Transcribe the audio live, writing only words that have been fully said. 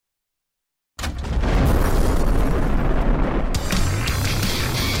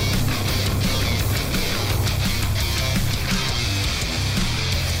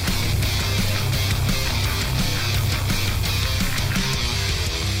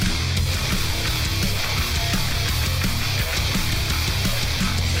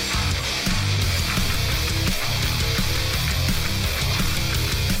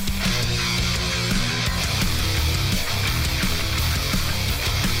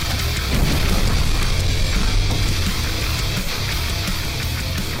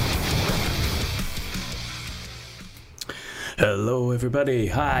Hello, everybody.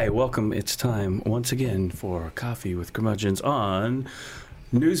 Hi, welcome. It's time once again for Coffee with Curmudgeons on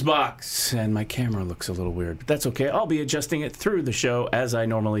Newsbox. And my camera looks a little weird, but that's okay. I'll be adjusting it through the show as I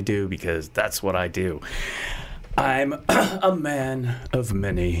normally do because that's what I do. I'm a man of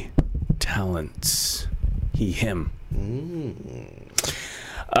many talents. He, him.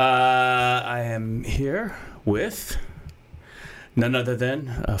 I am here with none other than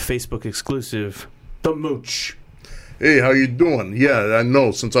a Facebook exclusive, The Mooch. Hey, how you doing? Yeah, I know.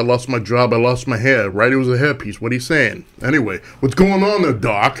 Since I lost my job, I lost my hair. Right? It was a hairpiece. What are you saying? Anyway, what's going on there,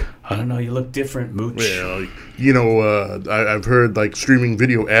 Doc? I don't know. You look different, Mooch. Well, you know, I've heard, like, streaming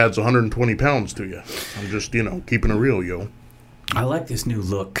video adds 120 pounds to you. I'm just, keeping it real, yo. I like this new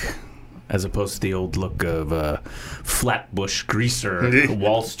look as opposed to the old look of Flatbush Greaser,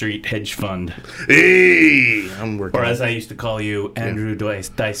 Wall Street hedge fund. Hey! I'm working. Or as I used to call you, Andrew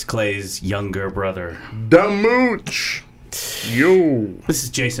Dice Clay's younger brother. The Mooch! Yo! This is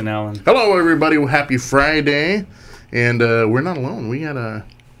Jason Allen. Hello, everybody. Well, happy Friday. And we're not alone. We got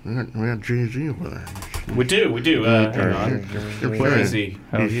Jay-Z over there. We do. Hang on. Where is he?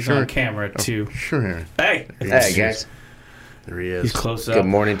 Oh, he's on camera, too. Sure. Hey, guys. There he is. He's close up. Good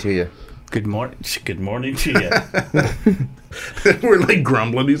morning to you. Good morning to you. We're like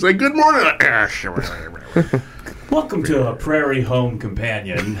grumbling. He's like, good morning. Welcome to a Prairie Home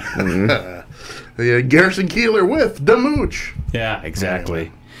Companion. Garrison Keeler with The Mooch. Yeah,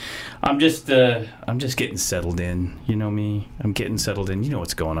 exactly. I'm just getting settled in. You know me. I'm getting settled in. You know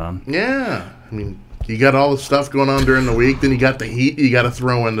what's going on. Yeah. I mean, you got all the stuff going on during the week. Then you got the heat you got to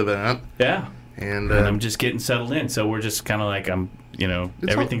throw into that. Yeah. And I'm just getting settled in. So we're just kind of like,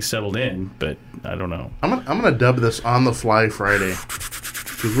 everything's settled in, but I don't know. I'm gonna dub this On the Fly Friday.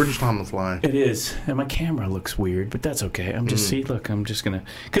 Because we're just on the fly. It is. And my camera looks weird, but that's okay. I'm just going to,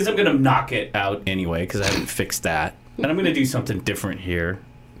 because I'm going to knock it out anyway, because I haven't fixed that. And I'm going to do something different here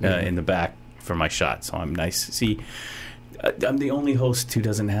in the back for my shot, so I'm nice. See, I'm the only host who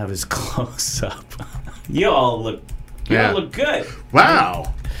doesn't have his close up. You all look good.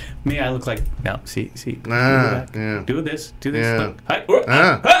 Wow. Me, I look like, no, see. Yeah. Do this. Yeah. Look. I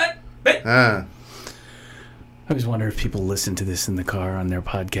always wonder if people listen to this in the car on their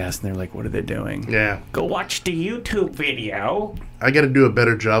podcast and they're like, what are they doing? Yeah. Go watch the YouTube video. I got to do a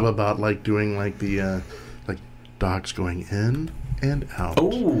better job about the dogs going in and out.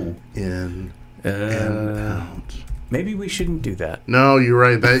 Oh. In and out. Maybe we shouldn't do that. No, you're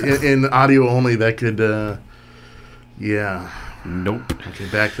right. That in audio only, that could, yeah. Nope. Okay,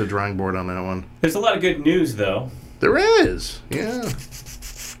 back to the drawing board on that one. There's a lot of good news, though. There is. Yeah.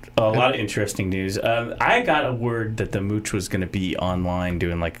 A lot of interesting news. I got a word that the Mooch was going to be online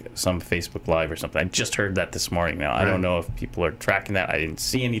doing like some Facebook Live or something. I just heard that this morning now. I don't know if people are tracking that. I didn't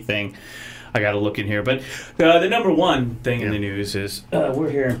see anything. I got to look in here. But the number one thing in the news is we're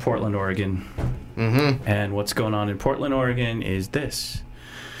here in Portland, Oregon. Mm-hmm. And what's going on in Portland, Oregon is this.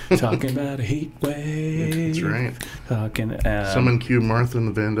 Talking about a heat wave. That's right. Talking. Someone cue Martha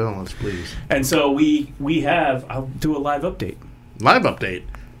and the Vandellas, please. And so we have. I'll do a live update. Live update.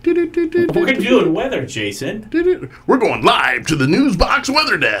 We're doing weather, Jason. We're going live to the Newsbox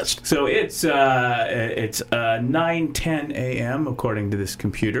weather desk. So it's 9:10 a.m. according to this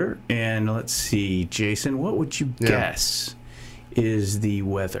computer, and let's see, Jason, what would you guess is the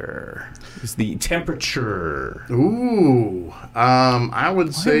weather? Is the temperature? Ooh, I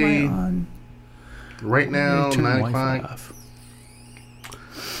would say right now 9 o'clock.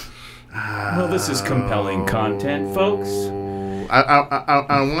 Well, this is compelling content, folks.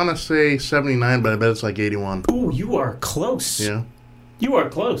 I want to say 79, but I bet it's like 81. Ooh, you are close. Yeah. You are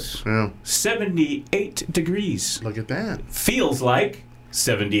close. Yeah. 78 degrees. Look at that. Feels like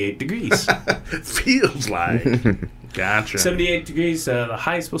 78 degrees. Feels like. Gotcha. 78 degrees. The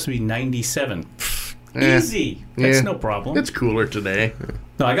high is supposed to be 97. Easy. That's no problem. It's cooler today.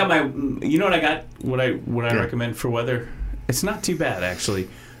 No, I got my. You know what I got? What I recommend for weather? It's not too bad actually.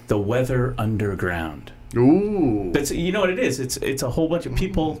 The Weather Underground. Ooh. That's, you know what it is? It's a whole bunch of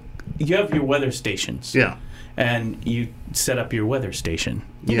people. You have your weather stations. Yeah. And you set up your weather station.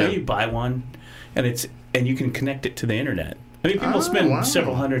 You know, you buy one, and you can connect it to the internet. I mean, people spend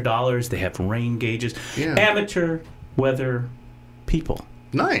several $100s. They have rain gauges. Yeah. Amateur weather people.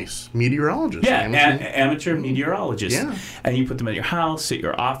 Nice. Meteorologist. Yeah, amateur meteorologist. Yeah. And you put them at your house, at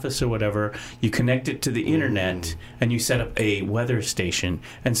your office, or whatever. You connect it to the internet, and you set up a weather station.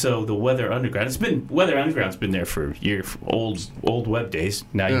 And so the Weather Underground's been there for years, old web days.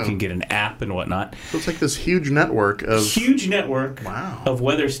 Now you can get an app and whatnot. So it's like this huge network of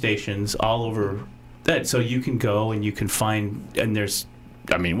weather stations all over that. So you can go and you can find, and there's,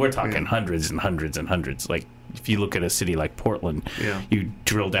 I mean, we're talking hundreds and hundreds and hundreds, like if you look at a city like Portland, you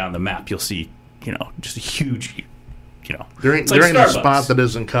drill down the map, you'll see, just a huge, There ain't like a Starbucks. spot that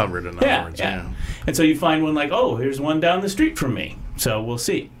isn't covered, in other words. Yeah. And so you find one like, oh, here's one down the street from me. So we'll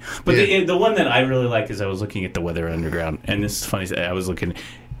see. But the one that I really like is I was looking at the Weather Underground, and this is funny. I was looking,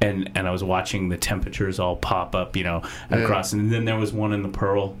 and I was watching the temperatures all pop up, across, and then there was one in the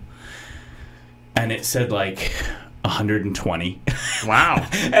Pearl, and it said like 120. Wow.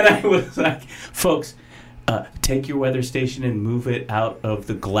 And I was like, folks, take your weather station and move it out of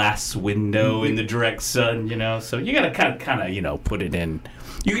the glass window in the direct sun, So you got to kind of, put it in.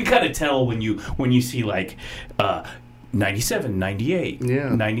 You can kind of tell when you see like 97, 98,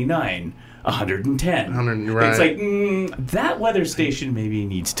 99, 110. 100, right. It's like, that weather station maybe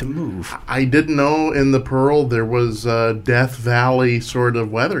needs to move. I didn't know in the Pearl there was Death Valley sort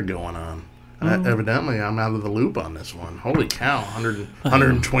of weather going on. Evidently, I'm out of the loop on this one. Holy cow,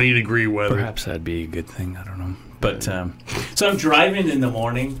 120 degree weather. Perhaps that'd be a good thing. I don't know. But so I'm driving in the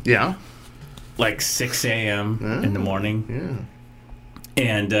morning. Yeah. Like 6 a.m. in the morning. Yeah.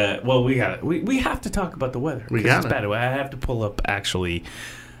 And we have to talk about the weather. We got it's bad. I have to pull up actually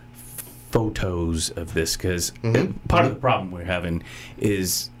photos of this because part of the problem we're having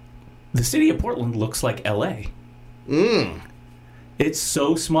is the city of Portland looks like L.A. It's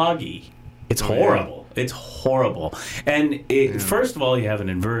so smoggy. It's horrible. Yeah. It's horrible. And first of all, you have an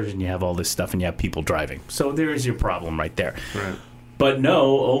inversion, you have all this stuff, and you have people driving. So there's your problem right there. Right. But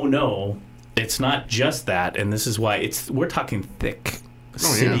no, it's not just that. And this is why we're talking thick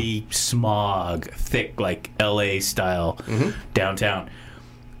city smog, thick like L.A. style downtown.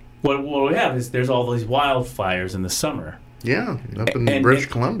 What we have is there's all these wildfires in the summer. Yeah, up in British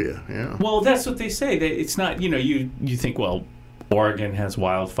Columbia. Yeah. Well, that's what they say. It's not, you think, well, Oregon has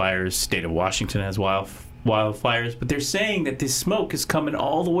wildfires, state of Washington has wildfires, but they're saying that this smoke is coming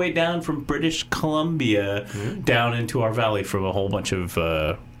all the way down from British Columbia down into our valley from a whole bunch of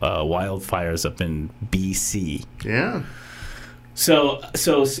wildfires up in BC. Yeah. So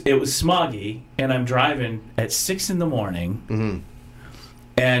it was smoggy, and I'm driving at 6 in the morning,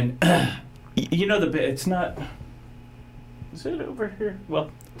 and it's not. Is it over here?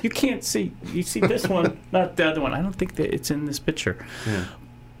 Well, you can't see. You see this one, not the other one. I don't think that it's in this picture. Yeah.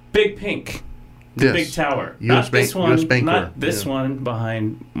 Big Pink, the big tower. US not this one. US Bancorp. Not this one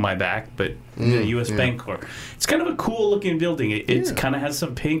behind my back, but the U.S. Bancorp. It's kind of a cool looking building. It kind of has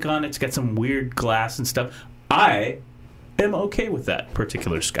some pink on it. It's got some weird glass and stuff. I am okay with that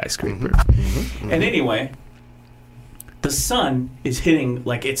particular skyscraper. And anyway, the sun is hitting,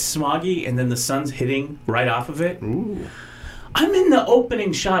 like it's smoggy, and then the sun's hitting right off of it. Ooh. I'm in the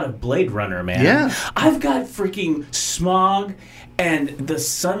opening shot of Blade Runner, man. Yeah. I've got freaking smog, and the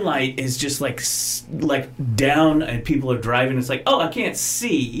sunlight is just like down, and people are driving. It's like, oh, I can't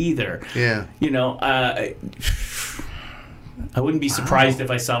see either. Yeah. I wouldn't be surprised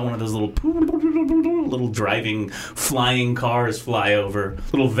if I saw one of those little driving flying cars fly over.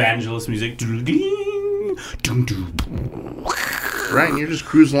 Little Vangelis music. Right, and you're just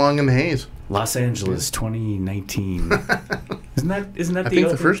cruising along in the haze. Los Angeles, 2019. Isn't that I think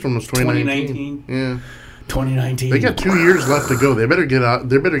the first one was 2019. Yeah. 2019. They got 2 years left to go. They better get out.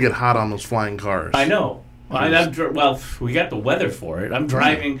 They better get hot on those flying cars. I know. We got the weather for it. I'm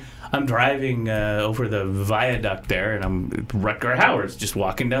driving. I'm driving over the viaduct there, and I'm Rutger Hauer's just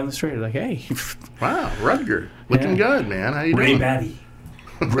walking down the street. Like, hey, wow, Rutger, looking good, man. How you doing?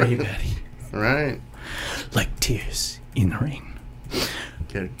 Ray Batty. Right. Like tears in the rain.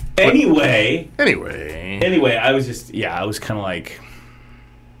 Okay. Anyway, I was kind of like,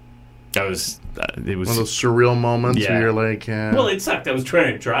 it was one of those surreal moments where you're like, well, it sucked. I was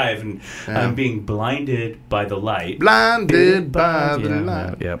trying to drive, and I'm being blinded by the light. Blinded by the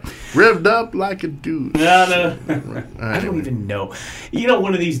light. Yep. Revved up like a dude. No. I don't even know.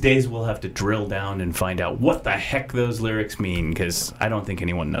 One of these days we'll have to drill down and find out what the heck those lyrics mean, because I don't think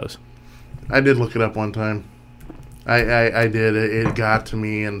anyone knows. I did look it up one time. I did. It got to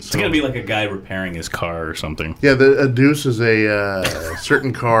me, and so it's gonna be like a guy repairing his car or something. Yeah, a deuce is a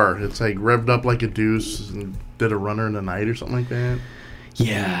certain car. It's like revved up like a deuce and did a runner in the night or something like that.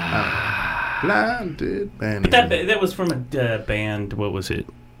 Yeah. Blinded. But that was from a band. What was it?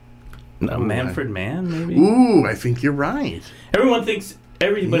 Manfred Mann, maybe. Ooh, I think you're right.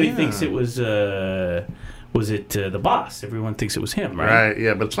 Everybody thinks it was. Was it The Boss? Everyone thinks it was him, right? Right,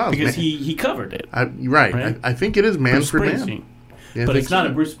 yeah, but it's not. Because he covered it. Right. I think it is Manfred Mann. Yeah, but it's not a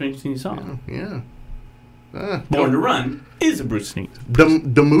Bruce Springsteen song. Yeah. Born to Run is a Bruce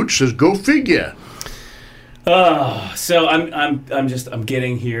Springsteen. The Mooch says, go figure. So I'm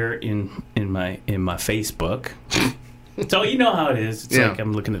getting here in my Facebook. So you know how it is. It's like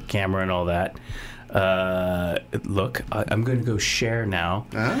I'm looking at the camera and all that. Look, I'm going to go share now.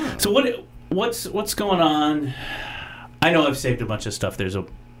 Oh. So what's going on? I know I've saved a bunch of stuff. There's a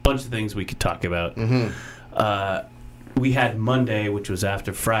bunch of things we could talk about. We had Monday, which was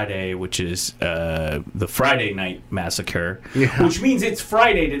after Friday, which is the Friday night massacre, which means it's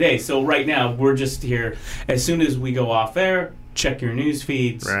Friday today. So right now, we're just here. As soon as we go off air, check your news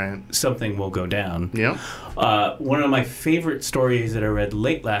feeds. Right. Something will go down. Yep. One of my favorite stories that I read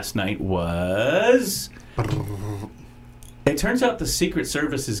late last night was... It turns out the Secret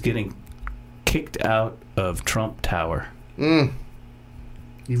Service is getting kicked out of Trump Tower.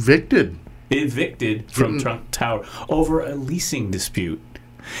 Evicted From Trump Tower over a leasing dispute.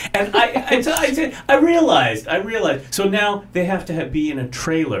 And I realized. So now they have to be in a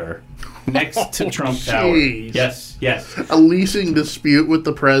trailer next to Trump Tower. Yes. a leasing dispute with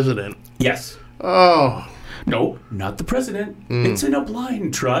the president. Yes. Oh. No, not the president. It's in a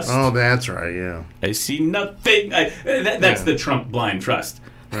blind trust. Oh, that's right, yeah. I see nothing. That's the Trump blind trust.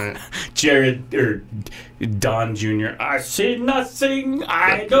 Right. Jared or Don Jr. I see nothing.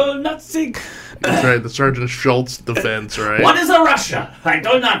 I know nothing. That's right. The Sergeant Schultz defense, right? What is a Russia? I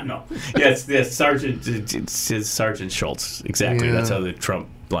do not know. Yes, Sergeant. It's his Sergeant Schultz. Exactly. Yeah. That's how the Trump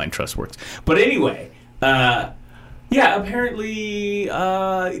blind trust works. But anyway, apparently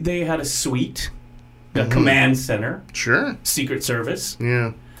they had a suite, a command center, Sure. Secret Service.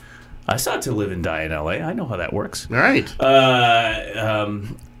 Yeah. I saw To Live and Die in L.A. I know how that works. All right.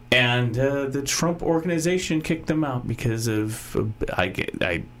 And the Trump organization kicked them out because of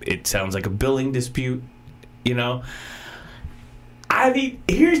it sounds like a billing dispute, you know. I mean,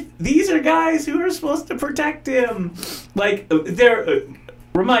 these are guys who are supposed to protect him. Like, they're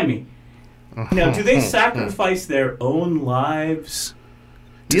remind me. Now, do they sacrifice their own lives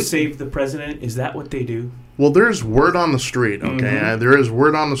to save the president? Is that what they do? Well, there's word on the street, okay? There is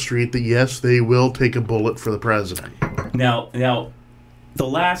word on the street that, yes, they will take a bullet for the president. Now, the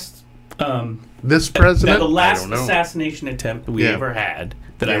last... this president? the last assassination attempt we ever had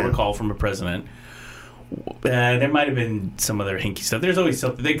that I recall from a president, there might have been some other hinky stuff. There's always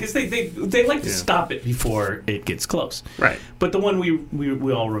something. Because they like to stop it before it gets close. Right. But the one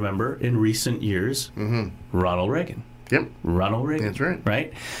we all remember in recent years, Ronald Reagan. Yep. Ronald Reagan. That's right.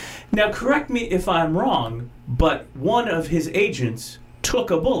 Right? Now, correct me if I'm wrong, but one of his agents took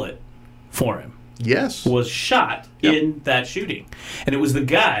a bullet for him. Yes. Was shot in that shooting. And it was the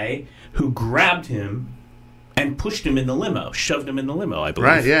guy who grabbed him and pushed him in the limo, shoved him in the limo, I believe.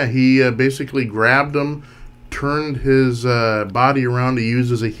 Right, yeah. He basically grabbed him, turned his body around to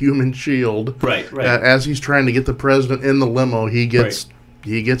use as a human shield. Right. As he's trying to get the president in the limo, he gets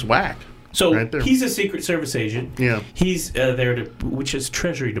whacked. So right there. He's a Secret Service agent. Yeah. He's there which is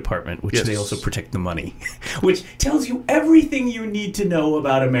Treasury Department, which they also protect the money, which tells you everything you need to know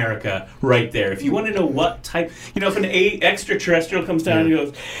about America right there. If you want to know what type, if an extraterrestrial comes down and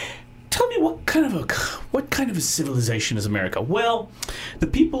goes, tell me what kind of a civilization is America? Well, the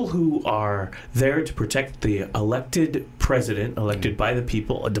people who are there to protect the elected president, elected by the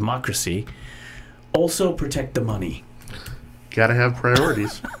people, a democracy, also protect the money. Gotta have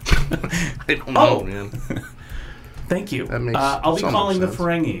priorities. I don't know, man. Thank you. That makes I'll be so calling the much sense.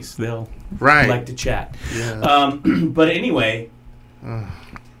 Ferengis. They'll like to chat. Yeah. But anyway,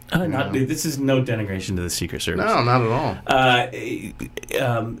 this is no denigration to the Secret Service. No, not at all.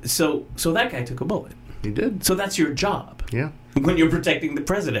 So that guy took a bullet. He did. So that's your job. Yeah. When you're protecting the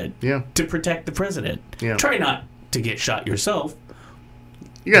president. Yeah. To protect the president. Yeah. Try not to get shot yourself.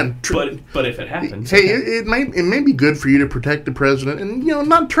 Yeah, but if it happens, hey, it may be good for you to protect the president, and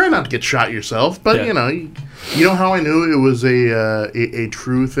try not to get shot yourself. But you know how I knew it was a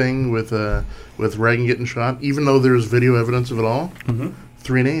true thing with Reagan getting shot, even though there's video evidence of it all.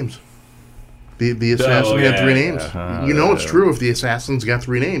 3 names. The assassin had 3 names. It's true if the assassins got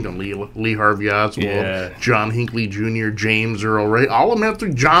 3 names. Lee Harvey Oswald, John Hinckley Jr., James Earl Ray. All of them have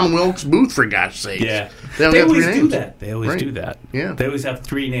John Wilkes Booth, for gosh sakes. Yeah. They always got 3 do names. that. They always do that. Yeah. They always have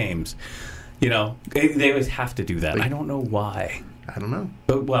 3 names. They always have to do that. I don't know why. I don't know.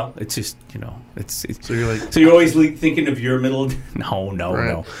 But, well, it's just, it's so you're like, so you're always thinking of your middle.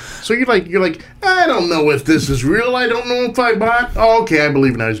 No. So you're like, I don't know if this is real. I don't know if I bought. Oh, okay, I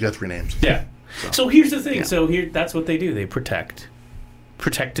believe now he's got 3 names. Yeah. So here's the thing. Yeah. So that's what they do. They protect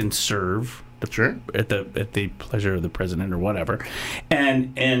and serve. Sure. At the pleasure of the president or whatever,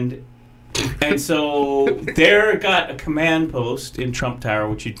 and so they're got a command post in Trump Tower,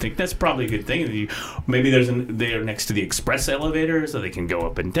 which you'd think that's probably a good thing. Maybe they're next to the express elevator, so they can go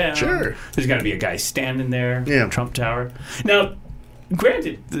up and down. Sure. There's got to be a guy standing there. Yeah. Trump Tower. Now,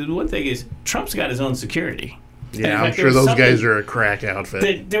 granted, the one thing is Trump's got his own security. Yeah, I'm sure those guys are a crack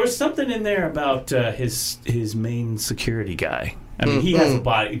outfit. There was something in there about his main security guy. I mean, he has a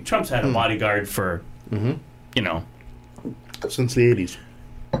body. Trump's had a bodyguard for, since the 80s.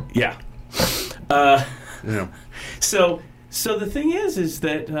 Yeah. Yeah. So the thing is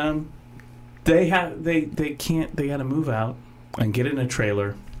that they got to move out and get in a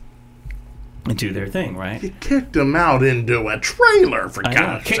trailer and do their thing, right? You kicked him out into a trailer, for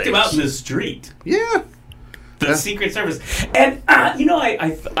God's sake. Kicked him out in the street. Yeah. The Secret Service. And,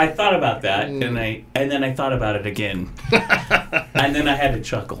 I thought about that, and then I thought about it again. And then I had to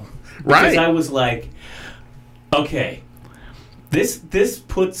chuckle. Because I was like, okay, this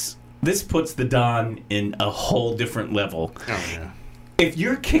puts the Don in a whole different level. Oh, yeah. If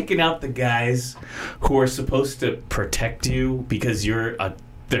you're kicking out the guys who are supposed to protect you because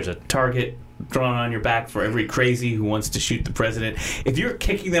there's a target drawn on your back for every crazy who wants to shoot the president, if you're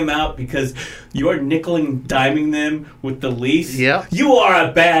kicking them out because you're nickel and diming them with the lease, you are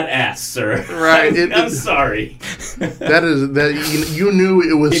a badass, sir. Right. I'm sorry. You knew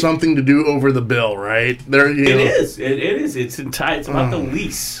it was something to do over the bill, right? It is. It's about the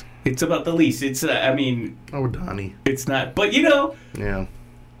lease. It's about the lease. It's, Oh, Donnie. It's not, but Yeah.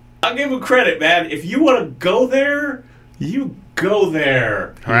 I'll give him credit, man. If you want to go there, you go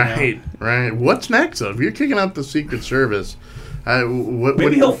there. Right. What's next, though? If you're kicking out the Secret Service,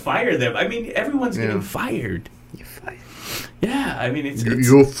 maybe he'll fire them. I mean, everyone's getting fired. You're fired. Yeah,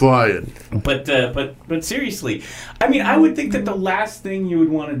 you're fired. But seriously, I would think that the last thing you would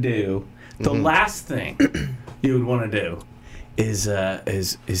want to do, is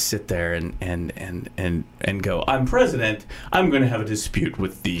sit there and go, I'm president, I'm going to have a dispute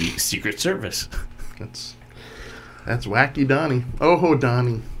with the Secret Service. That's wacky Donnie. Oh,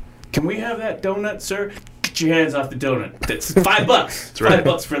 Donnie. Can we have that donut, sir? Get your hands off the donut. That's $5. That's right.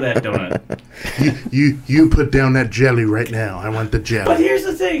 $5 for that donut. You put down that jelly right now. I want the jelly. But here's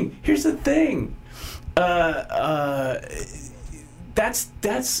the thing. That's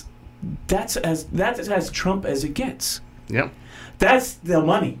as Trump as it gets. Yep. That's the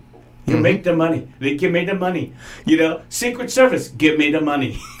money. You make the money. They give me the money. Secret Service, give me the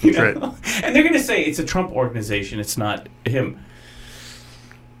money. That's right. And they're going to say it's a Trump organization. It's not him.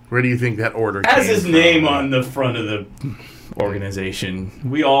 Where do you think that order came from? Has his name on the front of the organization.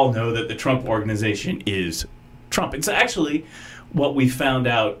 We all know that the Trump organization is Trump. It's actually what we found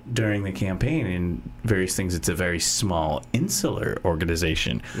out during the campaign in various things. It's a very small, insular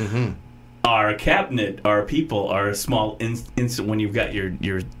organization. Mm-hmm. Our cabinet, our people, are a small when you've got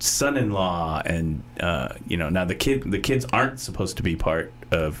your son-in-law and now the kids aren't supposed to be part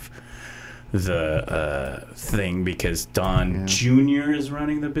of the thing because Don Jr. is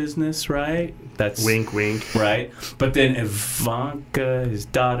running the business, right? That's wink, wink, right? But then Ivanka, his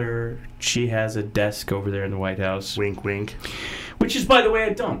daughter, she has a desk over there in the White House. Wink, wink. Which is, by the way,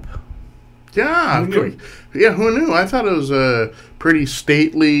 a dump. Yeah, who knew? I thought it was a pretty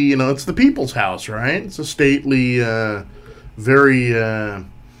stately, it's the people's house, right? It's a stately, very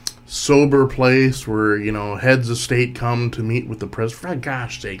sober place where, heads of state come to meet with the president. For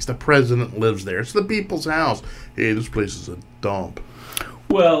gosh sakes, the president lives there. It's the people's house. Hey, this place is a dump.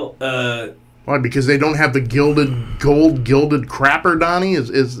 Well, why? Because they don't have the gold gilded crapper, Donnie? Is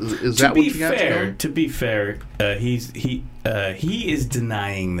that what you got? To be fair, he is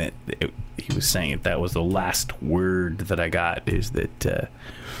denying that. He was saying that was the last word that I got is that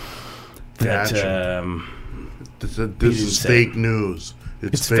this is fake news.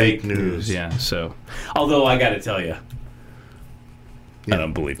 It's fake news. Yeah. So, although I got to tell you, I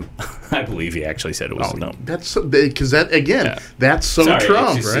don't believe him. I believe he actually said it was no. That's because that's so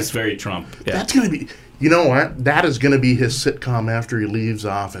Trump, right? It's very Trump. Yeah. That's gonna be. You know what? That is gonna be his sitcom after he leaves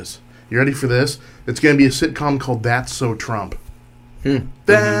office. You ready for this? It's gonna be a sitcom called "That's So Trump."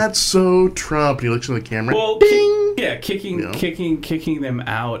 That's so Trump. And he looks in the camera. Well, ding! Kicking them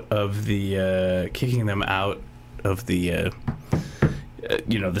out of the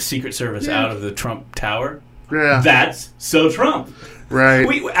the Secret Service out of the Trump Tower. Yeah, that's so Trump. Right.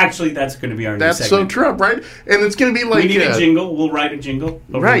 That's going to be our new segment. That's so Trump, right? And it's going to be like... We need a jingle. We'll write a jingle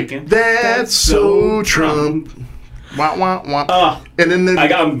over the weekend. That's so Trump. Wah, wah, wah. And then I'm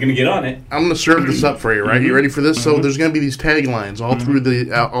going to get on it. I'm going to serve this up for you, right? You ready for this? So there's going to be these taglines all through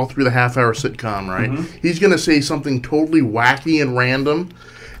the half-hour sitcom, right? He's going to say something totally wacky and random,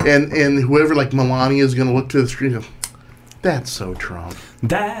 and whoever, like Melania, is going to look to the screen and go, that's so Trump.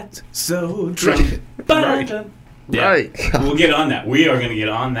 That's so Trump. Right. Yeah. Right. We'll get on that. We are going to get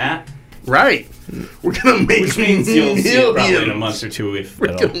on that. Right. We're going to make Which means you'll see it probably in a month or two. We're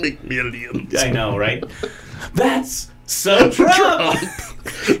going to make millions. I know, right? That's so Trump.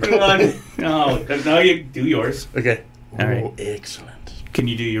 We're going good one. No, you do yours. Okay. All right. Oh, excellent. Can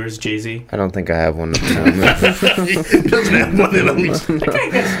you do yours, Jay-Z? I don't think I have one. He doesn't have one in him. That guy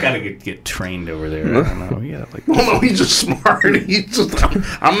just got to get trained over there. I don't know. Yeah, like, Well, no, he's just smart. He's just.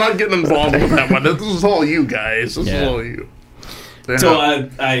 I'm not getting involved with that one. This is all you guys. This is all you. so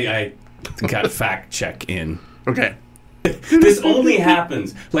I got a fact check in. Okay. This only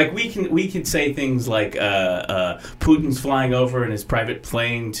happens like we can say things like Putin's flying over in his private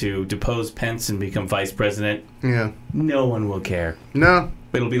plane to depose Pence and become vice president. Yeah. No one will care. No.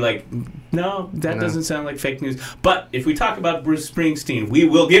 It'll be like, no, that doesn't sound like fake news. But if we talk about Bruce Springsteen, we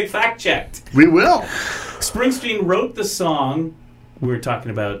will get fact checked. We will. Springsteen wrote the song. We were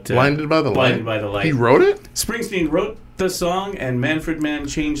talking about Blinded by the Light. Blinded by the Light. He wrote it? Springsteen wrote the song, and Manfred Mann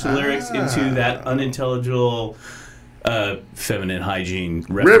changed the lyrics into that unintelligible feminine hygiene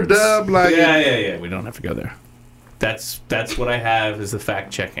reference. Ribbed up like yeah. We don't have to go there. That's what I have as the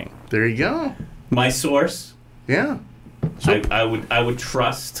fact checking. There you go. My source. Yeah. So I would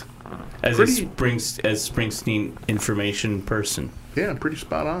trust as pretty- as Springsteen information person. yeah, pretty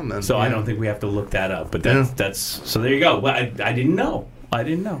spot on then. So yeah. I don't think we have to look that up. But that's so there you go. Well, I didn't know.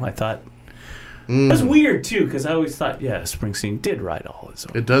 I thought that's weird too because I always thought Springsteen did write all his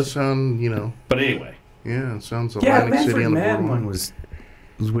own. It does sound, But anyway. yeah, it sounds Atlantic City Manfred on the Mann boardwalk. one was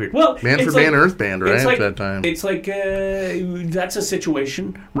weird. Well, Manfred it's Mann like, Earth Band, right? it's like, at that time. It's like that's a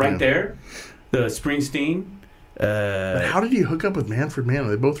situation right there. The Springsteen. But how did you hook up with Manfred Mann? Are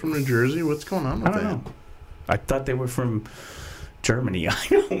they both from New Jersey? What's going on with I don't that? know. I thought they were from Germany. I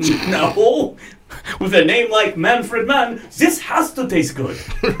don't know. With a name like Manfred Mann, this has to taste good.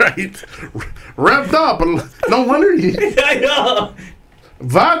 Right. Revved up. No wonder you... I know.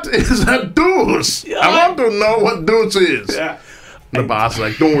 What is a deuce? I want to know what deuce is. Yeah. The boss is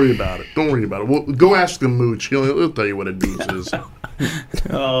like, don't worry about it. Don't worry about it. Well, go ask the mooch. He'll tell you what a deuce is.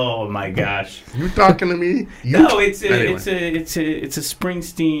 Oh my gosh. You talking to me? No, it's a Anyway. it's a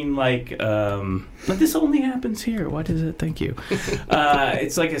Springsteen like. But this only happens here. Why does it? Thank you.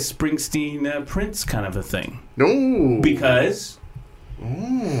 It's like a Springsteen Prince kind of a thing. No. Because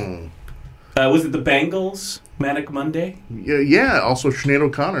Oh. was it the Bangles? Manic Monday. Yeah. Also, Sinead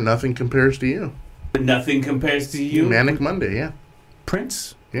O'Connor. Nothing compares to you. Nothing compares to you. Manic Monday. Yeah.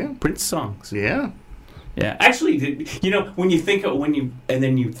 Prince. Yeah. Prince songs. Yeah. Yeah, actually, when you think of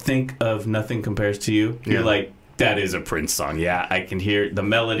you think of Nothing Compares to You, you're like, that is a Prince song. Yeah, I can hear the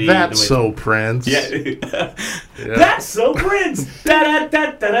melody. That's the so Prince. Yeah. That's so Prince. Da da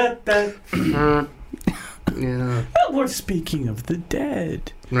da da da. Yeah. Well, we're speaking of the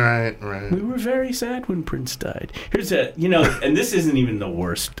dead. Right. We were very sad when Prince died. Here's and this isn't even the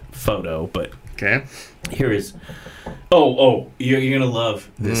worst photo, but Okay. here is. Oh, you're gonna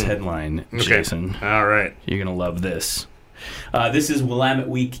love this headline, Jason. Okay. All right. You're going to love this. This is Willamette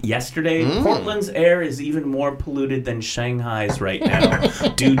Week yesterday. Portland's air is even more polluted than Shanghai's right now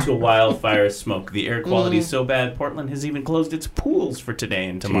due to wildfire smoke. The air quality is so bad, Portland has even closed its pools for today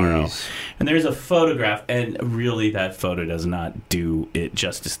and tomorrow. Jeez. And there's a photograph, and really that photo does not do it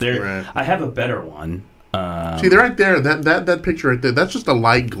justice. Right. I have a better one. See, they're right there. That picture right there. That's just a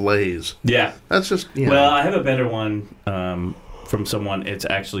light glaze. Yeah. That's just. Well, I have a better one from someone. It's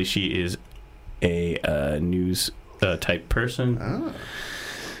actually, she is a news type person. Oh.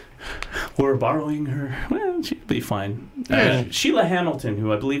 We're borrowing her. Well, she'll be fine. Yeah. Sheila Hamilton,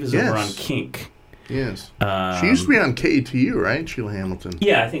 who I believe is over on Kink. Yes. She used to be on KTU, right? Sheila Hamilton.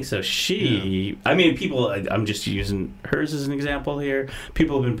 Yeah, I think so. I mean, people, I'm just using hers as an example here.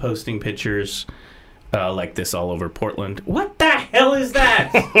 People have been posting pictures like this all over Portland. What the hell is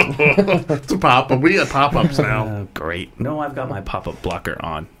that? It's a pop-up. We got pop-ups now. Great. No, I've got my pop-up blocker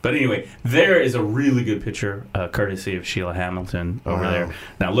on. But anyway, there is a really good picture, courtesy of Sheila Hamilton over there.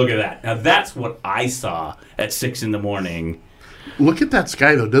 Now, look at that. Now, that's what I saw at 6 in the morning. Look at that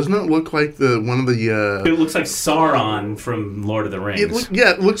sky, though. Doesn't it look like one of the... It looks like Sauron from Lord of the Rings.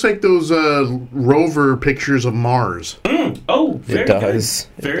 it looks like those rover pictures of Mars. Oh, very It does.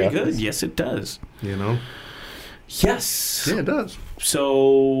 good. Very good. Yes, it does. You know? Yes. Yeah, it does. So...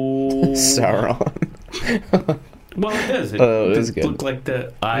 Sauron. Well, it does. It is good. look like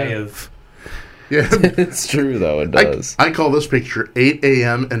the eye of... Yeah. It's true, though. It does. I call this picture 8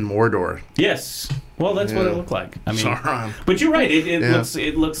 a.m. in Mordor. Yes. Well, that's what it looked like. I mean, Sauron. but you're right.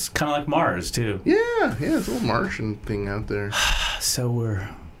 It looks kind of like Mars too. Yeah, it's a little Martian thing out there. So we're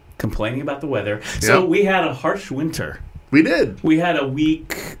complaining about the weather. So we had a harsh winter. We did. We had a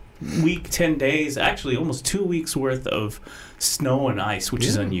week, 10 days, actually almost 2 weeks worth of snow and ice, which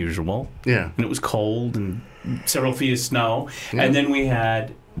is unusual. Yeah. And it was cold and several feet of snow. Yeah. And then we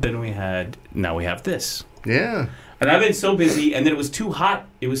have this. Yeah. And I've been so busy, and then it was too hot.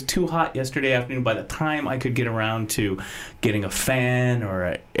 It was too hot yesterday afternoon. By the time I could get around to getting a fan or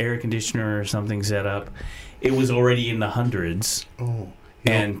an air conditioner or something set up, it was already in the hundreds. Oh.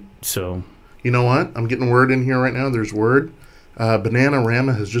 And so... You know what? I'm getting word in here right now. There's word.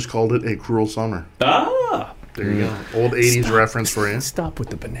 Bananarama has just called it a cruel summer. Ah! There you go. Old 80s reference for you. Stop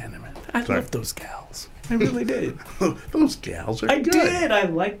with the banana man. I love those gals. I really did. Those gals are I good. did. I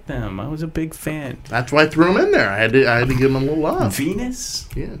liked them. I was a big fan. That's why I threw them in there. I had to give them a little love. Venus?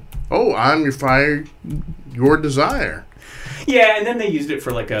 Yeah. Oh, I'm your fire, your desire. Yeah, and then they used it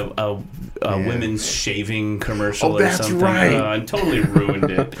for like a women's shaving commercial or something. Right. And totally ruined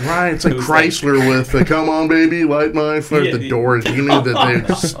it. Right. It's like Chrysler with "Come on, baby, light my fire." The doors. You know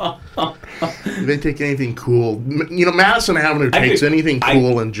that they take anything cool. You know, Madison Avenue takes anything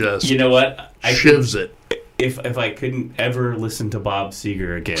cool and just you know what shivs it. If I couldn't ever listen to Bob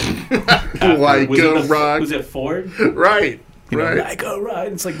Seger again, Like a rock. Was it Ford? Right. You know, right. like a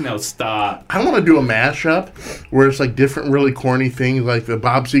ride. It's like, no, stop. I want to do a mashup where it's like different, really corny things, like the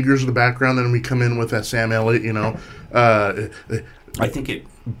Bob Seger's in the background, then we come in with that Sam Elliott, you know. I think it...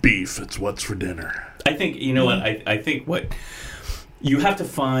 Beef, it's what's for dinner. I think, you know what, I think what... You have to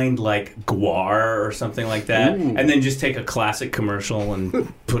find, like, Guar or something like that, and then just take a classic commercial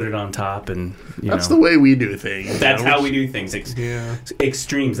and put it on top, and, That's the way we do things. That's how we do things. Yeah.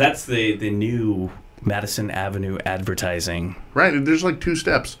 Extremes. That's the new... Madison Avenue advertising. Right, there's like 2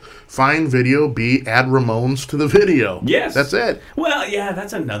 steps. Find video, B, add Ramones to the video. Yes. That's it. Well, yeah,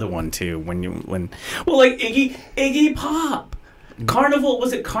 that's another one too. Well, like Iggy Pop. Carnival,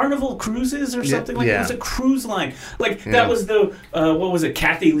 was it Carnival Cruises or something like that? It was a cruise line. Like, that was the, what was it,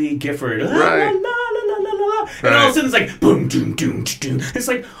 Kathy Lee Gifford. Right. And all of a sudden it's like, boom, doom, doom, doom. It's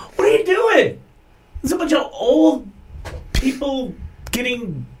like, what are you doing? There's a bunch of old people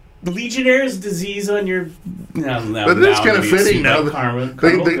getting... Legionnaire's disease on your... But it is kind of fitting now.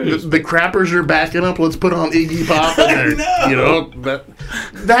 The crappers are backing up. Let's put on Iggy Pop in there. No. You know,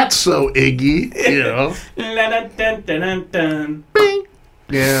 that's so Iggy, you know. Bing.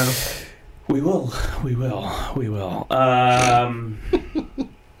 Yeah. We will.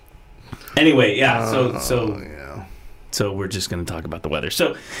 Anyway, yeah, So we're just going to talk about the weather.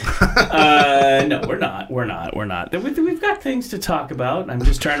 So, no, we're not. We've got things to talk about. I'm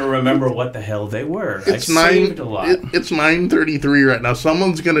just trying to remember what the hell they were. It's saved a lot. It's 9:33 right now.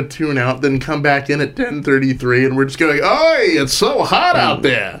 Someone's going to tune out, then come back in at 10:33, and we're just going, "Oi, it's so hot out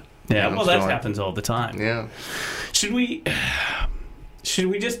there." Yeah, well, that happens all the time. Yeah. Should we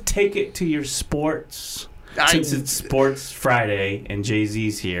just take it to your sports? Since it's Sports Friday and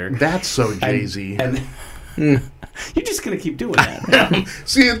Jay-Z's here. That's so Jay-Z. And you're just going to keep doing that.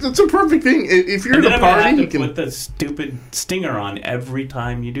 See, it's a perfect thing. If you're at a party, you can put the stupid stinger on every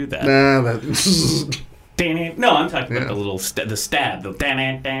time you do that. Nah, that's... No, I'm talking about the little the stab.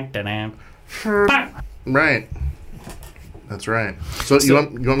 Right. That's right. So you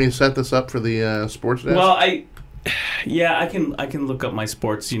want me to set this up for the sports desk? Well, I can look up my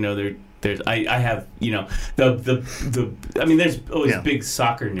sports. You know, I have, you know, I mean, there's always big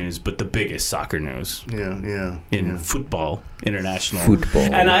soccer news, but the biggest soccer news, in football, international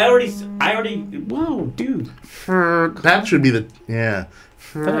football, and I already, whoa, dude, that should be the I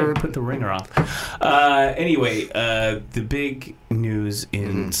thought I put the ringer off. Anyway, the big news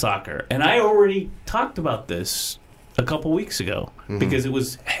in soccer, and I already talked about this a couple weeks ago because it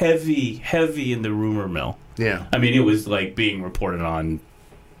was heavy in the rumor mill. Yeah, I mean, it was like being reported on.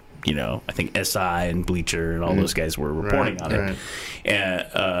 You know, I think SI and Bleacher and all those guys were reporting on it.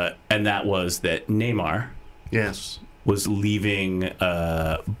 And that was that Neymar was leaving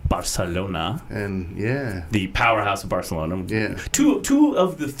Barcelona. And, the powerhouse of Barcelona. Yeah. Two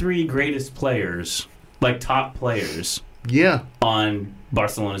of the 3 greatest players, like top players, on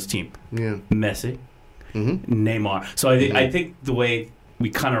Barcelona's team. Yeah. Messi, Neymar. So I think the way... We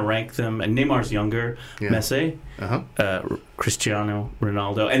kind of rank them, and Neymar's younger, Messi, Cristiano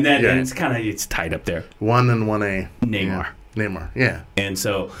Ronaldo, and then it's tied up there. 1 and 1A. Neymar, yeah. And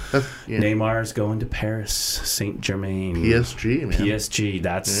so Neymar's going to Paris, Saint-Germain, PSG, man. PSG,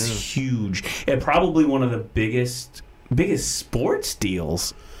 that's huge, and probably one of the biggest sports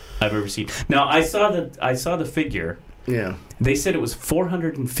deals I've ever seen. Now I saw the figure. Yeah, they said it was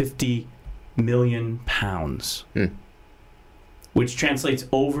 £450 million. Which translates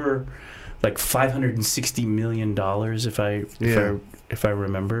over like $560 million, if I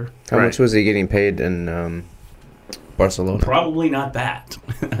remember. How much was he getting paid in Barcelona? Probably not that.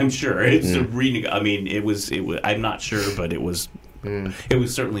 I'm sure it's a I mean, it was. I'm not sure, but it was. It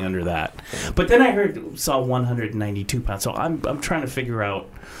was certainly under that. But then I saw 192 pounds. So I'm trying to figure out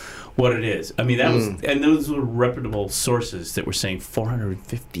what it is. I mean, that was, and those were reputable sources that were saying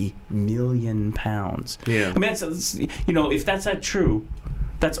 450 million pounds. Yeah. I mean, that's, you know, if that's not true,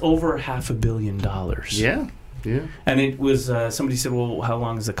 that's over $500 million. Yeah. Yeah. And it was, somebody said, well, how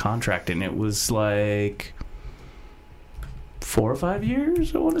long is the contract? And it was like 4 or 5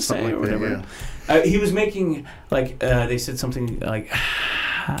 years, I want to say, Something or like that, whatever. yeah. He was making, like, they said something like,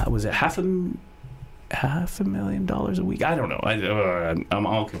 was it $500,000 a week? I don't know. I'm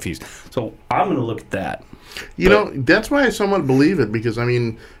all confused. So I'm going to look at that. You know, that's why I somewhat believe it, because, I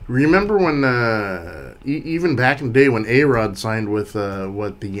mean, remember when, even back in the day when A-Rod signed with,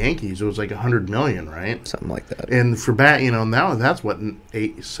 the Yankees, it was like $100 million, right? Something like that. And for back, you know, now that's what,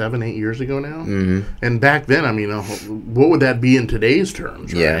 7, 8 years ago now? Mm-hmm. And back then, I mean, what would that be in today's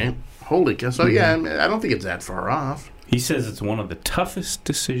terms, right? Yeah. Holy cow. So, yeah, I mean, I don't think it's that far off. He says it's one of the toughest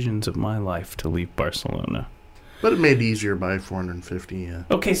decisions of my life to leave Barcelona. But it made it easier by 450, yeah.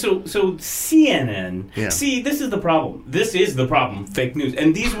 Okay, so CNN. Yeah. See, this is the problem. This is the problem. Fake news.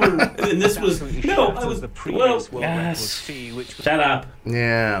 And these were. And this was. No, I was. Well, yes. Shut up,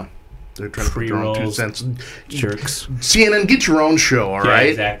 Yeah. They're trying to put their own 2 Pre-rolls. cents. jerks. CNN, get your own show, all Yeah, right?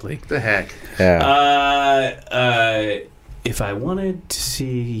 exactly. The heck? Yeah. If I wanted to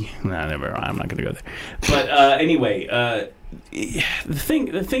see, never. I'm not going to go there. But anyway, the thing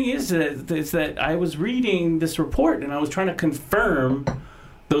is that I was reading this report and I was trying to confirm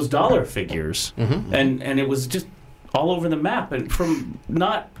those dollar figures, and it was just all over the map, and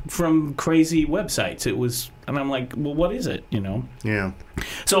not from crazy websites. It was, and I'm like, well, what is it? You know. Yeah.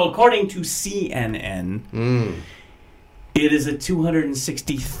 So according to CNN. It is a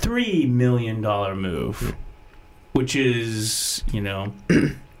 $263 million move, which is, you know,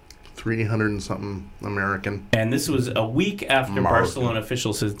 300 and something American. and this was a week after American. Barcelona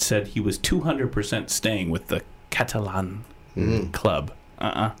officials had said he was 200% staying with the Catalan club.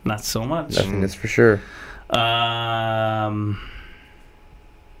 Not so much. Nothing that's for sure.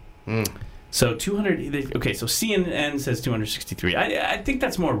 So 200. Okay, so CNN says 263. I think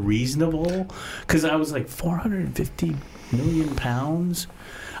that's more reasonable, because I was like 450 million pounds.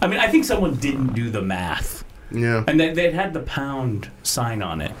 I mean, I think someone didn't do the math, Yeah. and they'd had the pound sign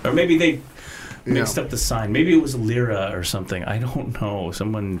on it, or maybe they mixed up the sign. Maybe it was lira or something. I don't know.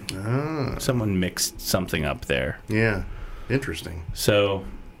 Someone mixed something up there. Yeah. Interesting. So,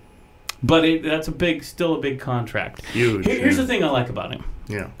 but that's still a big contract. Huge. Here's yeah. the thing I like about him.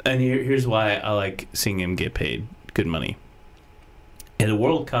 Yeah. And here's why I like seeing him get paid good money. In the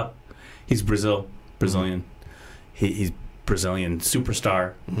World Cup, he's Brazilian. He's Brazilian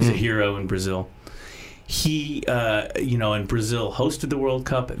superstar. He's a hero in Brazil. He, and Brazil hosted the World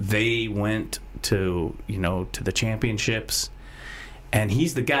Cup. They went to the championships, and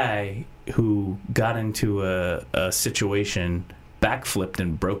he's the guy who got into a situation, backflipped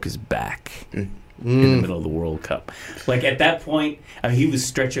and broke his back in the middle of the World Cup. Like at that point, he was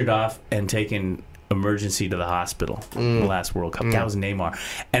stretchered off and taken emergency to the hospital in the last World Cup. That was Neymar.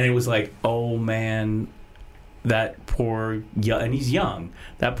 And it was like, oh man, that poor, and he's young,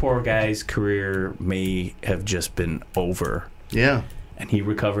 that poor guy's career may have just been over. Yeah. And he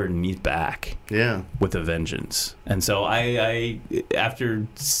recovered and he's back. Yeah. With a vengeance. And so I after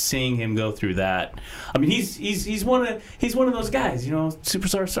seeing him go through that, I mean he's one of those guys,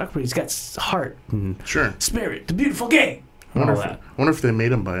 superstar soccer player. He's got heart and spirit, the beautiful game. I wonder if they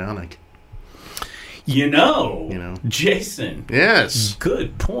made him bionic. Jason. Yes.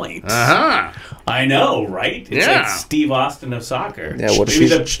 Good point. Uh-huh. I know, right? It's Yeah. like Steve Austin of soccer. Yeah, what if Maybe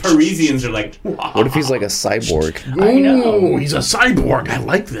he's- the Parisians are like, What if he's like a cyborg? I know. Ooh, he's a cyborg. I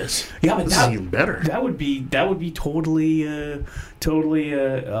like this. Yeah, but This is even better. That would be totally a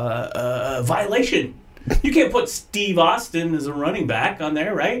violation. You can't put Steve Austin as a running back on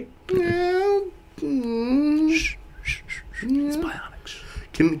there, right? Yeah. It's bionic.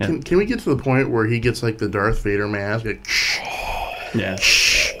 Can we get to the point where he gets like the Darth Vader mask? Like, Yeah.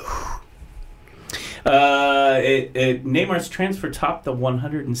 Neymar's transfer topped the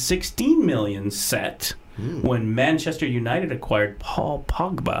 116 million set when Manchester United acquired Paul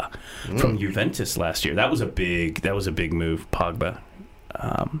Pogba from Juventus last year. That was a big move, Pogba.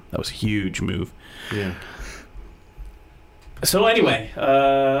 That was a huge move. Yeah. So anyway,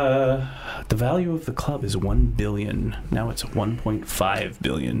 the value of the club is $1 billion. Now it's $1.5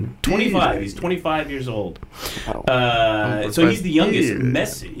 billion. 25. He's 25 years old. So he's the youngest.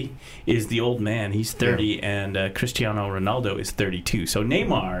 Messi is the old man. He's 30, and Cristiano Ronaldo is 32. So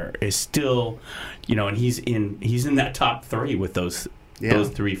Neymar is still, and he's in that top three with those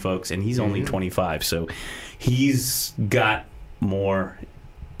three folks, and he's only 25. So he's got more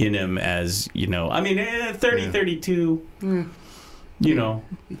in him, as 30, 32. you know,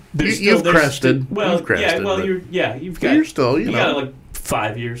 You've crested. Well, You've crested, yeah, well, but you've got. you're still, you got like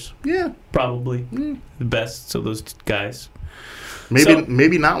 5 years, yeah. probably the best. So those guys.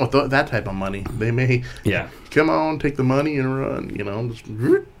 Maybe not with that type of money. They may come on, take the money and run. You know, just,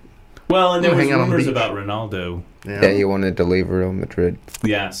 well, and there was hang out on the rumors beach. about Ronaldo. Yeah, he wanted to leave Real Madrid.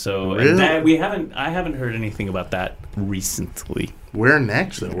 Yeah, so Really? and I haven't heard anything about that recently. Where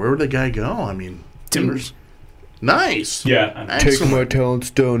next though? Where would the guy go? I mean, Timbers. Nice. Yeah, Excellent. my talents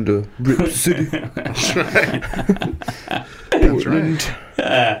down to Rip City. That's right. That's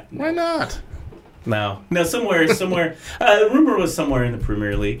right. Why not? No, somewhere. The rumor was somewhere in the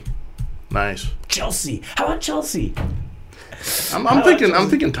Premier League. Nice. Chelsea. How about Chelsea? I'm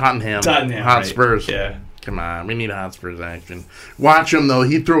thinking Tottenham. Tottenham, Hotspurs. Right. Yeah. Come on, we need Hotspurs action. Watch him though.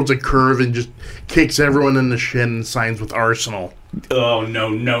 He throws a curve and just kicks everyone in the shin and signs with Arsenal. Oh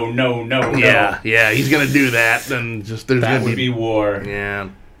no. Yeah. He's gonna do that. Then just there's That gonna would be war. Yeah.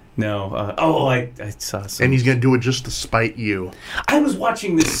 No. I saw some. And he's gonna do it just to spite you. I was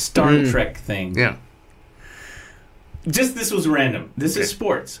watching this Star Trek thing. Yeah. This was random. This is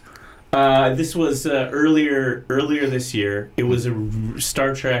sports. This was earlier this year. It was a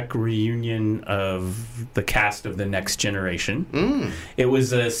Star Trek reunion of the cast of The Next Generation. It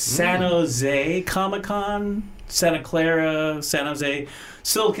was a San Jose Comic-Con, Santa Clara, San Jose,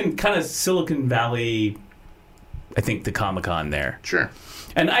 Silicon Valley. I think the Comic-Con there. Sure.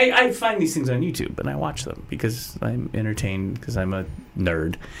 And I find these things on YouTube and I watch them because I'm entertained because I'm a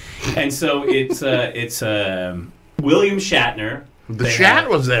nerd. And so it's William Shatner. The Shat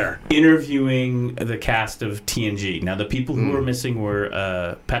was there. Interviewing the cast of TNG. Now, the people who were missing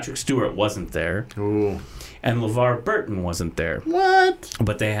were Patrick Stewart wasn't there. Ooh. And LeVar Burton wasn't there. What?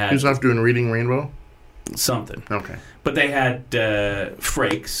 But they had... He was off doing Reading Rainbow? Something. Okay. But they had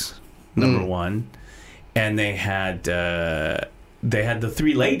Frakes, number one. And they had the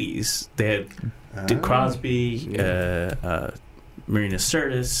three ladies. They had Dick Crosby, Marina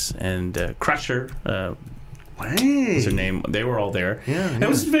Sirtis, and Crusher. What's her name? They were all there. Yeah, And it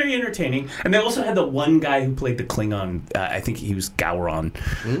was very entertaining. And they also had the one guy who played the Klingon. I think he was Gowron.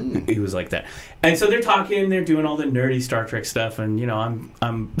 He was like that. And so they're talking. They're doing all the nerdy Star Trek stuff. And you know,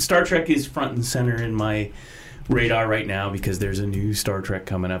 I'm Star Trek is front and center in my radar right now because there's a new Star Trek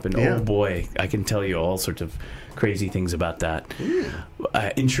coming up. And oh boy, I can tell you all sorts of crazy things about that.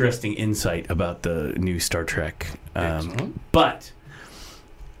 Interesting insight about the new Star Trek. But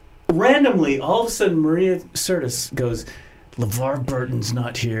randomly, all of a sudden, Maria Sirtis goes, LeVar Burton's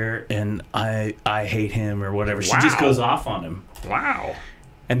not here, and I hate him, or whatever. She just goes off on him. Wow.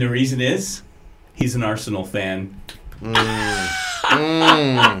 And the reason is, he's an Arsenal fan.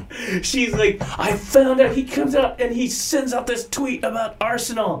 She's like, I found out. He comes out, and he sends out this tweet about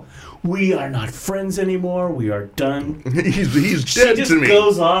Arsenal. We are not friends anymore. We are done. he's dead to me. She just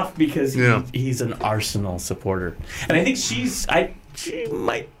goes off because he's an Arsenal supporter. And I think she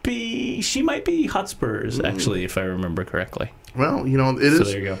might be Hotspurs, actually, if I remember correctly. Well, you know, it is. So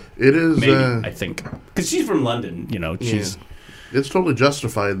there you go. It is. Maybe, I think. Because she's from London, you know. It's totally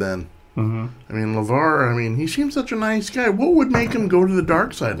justified then. I mean, LeVar, he seems such a nice guy. What would make him go to the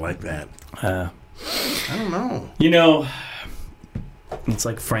dark side like that? I don't know. You know, it's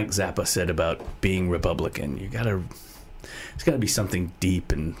like Frank Zappa said about being Republican. There's got to be something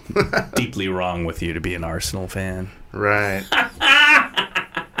deep and deeply wrong with you to be an Arsenal fan. Right.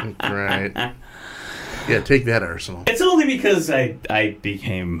 Right. Yeah, take that, Arsenal. It's only because I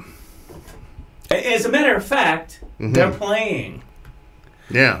became... As a matter of fact, they're playing.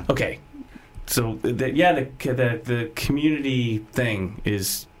 Yeah. Okay. So, the community thing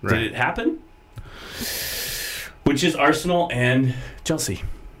is... Right. Did it happen? Which is Arsenal and Chelsea.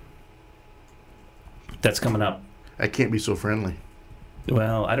 That's coming up. I can't be so friendly.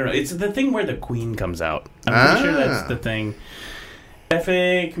 Well, I don't know. It's the thing where the Queen comes out. I'm pretty sure that's the thing.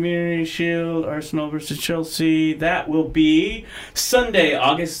 FA, Community Shield, Arsenal versus Chelsea. That will be Sunday,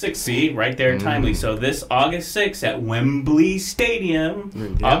 August 6th. See, right there, timely. So this August 6th at Wembley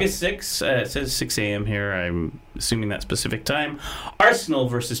Stadium. Yeah. August 6th. It says 6 a.m. here. I'm assuming that specific time. Arsenal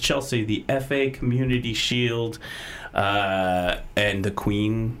versus Chelsea, the FA Community Shield, and the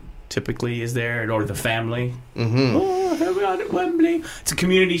Queen typically is there, or the family. Oh, everyone at Wembley. It's a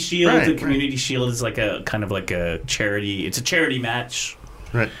community shield. Right, the community shield is like a kind of like a charity. It's a charity match.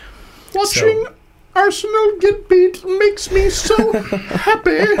 Right. Watching Arsenal get beat makes me so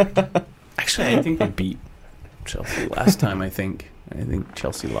happy. Actually, I think they beat Chelsea last time. I think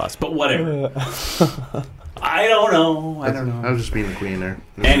Chelsea lost, but whatever. I don't know. I was just being the Queen there.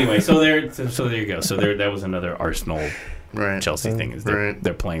 Anyway, so there you go. So that was another Arsenal Right. Chelsea thing is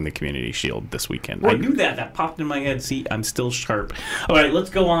they're playing the Community Shield this weekend. What? I knew that. That popped in my head. See, I'm still sharp. All right, let's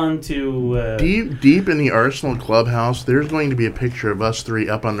go on to... Deep in the Arsenal clubhouse, there's going to be a picture of us three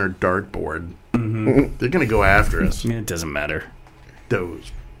up on their dartboard. Mm-hmm. They're going to go after us. It doesn't matter.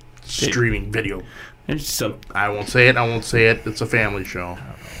 Those streaming video. There's some... I won't say it. It's a family show.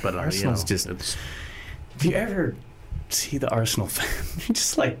 But Arsenal's just... If you ever see the Arsenal fan, you're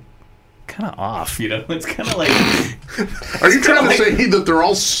just like... kind of off, It's kind of like... Are you trying to say that they're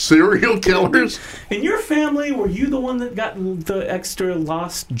all serial killers? In your family, were you the one that got the extra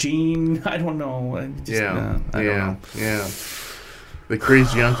lost gene? I don't know. I don't know. Yeah. The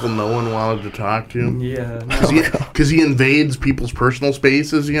crazy uncle no one wanted to talk to. Yeah. Because he invades people's personal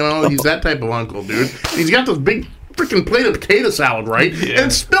spaces, He's that type of uncle, dude. He's got this big... freaking plate of potato salad, right? Yeah. And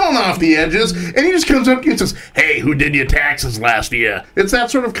it's spilling off the edges, and he just comes up to you and says, "Hey, who did your taxes last year?" It's that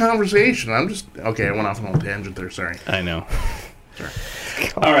sort of conversation. I went off on a little tangent there, sorry. I know. Sure.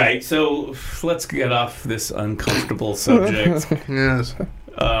 All right, so let's get off this uncomfortable subject. Yes.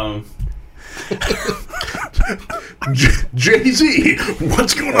 Jay-Z,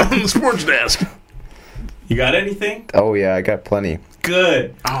 what's going on in the sports desk? You got anything? Oh, yeah, I got plenty.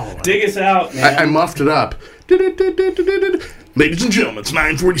 Good. Oh, dig us out, man. I muffed it up. Ladies and gentlemen, it's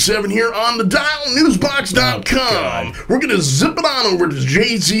 9:47 here on the dial, newsbox.com. We're going to zip it on over to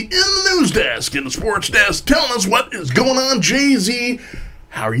Jay-Z in the news desk, in the sports desk, telling us what is going on. Jay-Z,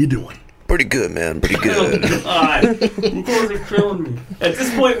 how are you doing? Pretty good, man. Pretty good. Oh, God. You guys are killing me. At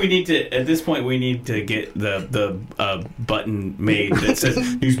this point, we need to get the button made that says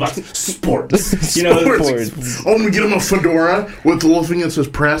Newsbox Sports. Sports. Oh, and we get him a fedora with the little thing that says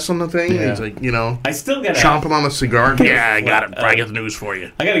press on the thing. Yeah. And he's like, I still got chomping on a cigar. Yeah, I got it. I got the news for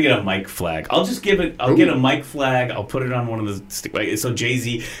you. I got to get a mic flag. I'll just get a mic flag. I'll put it on one of the so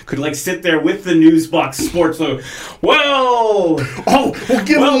Jay-Z could sit there with the Newsbox Sports logo. Well,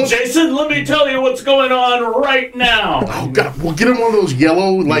 Jason, let me tell you what's going on right now. Oh, God. We'll get him one of those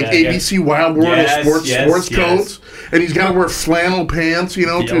yellow, ABC Wild World sports coats. And he's got to wear flannel pants, too.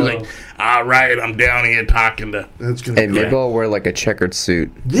 Like, all right, I'm down here talking to... That's gonna and maybe I'll wear, a checkered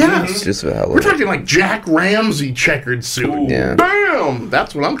suit. Yes. Just for hell. We're talking like Jack Ramsey checkered suit. Ooh. Yeah. Bam!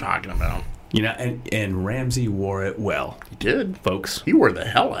 That's what I'm talking about. And Ramsey wore it well. He did. Folks. He wore the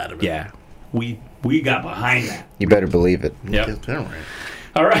hell out of it. Yeah. We got behind that. You better believe it. Yep. Get that right.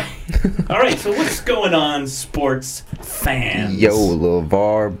 All right. So what's going on, sports fans? Yo,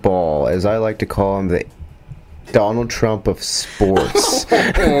 LeVar Ball, as I like to call him, the Donald Trump of sports.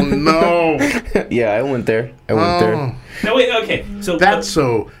 Oh no! Yeah, I went there. No, wait. Okay, so that's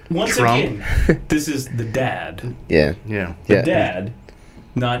so. Once Trump. Again, this is the dad. Yeah. The dad,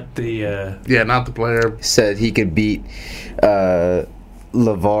 not the. Not the player. Said he could beat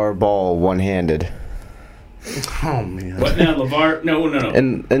LeVar Ball one-handed. Oh man! What now, LeVar? No.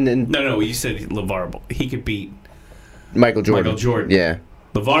 And then no. You said LeVar Ball. He could beat Michael Jordan. Yeah.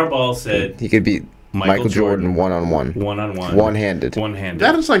 LeVar Ball said he could beat Michael Jordan one-on-one. One-handed.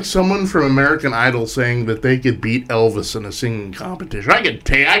 That is like someone from American Idol saying that they could beat Elvis in a singing competition. I could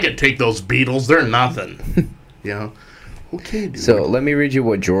take those Beatles. They're nothing. Okay, dude. So let me read you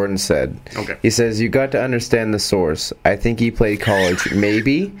what Jordan said. Okay. He says, "You got to understand the source. I think he played college.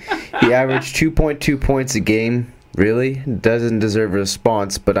 Maybe. He averaged 2.2 points a game. Really? Doesn't deserve a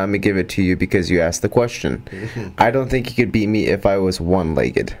response, but I'm going to give it to you because you asked the question. Mm-hmm. I don't think he could beat me if I was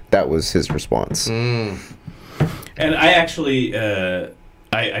one-legged." That was his response. And I actually,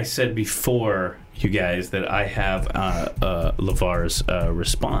 I said before, you guys, that I have LeVar's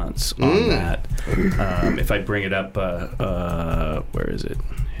response on that. If I bring it up, where is it?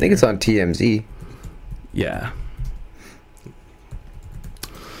 I think it's on TMZ. Yeah.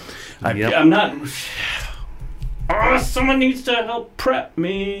 I'm not... someone needs to help prep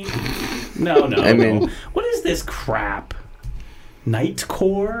me. No. I mean, what is this crap?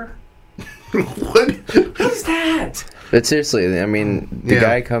 Nightcore? What is that? But seriously, I mean, the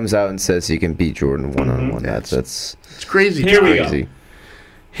guy comes out and says he can beat Jordan one-on-one. That's it's crazy.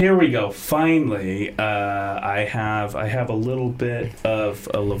 Here we go. Finally, I have a little bit of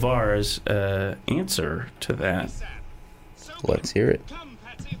LeVar's answer to that. Let's hear it.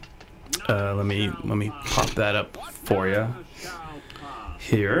 Let me pop that up for you.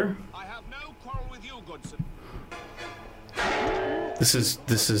 Here. This is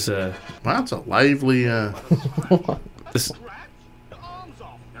wow, that's a lively. This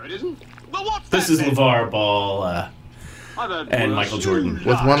is LeVar Ball and Michael Jordan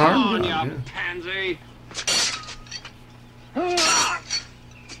with one arm.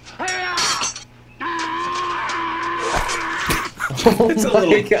 It's a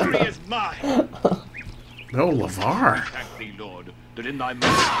little. No, LeVar. Thank thee, Lord, that in thy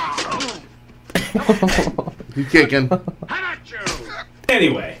mercy. You kicking? How about you?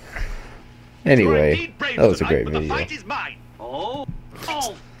 Anyway, Anyway, that was a great The video. fight is mine. Oh.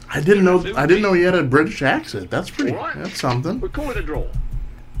 I didn't know he had a British accent. That's pretty. That's something. We'll call it a draw.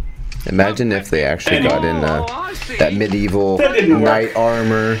 Imagine if they actually got in I see. that medieval That didn't work. knight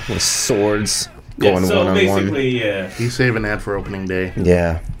armor with swords going so one-on-one. basically, He's saving that for opening day.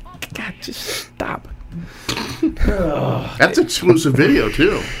 Yeah. God, just stop. That's exclusive video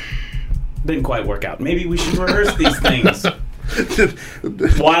too. Didn't quite work out. Maybe we should rehearse these things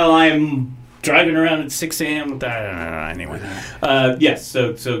while I'm driving around at 6 a.m. Anyway, yes.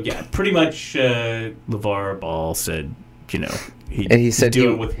 So yeah, pretty much. LeVar Ball said, And he said do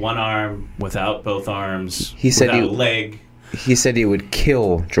he- it with one arm, without both arms. He said without he- a leg. He said he would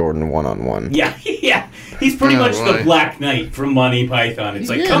kill Jordan one-on-one. Yeah, yeah. He's pretty Oh, much the boy. Black Knight from Monty Python. It's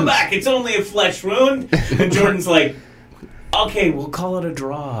like, He come is. back, it's only a flesh wound. And Jordan's like, okay, we'll call it a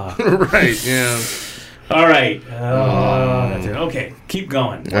draw. Right. Yeah. All right. That's it. Okay, keep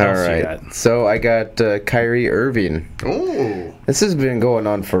going. What All else you right. got? So I got Kyrie Irving. Oh. This has been going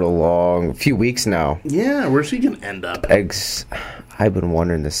on for a few weeks now. Yeah. Where's he gonna end up? I've been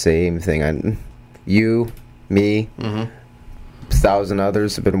wondering the same thing. You, me, 1,000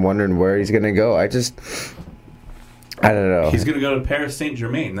 others have been wondering where he's going to go. I don't know. He's going to go to Paris Saint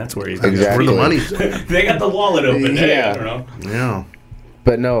Germain. That's where he's going Exactly. Where the money's at. They got the wallet open. Hey, Yeah. I don't know. Yeah.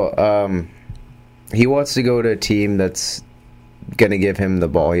 But no, he wants to go to a team that's going to give him the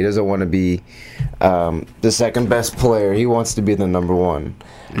ball. He doesn't want to be the second best player. He wants to be the number one.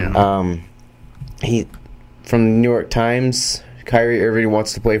 Yeah. He, from the New York Times, Kyrie Irving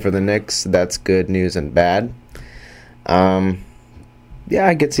wants to play for the Knicks. That's good news and bad. Yeah,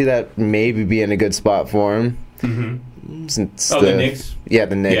 I could see that maybe being a good spot for him. Mm-hmm. Since The Knicks? Yeah,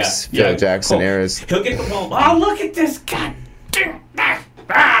 the Knicks, Yeah, Phil yeah, Jackson cool. eras. He'll get the ball. Oh, look at this. God damn.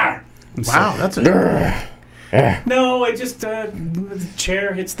 Ah. Wow. That's a. No, I just, the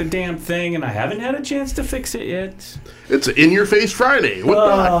chair hits the damn thing, and I haven't had a chance to fix it yet. It's in your face Friday. What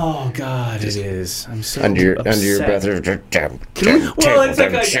the? Oh, God, it is. I'm so Under your upset. breath. Well, it's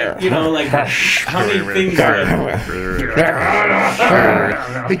like, how many things are...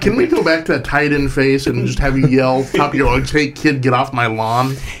 Hey, can we go back to that tight end face and just have you yell top of your lungs, "Hey kid, get off my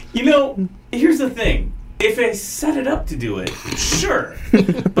lawn"? Here's the thing. If I set it up to do it, sure.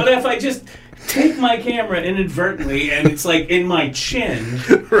 But if I just take my camera inadvertently and it's like in my chin,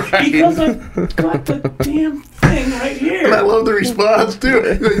 because I've got the damn thing right here. And I love the response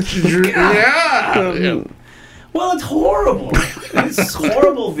too. Yeah. Well, it's horrible. It's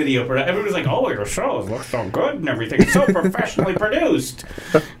horrible video production. Everybody's like, "Oh, your shows look so good and everything. It's so professionally produced."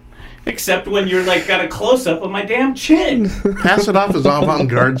 Except when you're like got a close up of my damn chin. Pass it off as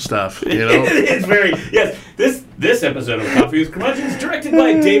avant-garde stuff. You know. It's very yes. This episode of Coffee with Curmudgeons is directed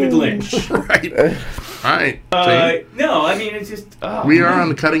by David Lynch. Right. Right. See? No, I mean it's just We are on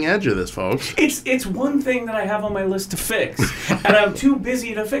the cutting edge of this, folks. It's one thing that I have on my list to fix, and I'm too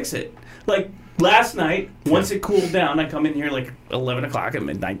busy to fix it. Like last night, once it cooled down, I come in here like 11 o'clock at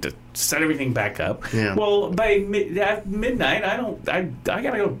midnight to set everything back up. Yeah. Well, by midnight, I gotta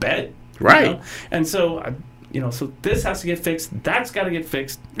go to bed. Right. You know? And so so this has to get fixed. That's got to get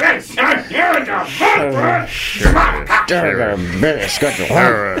fixed. That's not here. All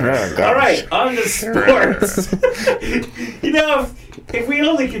right, on to sports. If we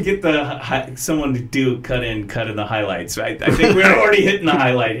only could get someone to cut in the highlights, right? I think we're already hitting the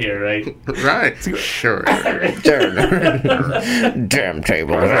highlight here, right? Right. Sure. Damn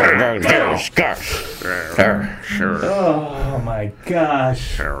table. Sure. Oh my gosh.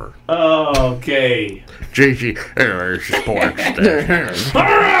 Sure. Okay. JG. Sports. All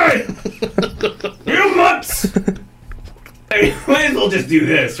right. You mutts. I might as well just do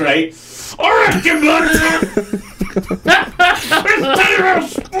this, right? All right, you mutts.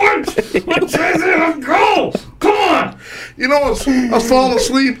 It's sports. Let's have a goal. Come on. You know, I was falling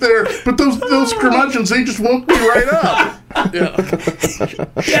asleep there, but those curmudgeons, they just woke me right up. Yeah.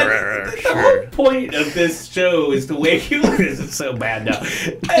 The whole point of this show is to wake you up. This is so bad now.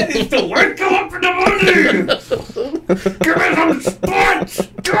 It's to wake you up in the morning. Give me some sports.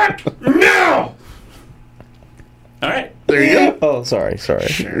 Do it now. All right. There you go. Oh, sorry.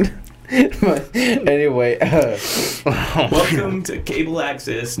 But anyway, Welcome to Cable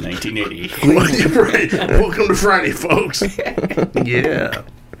Access 1980. Right. Welcome to Friday, folks. Yeah.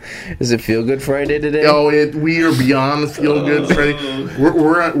 does it feel good Friday today? Oh, we are beyond feel good Friday.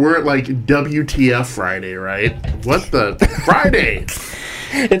 We're at like WTF Friday, right? What the Friday?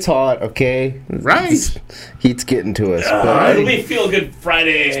 It's hot, okay? Right. Heat's getting to us. But It'll be Feel Good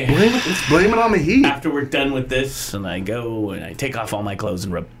Friday. Let's blame it on the heat. After we're done with this, and I go and I take off all my clothes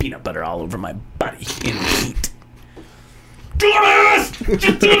and rub peanut butter all over my body in the heat. Dennis!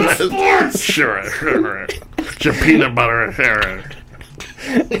 Get to the sports! Sure. Your peanut butter. Sure.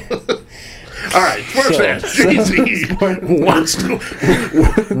 All right, sports fans. JZ wants to.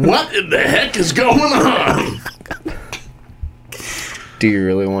 What in the heck is going on? do you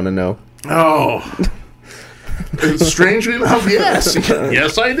really want to know? Oh. Strangely enough, yes.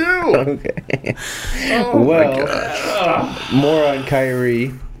 Yes, I do. Okay. Oh, my Well, gosh. more on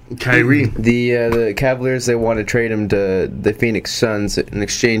Kyrie. Kyrie. The Cavaliers, they want to trade him to the Phoenix Suns in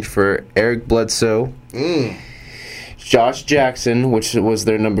exchange for Eric Bledsoe, Josh Jackson, which was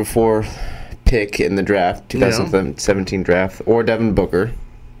their number 4 pick in the draft, 2017 draft, or Devin Booker,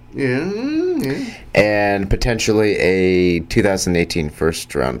 Yeah. and potentially a 2018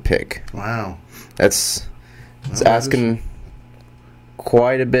 first-round pick. Wow. It's asking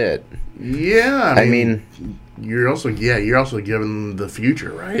quite a bit. Yeah. I mean, you're also given the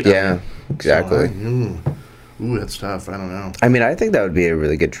future, right? yeah, exactly. Ooh, that's tough. I don't know. I mean, I think that would be a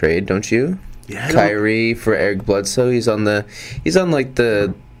really good trade, don't you? Yeah. I don't- Kyrie for Eric Bledsoe. He's on like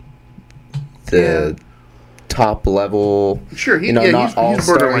the Yeah. top level. Sure. You know, not he's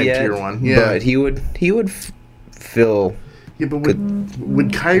all-star borderline yet, tier 1. Yeah. but he would fill. Yeah, but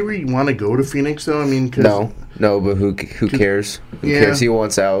would Kyrie want to go to Phoenix though? I mean, 'cause No, but who cares? Who Yeah. cares? He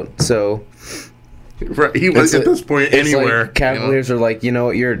wants out. So right, he was at this point it's anywhere. Like Cavaliers are like, you know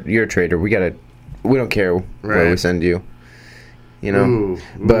what, you're a trader. We don't care where we Right. send you. You know, Ooh.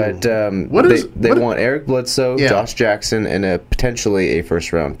 but they want Eric Bledsoe, Yeah. Josh Jackson, and potentially a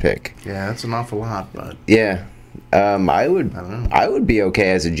first-round pick. Yeah, that's an awful lot, but Yeah, I would don't know. I would be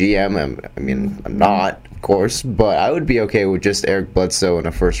okay as a GM. I'm not, of course, but I would be okay with just Eric Bledsoe and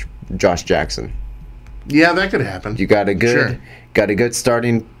a first Josh Jackson. yeah, that could happen. You got a good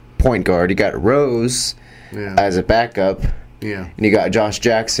starting point guard. You got Rose Yeah, as a backup, yeah. and you got Josh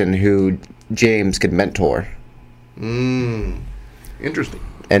Jackson, who James could mentor Interesting.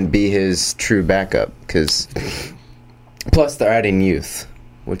 and be his true backup. Because plus they're adding youth,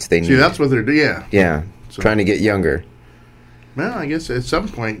 which they See, need. that's what they're doing. Yeah. Yeah, trying to get younger. Well, I guess at some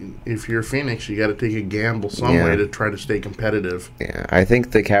point, if you're Phoenix, you got to take a gamble some Yeah. way to try to stay competitive. Yeah, I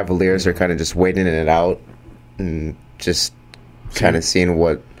think the Cavaliers are kind of just waiting it out and just kind of seeing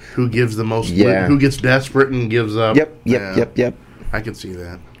what. Who gives the most? Yeah. Who gets desperate and gives up? Yep. Yeah, I could see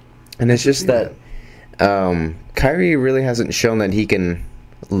that. And it's just that Kyrie really hasn't shown that he can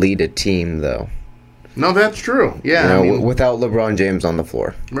lead a team, though. No, that's true. Yeah, You know, I mean, without LeBron James on the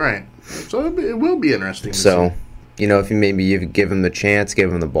floor. right. So it will be interesting. To So, you know, if you give him the chance,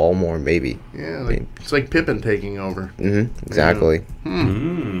 give him the ball more, maybe. see. Yeah, it's like Pippen taking over. Exactly.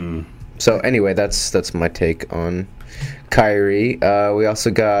 So anyway, that's my take on Kyrie. We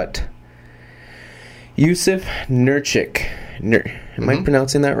also got Yusuf Nurkic. Am I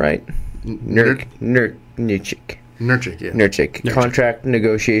pronouncing that right? Nurkic. Nurkic, yeah. Nurkic. Contract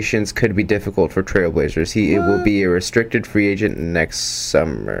negotiations could be difficult for Trailblazers. It will be a restricted free agent next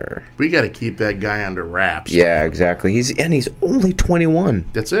summer. We got to keep that guy under wraps. Yeah, exactly. He's only 21.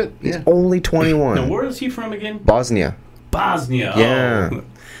 That's it. Yeah. Only 21. Now, where is he from again? Bosnia. Bosnia. Yeah.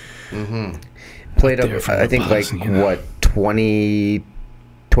 Oh. Played There up, from I the think, Bosnia.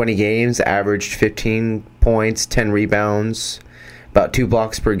 20 games, averaged 15 points, 10 rebounds, about 2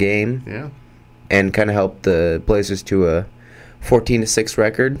 blocks per game, Yeah. and kind of helped the Blazers to a 14-6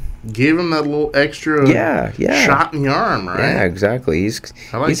 record. Gave him that little extra Yeah. shot in the arm, right? Yeah, exactly.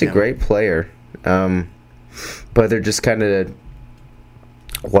 I like He's a him. great player. But they're just kind of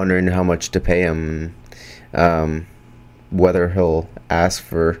wondering how much to pay him, whether he'll ask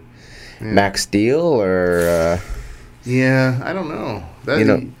for max deal or... Yeah, I don't know.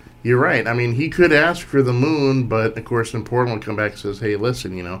 You're right. I mean, he could ask for the moon, but of course, then Portland will come back and says, "Hey,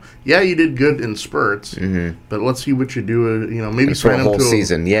 listen, yeah, you did good in spurts, but let's see what you do. Maybe for sign a him whole to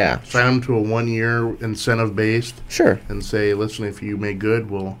season, yeah. sign him to a 1-year incentive based, Sure. and say, listen, if you make good,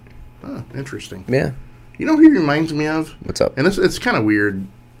 well, interesting. Yeah. You know who he reminds me of? What's up? And it's kind of weird,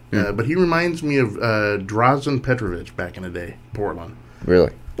 but he reminds me of Drazen Petrovic back in the day, Portland.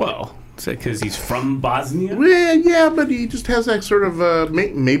 Really? Well, is that because he's from Bosnia? Well, yeah, but he just has that sort of maybe.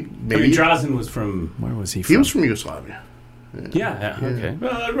 I mean, Drazen was from... Where was he from? He was from Yugoslavia. Yeah, okay.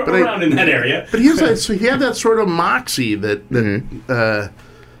 Well, But around in that area. But he had that sort of moxie that the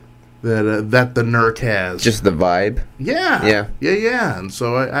Nurk has. Just the vibe. Yeah. And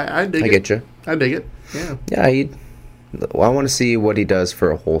so I dig it. I get you. I dig it. Yeah. Yeah, I want to see what he does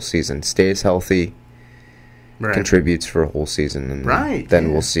for a whole season. Stays healthy. Right. contributes for a whole season, and Right, then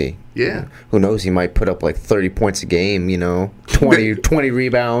yeah. we'll see. Yeah. Who knows? He might put up like 30 points a game. 20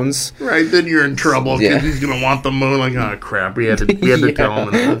 rebounds. Right, then you're in trouble because Yeah. he's going to want the moon. Like, oh, crap. We had to tell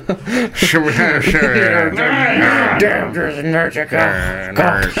him.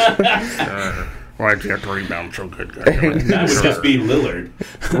 Why'd you have to rebound so good? That would just be Lillard.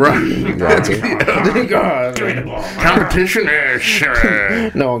 Right. Give me the ball. Competition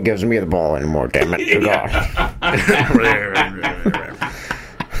is... No one gives me the ball anymore. Damn it!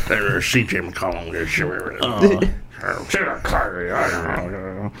 CJ McCollum.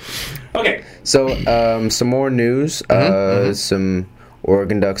 Okay. So, some more news. Some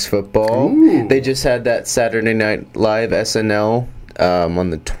Oregon Ducks football. Ooh. They just had that Saturday Night Live SNL on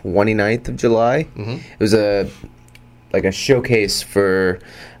the 29th of July. It was a showcase for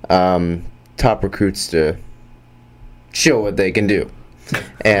top recruits to show what they can do.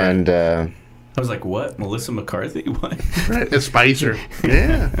 And I was like, what? Melissa McCarthy? What? Right, it's Spicer.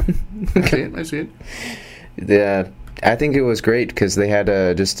 Yeah. I see it. I think it was great because they had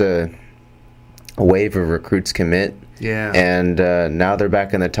just a wave of recruits commit. Yeah. And now they're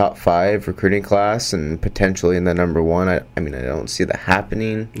back in the top 5 recruiting class and potentially in the number 1. I mean, I don't see that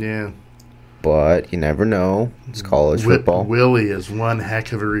happening, Yeah. but you never know. It's college football. Willie is one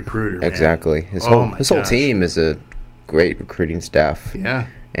heck of a recruiter. Man. Exactly. His Oh whole my whole gosh. team is a great recruiting staff. Yeah.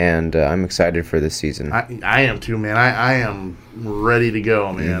 And I'm excited for this season. I am too, man. I am ready to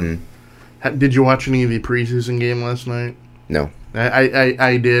go, man. Did you watch any of the preseason game last night? No.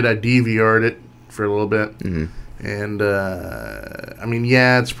 I did. I DVR'd it for a little bit. And, I mean,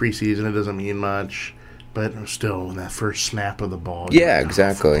 yeah, it's preseason. It doesn't mean much. But still, when that first snap of the ball. Yeah, you're like,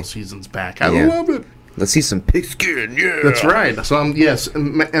 exactly. Football season's back. I Yeah. love it. Let's see some pigskin. Yeah. That's right. So, yes,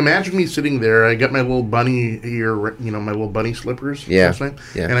 imagine me sitting there. I got my little bunny ear, my little bunny slippers. Yeah. last night,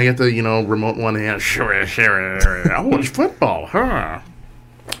 Yeah. And I got the, remote one hand. Sure. Oh, it's football, huh?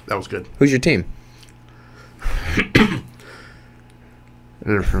 That was good. Who's your team?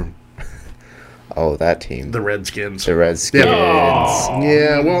 They're from Oh, that team. the Redskins. The Redskins.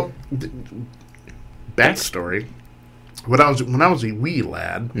 Yeah, well, backstory. When I was a wee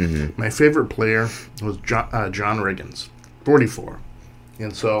lad, my favorite player was John Riggins, 44,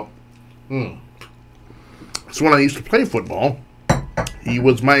 and so when I used to play football, he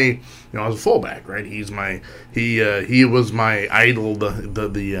was my, I was a fullback, right? He was my idol,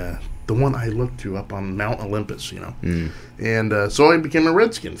 the one I looked to up on Mount Olympus, and so I became a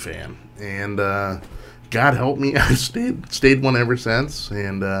Redskin fan, and God help me, I've stayed one ever since,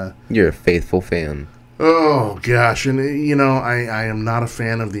 and You're a faithful fan. oh gosh, and I am not a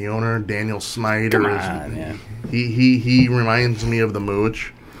fan of the owner, Daniel Snyder. Come on, man. He reminds me of the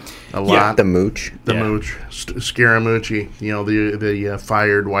Mooch a lot. The Mooch. The Yeah. Mooch, Scaramucci, the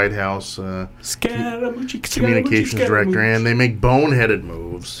fired White House communications director, and they make boneheaded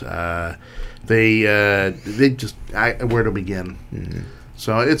moves. They just where to begin?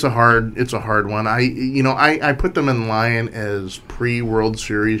 So it's a hard one. I put them in line as pre-World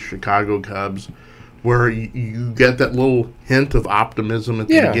Series Chicago Cubs, where you get that little hint of optimism at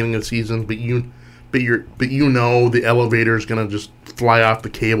the beginning of the season, but you the elevator is going to just fly off the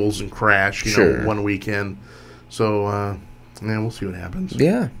cables and crash, one weekend. So we'll see what happens.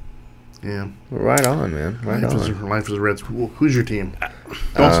 Yeah. Yeah. Right on, man. Right on. Life is Reds. Who's your team?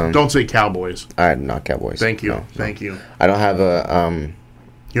 Don't say Cowboys. I'm not Cowboys. Thank you. No. Thank you. I don't have a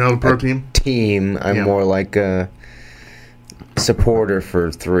You know the pro team? team. I'm Yeah. more like a supporter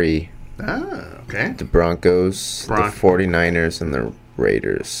for 3. Ah, okay. The Broncos, the 49ers, and the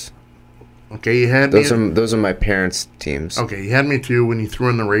Raiders. Okay, you had me. Those are my parents' teams. Okay, you had me too when you threw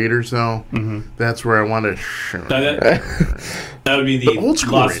in the Raiders, though. That's where I wanted to. That would be the old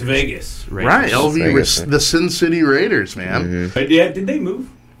school Las Raiders. Vegas Raiders. Right, Vegas. the Sin City Raiders, man. Yeah, did they move?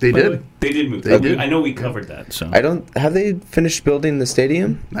 They by the did. way? They did move. They did. I know we covered that. So. Have they finished building the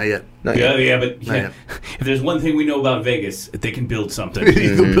stadium? Not yet. Not Yeah, yet. yeah, but Not yet. if there's one thing we know about Vegas, they can build something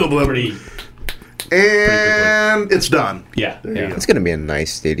You can build up. pretty. And it's done. Yeah, you yeah. go. It's gonna be a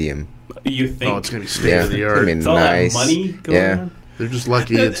nice stadium. You think? Oh, it's going to be state Yeah, of the it's art. gonna be It's all nice. that money going Yeah. on. They're just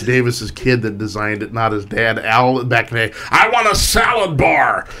lucky it's Davis's kid that designed it, not his dad. Al back in the day. I want a salad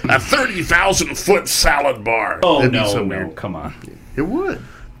bar, a 30,000-foot salad bar. Oh That'd be no, so no, weird. come on. It would.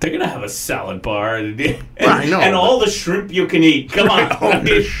 They're gonna have a salad bar, and, I know, and but- all the shrimp you can eat. Come on, Oh,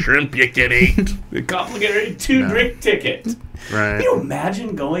 the shrimp you can eat. The complimentary 2-drink ticket. Right. Can you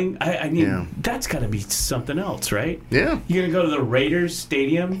imagine going? I mean, Yeah. that's got to be something else, right? Yeah. You're going to go to the Raiders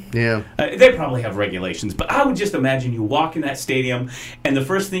stadium? Yeah. They probably have regulations, but I would just imagine you walk in that stadium and the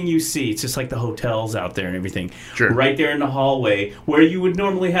first thing you see, it's just like the hotels out there and everything. Sure. Right there in the hallway where you would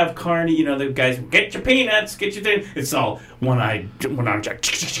normally have carny, you know, the guys, get your peanuts, get your thing. It's all one-eyed jack.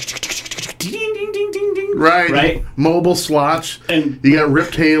 Ding, ding, ding, ding, ding. Right. Mobile slots. And You got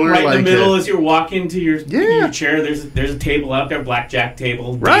Rip Taylor. right like in the middle as you're walking to your Yeah. chair, there's a table out there, blackjack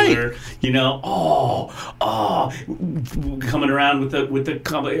table, Right. dealer, you know. Coming around with the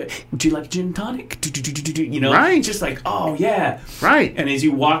combo. Would you like a gin and tonic? You know, Right. just like, oh yeah, Right. And as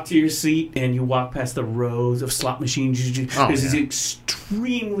you walk to your seat and you walk past the rows of slot machines, there's these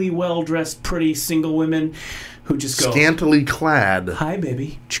extremely well dressed, pretty single women who just go, Scantily clad. "Hi,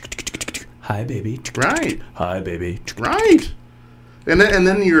 baby. Hi, baby. Right. Hi, baby." Right. And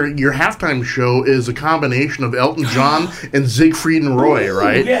then your halftime show is a combination of Elton John and Siegfried and Roy, Ooh,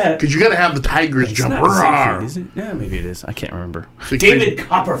 right? yeah. Because you got to have the Tigers It's jump. not Rawr. Siegfried, is it? Yeah, maybe it is. I can't remember. Siegfried. David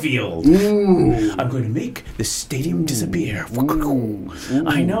Copperfield. Ooh. I'm going to make the stadium disappear.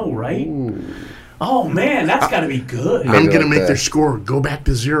 I know, right? Oh man, that's got to be good. I'm Maybe going to like make the- their score go back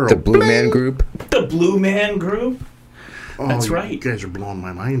to 0. The Blue Man Group. The Blue Man Group. Oh, That's right. You guys are blowing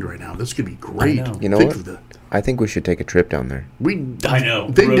my mind right now. This could be great. I know. You know Think what? of the- I think we should take a trip down there. I know.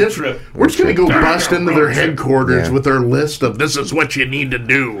 They Road did. trip. We're just going to go Road trip. bust into their headquarters Yeah. with their list of this is what you need to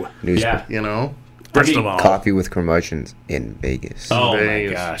do. News- Yeah. You know? First mean, of all, Coffee with Curmudgeons in Vegas. Oh my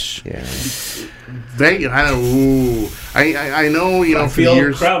Vegas. gosh. Yeah. Vegas. I know. Ooh. I know. You know, I for feel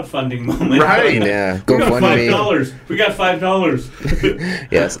years. crowdfunding moment. Right. Yeah. We got GoFundMe. $5. We got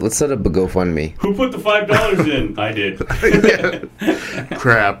 $5. Yes. Let's set up a GoFundMe. Who put the $5 in? I did.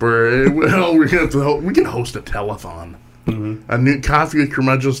 Crap. We're gonna have to. We can host a telethon. A new Coffee with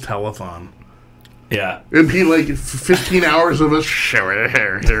Curmudgeons telethon. Yeah. It'd be like 15 hours of us.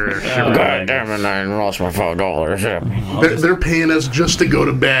 God damn it, I lost my $5. They're paying us just to go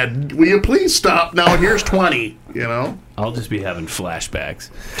to bed. Will you please stop now? Here's 20. You know. I'll just be having flashbacks.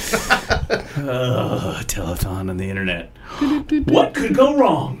 Telethon on the internet. What could go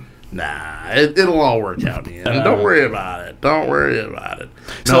wrong? Nah, it'll all work out in the end. Don't worry about it. Don't worry about it.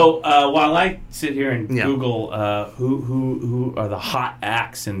 So while I sit here and Yeah. Google who are the hot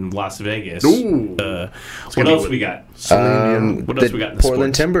acts in Las Vegas, Ooh. what gonna be else with- we got? Celine, What else we got in the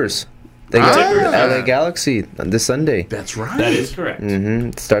Portland sports? Timbers. They got Ah. LA Galaxy this Sunday. That's right. That is correct.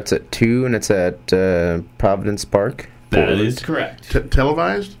 It starts at 2 and it's at Providence Park. That Portland. is correct.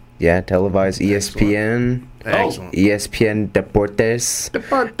 Televised? Yeah, televised. ESPN, Excellent. ESPN Deportes,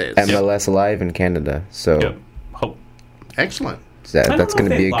 Deportes. MLS Live in Canada. So Yep. Hope. Excellent. that's I don't going know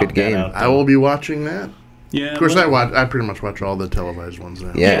to if be they a good locked that game. out. I will be watching that. Yeah. Of course, well, I pretty much watch all the televised ones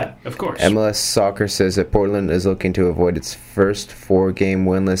now. Yeah. of course. MLS Soccer says that Portland is looking to avoid its first 4-game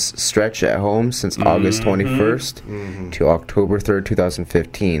winless stretch at home since August 21st to October 3rd,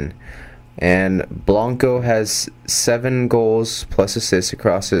 2015. And Blanco has 7 goals plus assists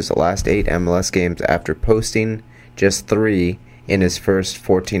across his last 8 MLS games after posting just 3 in his first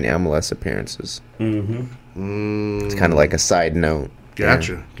 14 MLS appearances. It's kind of like a side note.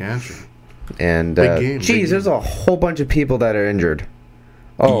 Gotcha. And Big game, big geez, there's game. a whole bunch of people that are injured.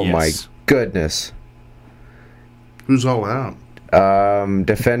 Oh Yes. my goodness. Who's all out?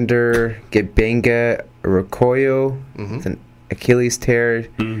 Defender Gebenga Rokoyo with an Achilles tear.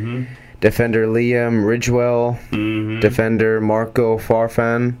 Defender Liam Ridgewell. Defender Marco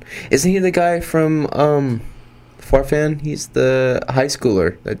Farfan. Isn't he the guy from Farfan? He's the high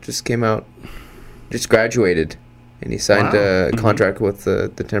schooler that just came out, just graduated, and he signed a contract with the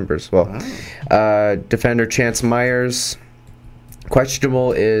Timbers. Well, defender Chance Myers.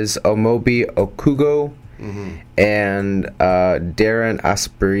 Questionable is Omobi Okugo and Darren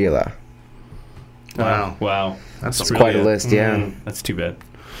Asperilla. Wow. That's Quite a list, yeah. That's too bad.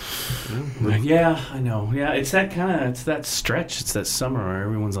 Yeah, I know. Yeah, it's that stretch. It's that summer where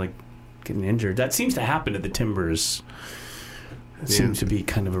everyone's like getting injured. That seems to happen to the Timbers. It seems to be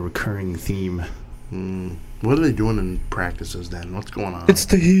kind of a recurring theme. What are they doing in practices then? What's going on? It's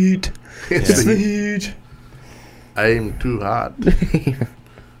the heat. It's the heat. I'm too hot.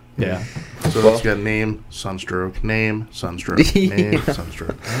 Yeah. So it's got name, sunstroke, name, sunstroke, name,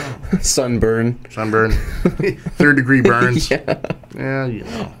 sunstroke. Sunburn. Sunburn. 3rd degree burns. Yeah, you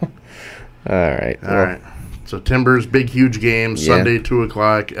know. All right. All right. So Timbers, big, huge game. Yeah. Sunday, 2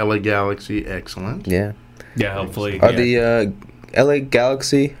 o'clock, LA Galaxy. Excellent. Yeah. Yeah, hopefully. Are yeah. LA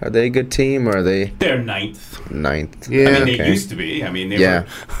Galaxy, are they a good team or are they They're ninth. ninth? Yeah. I mean, they Okay. used to be. I mean, they Yeah.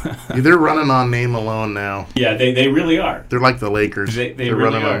 were. They're running on name alone now. Yeah, they really are. They're like the Lakers. They They're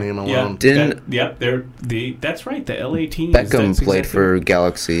really running are. on name Yeah. alone. Didn't- Yep, they're the. That's right. The LA team. Beckham played for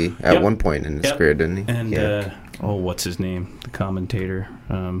Galaxy at Yep. one point in his Yep. career, didn't he? And yeah. what's his name? The commentator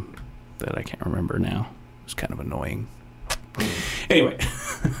that I can't remember now. It's kind of annoying. Anyway,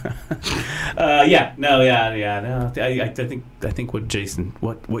 no. I think what Jason,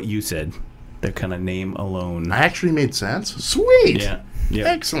 what you said, they're kind of name alone. I actually made sense. Sweet. Yeah.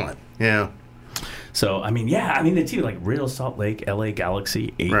 Excellent. Yeah. So I mean, the team like Real Salt Lake, LA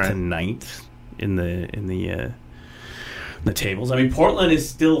Galaxy, 8th Right. and 9th in the tables. I mean, Portland is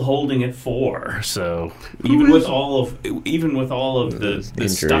still holding at 4. So even with all of the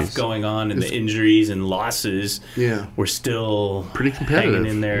stuff Injuries. going on and the injuries and losses, Yeah. we're still Pretty competitive. hanging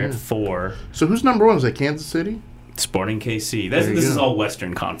in there at Yeah. 4. So who's number one? Is that Kansas City? Sporting KC. There you This is go. all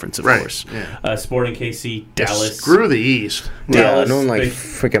Western Conference, of Right, course. yeah. Sporting KC, Yeah, Dallas. Screw the East. Yeah, Dallas, no one they-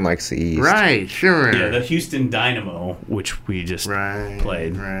 freaking likes the East. Right. Sure. Yeah, the Houston Dynamo, which we just Right.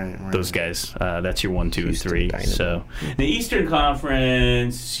 played. Right. Those guys. That's your 1, 2, and Houston 3. Dynamo. So the Eastern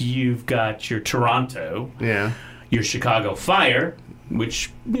Conference, you've got your Toronto, Yeah. your Chicago Fire,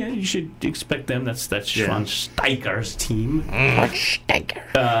 which you should expect them. That's Sean Steicher's team.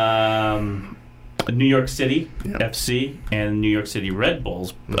 New York City Yep. FC and New York City Red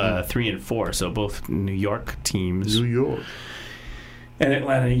Bulls, 3 and 4. So both New York teams. New York. And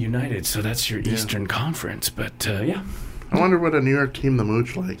Atlanta United. So that's your Eastern Conference. But yeah, I wonder what a New York team the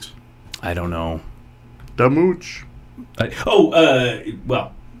Mooch likes. I don't know. The Mooch.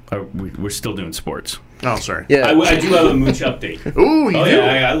 We're still doing sports. Oh, sorry. Yeah. I do have a Mooch update. Ooh, you Oh do?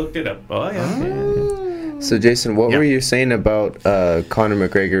 yeah, I looked it up. Oh yeah. So, Jason, what Yeah. were you saying about Conor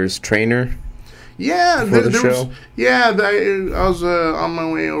McGregor's trainer? Yeah, For the there was, show? I was on my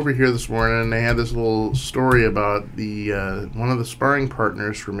way over here this morning, and they had this little story about the one of the sparring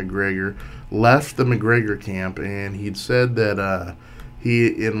partners for McGregor left the McGregor camp, and he'd said that he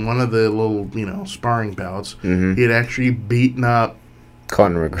in one of the little sparring bouts he had actually beaten up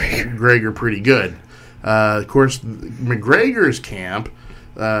Conor McGregor. McGregor pretty good. Of course, McGregor's camp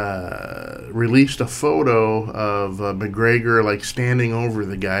released a photo of McGregor like standing over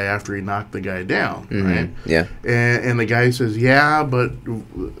the guy after he knocked the guy down, right? Yeah. And the guy says, yeah, but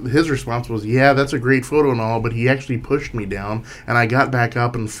his response was, yeah, that's a great photo and all, but he actually pushed me down, and I got back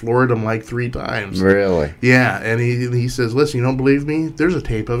up and floored him like 3 times. Really? Yeah, and he says, listen, you don't believe me? There's a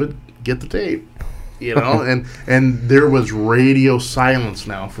tape of it. Get the tape. And there was radio silence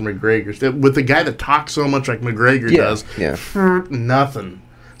now from McGregor. With the guy that talks so much like McGregor does, Yeah. nothing.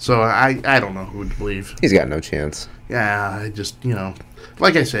 So I don't know who to believe. He's got no chance. Yeah, I just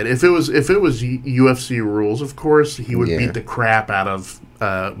like I said, if it was UFC rules, of course he would Yeah. beat the crap out of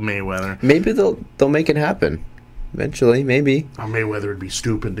Mayweather. Maybe they'll make it happen. Eventually, maybe. Mayweather would be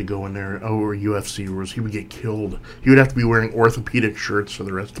stupid to go in there over UFC rules. He would get killed. He would have to be wearing orthopedic shirts for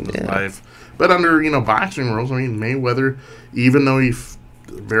the rest of his life. But under boxing rules, I mean Mayweather, even though he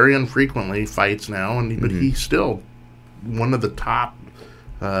very infrequently fights now, but he's still one of the top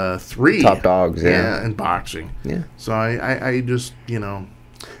 3 Top dogs, yeah. in boxing. Yeah. So I just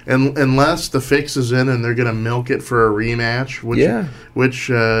unless the fix is in and they're gonna milk it for a rematch, which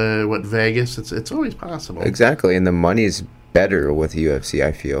what Vegas, it's always possible. Exactly, and the money's better with UFC,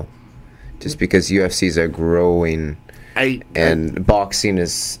 I feel. Just because UFC's are growing and boxing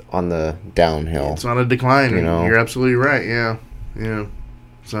is on the downhill. It's on a decline. know. You're absolutely right. Yeah.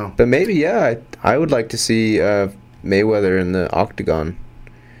 So But maybe, I would like to see Mayweather in the octagon.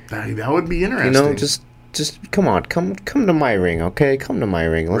 that would be interesting. Just come on, come to my ring, okay? Come to my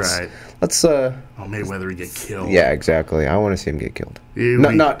ring. Let's Mayweather would get killed. Yeah, exactly. I want to see him get killed.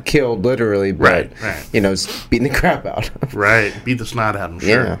 Not killed literally, but Right. just beating the crap out. Right. Beat the snot out of him.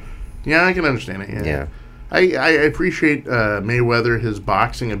 Sure. Yeah, I can understand it. Yeah. I appreciate Mayweather, his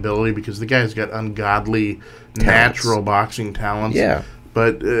boxing ability, because the guy's got ungodly natural boxing talents. Yeah.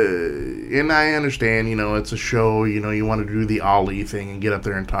 But, and I understand, it's a show, you want to do the Ali thing and get up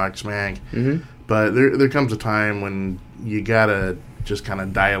there and talk smack. Mm-hmm. But there comes a time when you got to just kind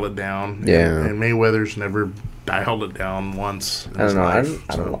of dial it down. Yeah. And Mayweather's never dialed it down once in I his don't know.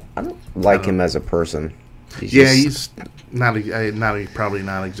 life. I don't like him as a person. He's probably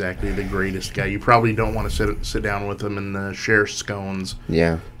not exactly the greatest guy. You probably don't want to sit down with him and share scones.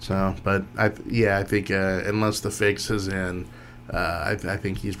 Yeah. So, but I think unless the fix is in, I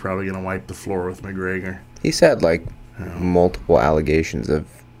think he's probably going to wipe the floor with McGregor. He's had multiple allegations of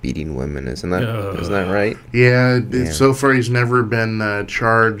beating women, isn't that right? Yeah. So far he's never been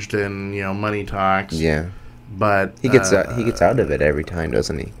charged in money talks. Yeah. but He gets out of it every time,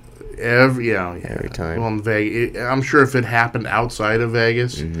 doesn't he? Every time. Well, in Vegas, I'm sure if it happened outside of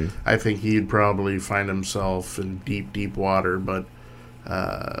Vegas, Mm-hmm. I think he'd probably find himself in deep, deep water. But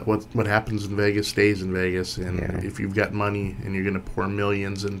what happens in Vegas stays in Vegas, and Yeah. if you've got money and you're going to pour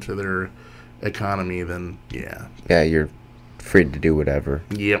millions into their economy, then yeah, You're free to do whatever.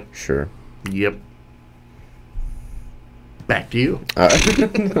 yep, Sure. yep. Back to you.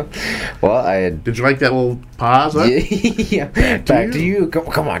 Well, I had. Did you like that little pause? Huh? Yeah. Back to you.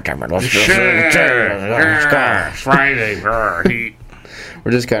 Come on, Cameron. Let's go. Friday. Heat.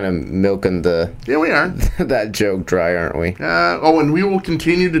 We're just kind of milking Yeah, we are. that joke dry, aren't we? And we will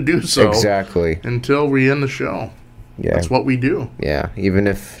continue to do so Exactly. until we end the show. Yeah. That's what we do. Yeah. Even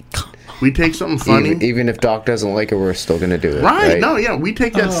if We take something funny. even if Doc doesn't like it, we're still gonna do it. Right? Right? No, yeah, we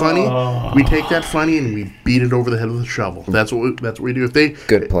take that funny. We take that funny and we beat it over the head with a shovel. That's what we do. If they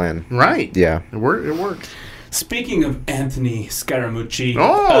Good plan. right, Yeah. it works. Speaking of Anthony Scaramucci,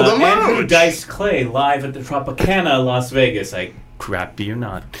 Oh, the Andrew Mooch. Dice Clay live at the Tropicana, Las Vegas. I crap you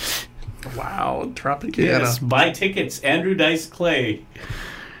not. Wow, Tropicana. Yes, buy tickets. Andrew Dice Clay.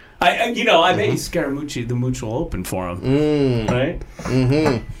 I bet Scaramucci, the Mooch will open for him. Right?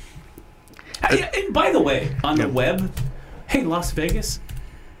 Mm-hmm. And by the way, on the web, hey, Las Vegas,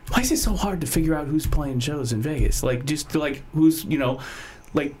 why is it so hard to figure out who's playing shows in Vegas? Like, just like who's,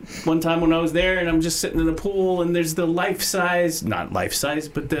 like one time when I was there and I'm just sitting in the pool and there's the not life size,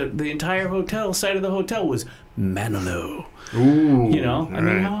 but the entire hotel side of the hotel was Manilow. Ooh, I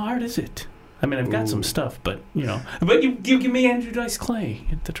mean, how hard is it? I mean, I've got some stuff, but but you give me Andrew Dice Clay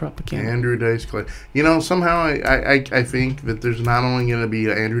at the Tropicana. Andrew Dice Clay. Somehow I think that there's not only going to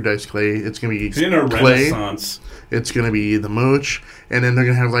be Andrew Dice Clay, it's going to be It's in a Clay. renaissance. It's going to be the Mooch, and then they're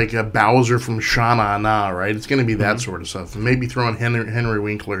going to have like a Bowser from Shana Na, right? It's going to be that sort of stuff. And maybe throw in Henry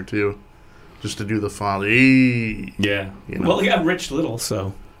Winkler too, just to do the father. Hey. Yeah. You know. Well, he got Rich Little,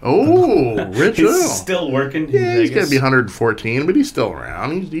 so Oh, Rich he's Little. still working. Yeah, he's going Vegas. to be 114, but he's still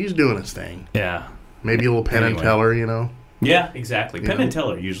around. He's doing his thing. Yeah. Maybe a little Penn and Anyway. Teller, Yeah, exactly. Penn know? and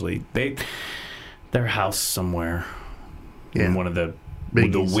Teller usually their house somewhere in Yeah. one of the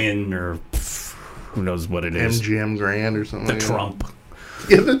Biggies. Wynn or who knows what it is. MGM Grand or something. The like that. Trump.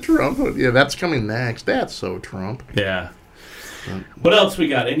 Yeah, the Trump. Yeah, that's coming next. That's so Trump. Yeah. What else we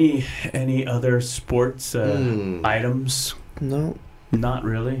got? Any other sports items? No. Not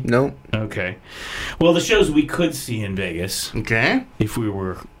really. No. Okay. Well, the shows we could see in Vegas Okay, if we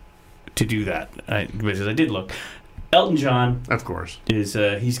were to do that, because I did look. Elton John of course. is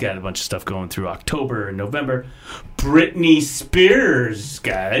he's got a bunch of stuff going through October and November. Britney Spears,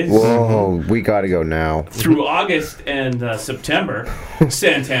 guys, Whoa. We gotta go now. through August and September.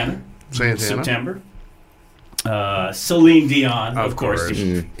 Santana, September. Celine Dion, of course.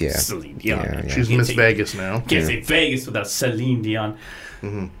 Yeah. Celine Dion. Yeah, yeah. She's Can't Miss say- Vegas now. Can't say Vegas without Celine Dion.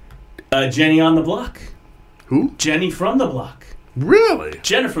 Mm-hmm. Jenny on the Block. Who? Jenny from the Block. Really?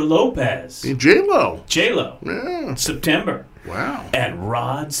 Jennifer Lopez. J-Lo. J-Lo. Yeah. September. Wow. And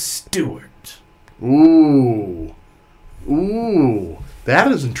Rod Stewart. Ooh.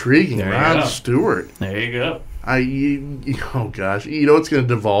 That is intriguing. There you Rod go. Stewart. There you go. Oh gosh, you know what it's going to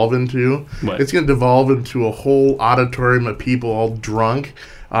devolve into? What? It's going to devolve into a whole auditorium of people all drunk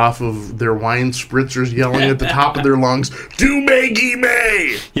off of their wine spritzers yelling at the top of their lungs, "Do Maggie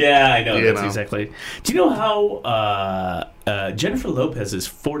May!" Yeah, I know. You That's know. exactly. Do you know how Jennifer Lopez is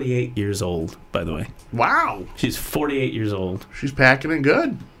 48 years old, by the way? Wow, She's 48 years old. she's packing it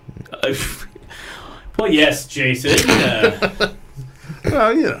good. Well, yes, Jason.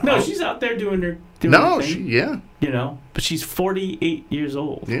 Well, No, she's out there doing her no, thing, yeah, but she's 48 years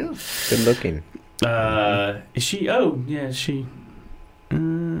old. yeah. Good looking. Is she? Oh, yeah, is she.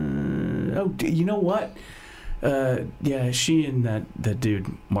 You know what? Yeah, she and that dude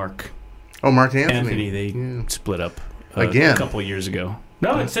Mark Oh, Mark Anthony, they Yeah. split up Again. a couple of years ago.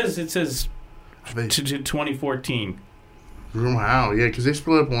 No, it says They- to 2014. Wow, yeah, because they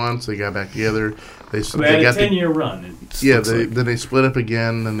split up once, they got back together. They We had a got 10-year run. then they split up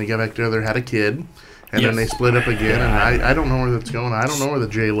again, then they got back together, had a kid, and then they Yes. split up again. And I don't know where that's going. I don't know where the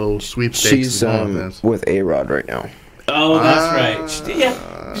J-Lo sweepstakes is She's going with this. with A-Rod right now. Oh, that's right.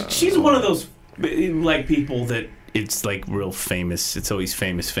 Yeah, she's one of those like people that it's like real famous. It's always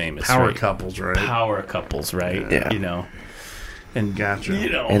famous. Power right? couples, right? Power couples, right? Yeah. You know, and Gotcha. You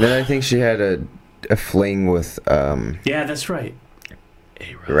know, And then I think she had a fling with yeah, that's right.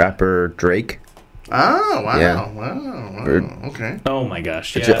 rapper Drake. Oh, wow. Yeah. Wow. Okay. Oh my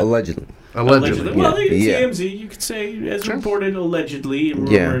gosh, yeah. Allegedly. Allegedly. Well, it's Yeah. TMZ. You could say, as Sure. reported, allegedly, and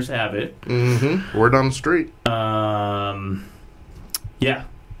Yeah. rumors have it. Mm-hmm. Word on the street. Yeah.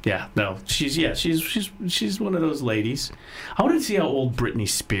 Yeah, no, she's one of those ladies. I want to see how old Britney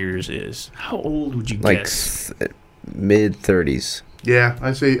Spears is. How old would you guess? Mid-30s. Yeah,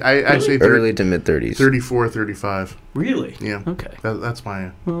 I say Early to mid-30s. 34, 35. Really? Yeah. Okay. That's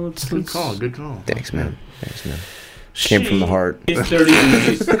my Well, it's good call. Good call. Thanks, man. Came from the heart. Is 30.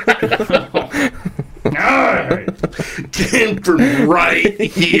 Came from right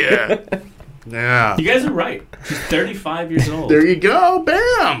here. Yeah. You guys are right. She's 35 years old. There you go.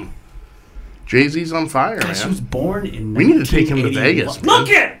 Bam. Jay-Z's on fire, God, she man. was born in. We need to take him to 1981. Vegas,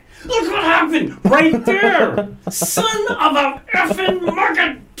 man. Look what happened right there. Son of a effing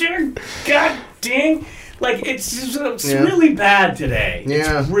marketing. God dang. Like, it's Yeah. really bad today.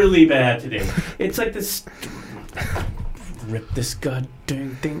 Yeah. It's really bad today. It's like this. Rip this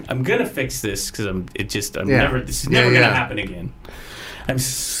goddamn thing. I'm gonna fix this because this is never gonna happen again. I'm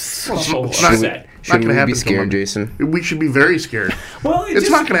so upset. Shouldn't we happen be till scared, Monday. Jason? We should be very scared. Well, It's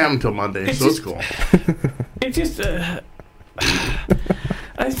not going to happen until Monday, so it's just- cool. It just.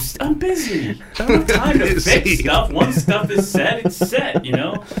 I'm busy. I don't have time to fix Busy. stuff. Once stuff is set, it's set,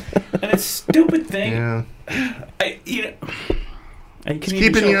 And it's a stupid thing. Yeah. It's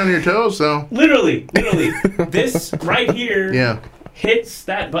Keeping you on your toes, though. Literally, this right here Yeah. hits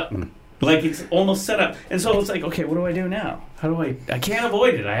that button. Like, it's almost set up. And so it's like, okay, what do I do now? I can't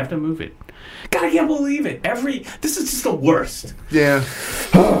avoid it. I have to move it. God, I can't believe it. This is just the worst. Yeah.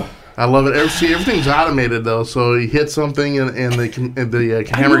 I love it. Everything's automated, though. So you hit something and the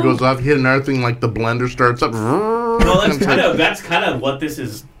hammer know. goes off. You hit another thing, like the blender starts up. Well, that's kind of what this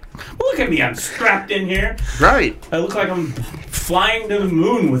is. Look at me. I'm strapped in here. Right. I look like I'm flying to the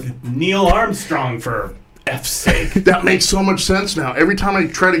moon with Neil Armstrong, for F's sake. That makes so much sense now. Every time I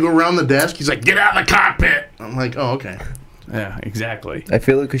try to go around the desk, he's like, "Get out of the cockpit." I'm like, "Oh, okay." Yeah, exactly. I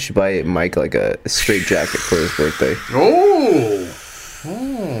feel like we should buy Mike like a straight jacket for his birthday.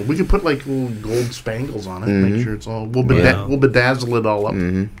 Oh, we could put like little gold spangles on it. Make sure it's all. We'll bedazzle it all up.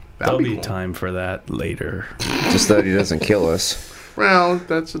 There'll be cool. time for that later. Just that he doesn't kill us. Well,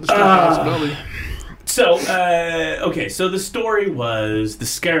 that's a distinct possibility. So, okay, so the story was the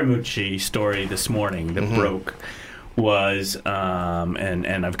Scaramucci story this morning that broke was,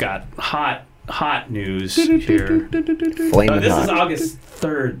 and I've got hot news here. Flaming This hot. is August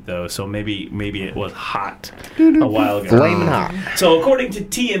 3rd, though, so maybe it was hot a while ago. Flaming hot. So, according to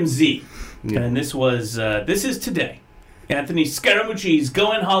TMZ, and this is today, Anthony Scaramucci's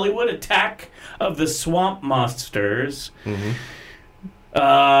Go in Hollywood attack of the Swamp Monsters.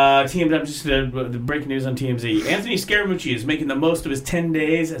 I'm just the breaking news on TMZ. Anthony Scaramucci is making the most of his 10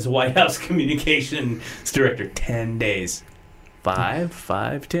 days as White House communications director. 10 days.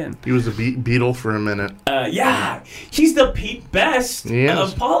 10. He was a Beatle for a minute. Yeah, he's the Pete Best Yes.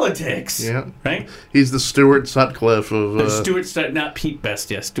 of politics. Yeah. Right? He's the Stuart Sutcliffe of. Stuart, not Pete Best.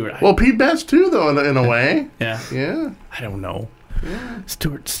 Yeah, Stuart. Well, Pete Best too, though, in a way. Yeah. Yeah. I don't know.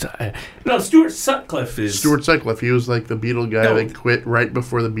 Stuart Sutcliffe is. Stuart Sutcliffe. He was like the Beatle guy No. that quit right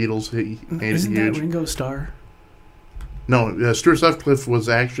before the Beatles made Isn't it that huge. Ringo Starr? No, Stuart Sutcliffe was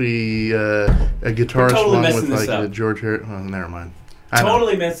actually a guitarist totally along messing with this like up. George Harrison. Oh, never mind. I know.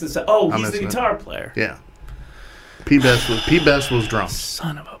 Totally messed this up. Oh, I'm he's the messing guitar player. Yeah. Pete Best was drunk.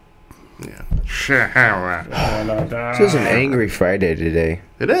 Son of a. Yeah. Sure. This is an angry Friday today.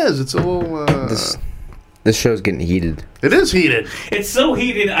 It is. It's a little. This show's getting heated. It is heated. It's so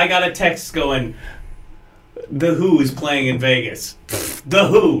heated, I got a text going, The Who is playing in Vegas. The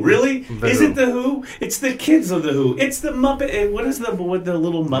Who? Really? Is it The Who? It's the kids of The Who. It's the Muppet. What is the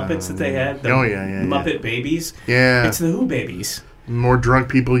little Muppets that they had? The Muppet Babies? Yeah. It's the Who Babies. More drunk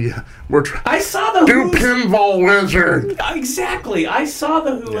people. Yeah. I saw The Do Who. Pinball Wizard. Exactly. I saw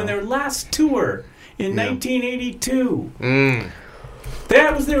The Who in their last tour in 1982.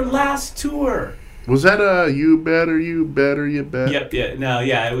 That was their last tour. Was that You Better, You Bet? Yep, yeah, no,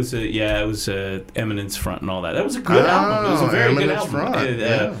 yeah, it was Eminence Front and all that. That was a good album. It was a very good Eminence album. Front,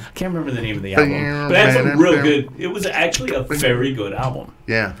 yeah. I can't remember the name of the album, but it had some real good. It was actually a very good album.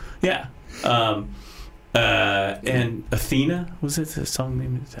 Yeah. Yeah, and Athena was it the song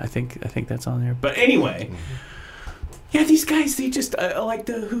name? I think that's on there. But anyway. Yeah, these guys, they just like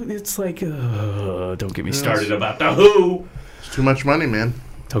the Who. It's like, don't get me started about the Who. It's too much money, man.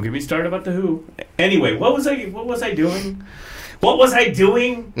 Don't get me started about the Who. Anyway, what was I doing? What was I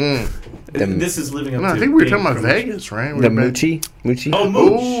doing? This is living up No, to I think we were being talking about promotion. Vegas, right? The Moochie? Oh,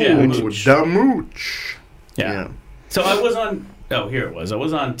 Mooch. Oh, Yeah, Mooch. the Mooch. Yeah. So I was on. Oh, here it was. I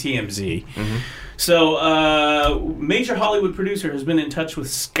was on TMZ. So, major Hollywood producer has been in touch with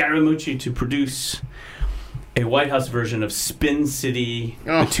Scaramucci to produce a White House version of Spin City.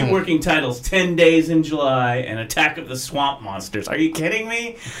 Oh. The 2 working titles, 10 Days in July and Attack of the Swamp Monsters. Are you kidding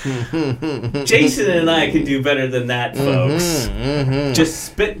me? Jason and I can do better than that, folks.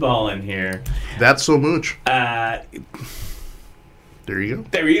 Just spitballing here. That's so mooch. There There you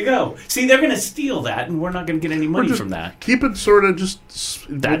go. you go. See, they're going to steal that, and we're not going to get any money just from that. Keep it sort of just...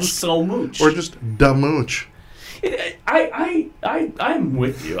 That's so mooch. Or just da mooch. I'm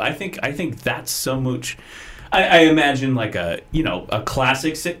with you. I think that's so much. I imagine like a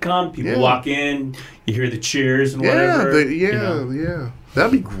classic sitcom. People walk in, you hear the cheers and whatever. Yeah.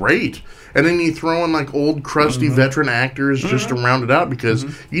 That'd be great. And then you throw in like old, crusty veteran actors just to round it out because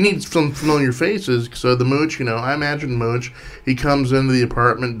you need some familiar faces. So the mooch, I imagine Mooch. He comes into the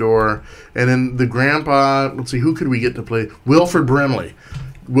apartment door, and then the grandpa. Let's see, who could we get to play? Wilford Brimley.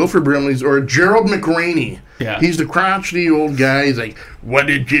 Wilford Brimley's or Gerald McRaney. Yeah. He's the crotchety old guy. He's like, "What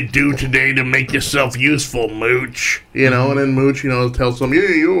did you do today to make yourself useful, Mooch?" And then Mooch, tells him, "Yeah,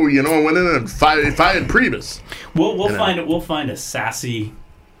 I went in and fired Priebus." We'll find a sassy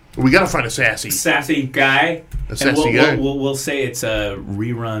We gotta find a sassy guy. A sassy guy. We'll say it's a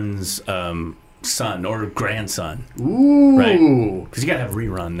Rerun's son or grandson. Ooh. Right. Because you gotta have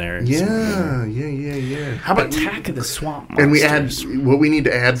Rerun there. Yeah. How about Attack of the Swamp Monsters? and we add what we need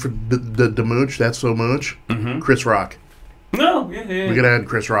to add for the Mooch? That's so Mooch. Chris Rock. No, yeah. We gotta add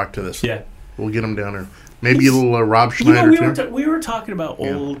Chris Rock to this. Yeah. We'll get him down there. Maybe a little Rob Schneider too. We were talking about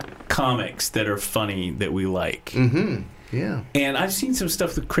old comics that are funny that we like. Yeah. And I've seen some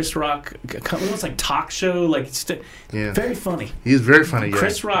stuff with Chris Rock, almost like talk show, like it's very funny. He's very funny.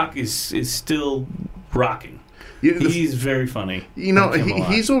 Chris Rock is still rocking. He's very funny.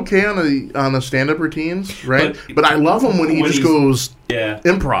 He's okay on the stand-up routines, right? But I love him when he just goes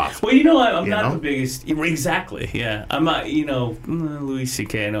improv. Well, I'm not the biggest. Exactly, yeah. I'm not, Louis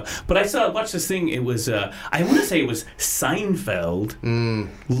C.K., I know. But I watched this thing. It was, I want to say it was Seinfeld.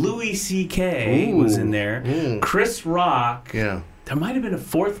 Louis C.K. was in there. Chris Rock. Yeah. There might have been a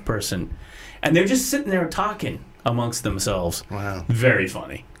fourth person. And they're just sitting there talking amongst themselves. Wow. Very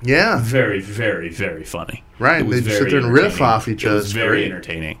funny. Yeah. Very, very, very funny. Right. They sit there and riff off each other. It was very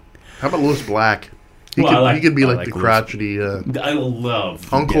entertaining. How about Louis Black? He could be like the crotchety I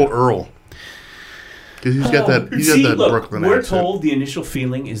love Uncle Earl. Because he's got that Brooklyn we're accent. told the initial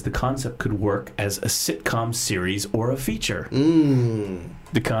feeling is the concept could work as a sitcom series or a feature.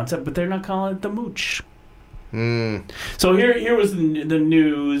 The concept, but they're not calling it the Mooch. So here was the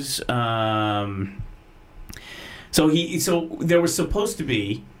news. So there was supposed to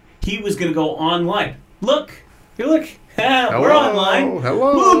be. He was going to go online. Look, we're online.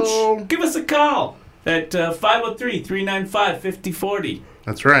 Hello. Mooch, give us a call at 503-395-5040.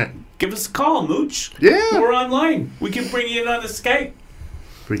 That's right. Give us a call, Mooch. Yeah. We're online. We can bring you in on the Skype.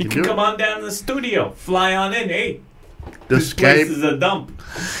 You can come on down to the studio. Fly on in. Hey, this place is a dump.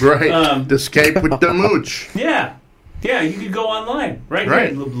 Right. The Skype with the Mooch. Yeah. Yeah, you can go online. Right. Here.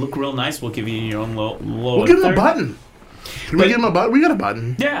 Look real nice. We'll give you your own low. We'll give him a button. Can we give him a button? We got a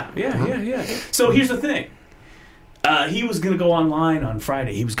button. Yeah. So here's the thing. He was going to go online on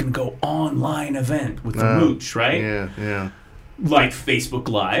Friday. He was going to go online event with the Mooch, right? Yeah. Like Facebook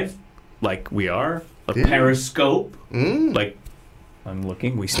Live, like we are. Periscope, like I'm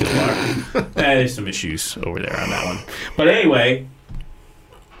looking. We still are. There's some issues over there on that one. But anyway,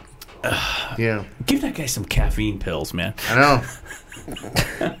 give that guy some caffeine pills, man. I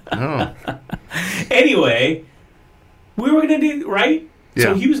know. Anyway, we were going to do, right? Yeah.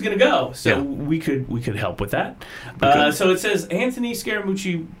 So he was going to go. So we could help with that. So it says Anthony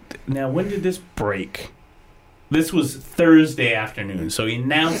Scaramucci. Now, when did this break? This was Thursday afternoon. So he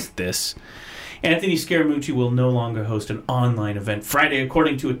announced this. Anthony Scaramucci will no longer host an online event Friday,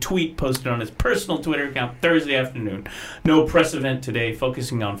 according to a tweet posted on his personal Twitter account Thursday afternoon. No press event today,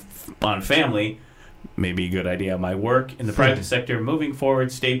 focusing on family. Maybe a good idea. My work in the private sector. Moving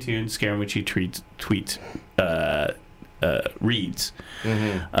forward, stay tuned. Scaramucci tweets. Reads.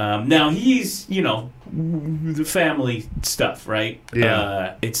 Now he's, the family stuff, right?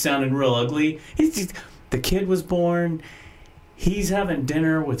 Yeah. It sounded real ugly. The kid was born. He's having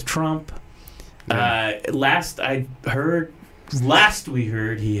dinner with Trump. Yeah. Last we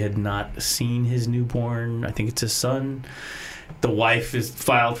heard, he had not seen his newborn. I think it's his son. The wife is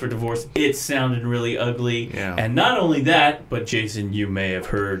filed for divorce. It sounded really ugly. Yeah. And not only that, but Jason, you may have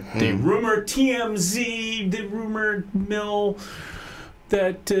heard the rumor TMZ, the rumor mill,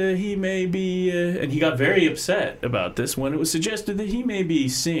 that he may be, and he got very upset about this when it was suggested that he may be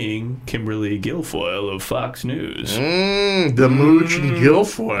seeing Kimberly Guilfoyle of Fox News. The Mooch and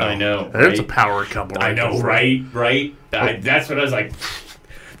Guilfoyle. I know. There's a power couple. I know, right? That's what I was like.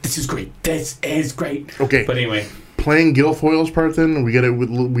 this is great. This is great. Okay. But anyway, Playing Guilfoyle's part, then we get it.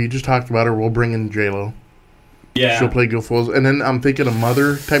 We just talked about her. We'll bring in J-Lo. yeah. She'll play Guilfoyle's, and then I'm thinking a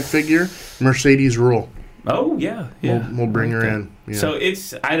mother type figure, Mercedes Ruehl. Oh yeah. We'll bring her in. Yeah. So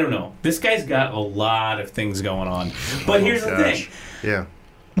it's, I don't know. This guy's got a lot of things going on. But here's the thing. Yeah.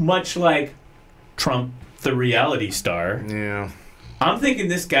 Much like Trump, the reality star, Yeah. I'm thinking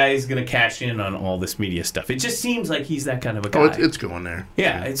this guy is going to cash in on all this media stuff. It just seems like he's that kind of a guy. Oh, it's going there.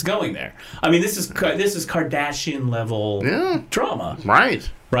 yeah, it's going there. I mean, this is Kardashian level Yeah. drama, Right.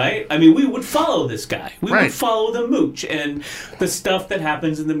 right? I mean, we would follow this guy. We Right. would follow the mooch and the stuff that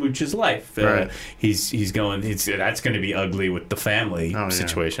happens in the mooch's life. Right. He's going. That's going to be ugly with the family Oh, yeah.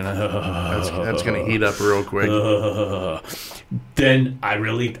 situation. That's going to heat up real quick. Then I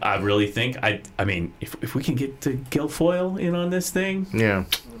really think I mean if we can get to Guilfoyle in on this thing, Yeah.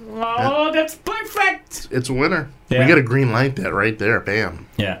 oh, that's perfect. It's a winner. Yeah. We got a green light that right there. Bam.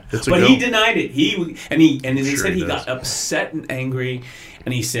 Yeah, It's a but go. he denied it. He they Sure said he he does. got upset and angry,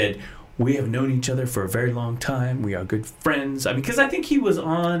 and he said, "We have known each other for a very long time. We are good friends." I mean, because I think he was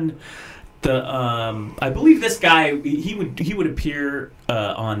on the I believe this guy he would appear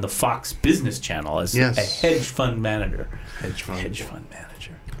on the Fox Business Channel as Yes. a hedge fund manager. Hedge fund. Hedge fund manager.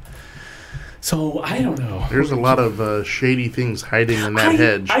 So I don't know. There's a lot of shady things hiding in that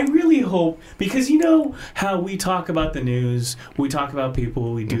hedge. I really hope, because you know how we talk about the news, we talk about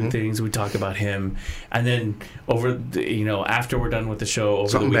people, we do Mm-hmm. things, we talk about him, and then after we're done with the show over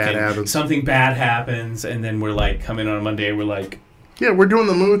Something the bad weekend, happens. something bad happens, and then we're like coming on a Monday, we're like, Yeah, we're doing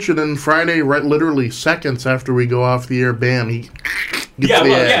the mooch, and then Friday, right, literally seconds after we go off the air, bam, he gets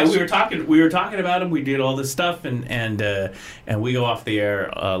the axe. we were talking about him, we did all this stuff, and we go off the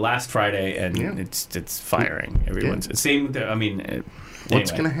air last Friday, and Yeah. it's firing. Everyone's same with I mean,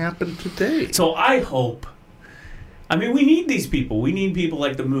 What's anyway. going to happen today? So I hope. I mean, we need these people. We need people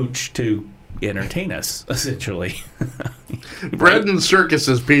like the Mooch to entertain us, essentially. Bread and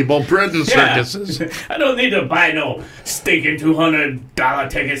circuses, people. Bread and circuses. I don't need to buy no stinking $200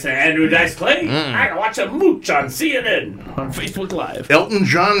 tickets to Andrew Dice Clay. Mm. I can watch a Mooch on CNN on Facebook Live. Elton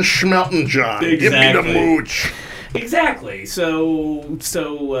John, Schmelton John. Give me the Exactly. mooch. Exactly. So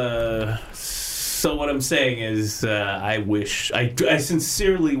what I'm saying is, I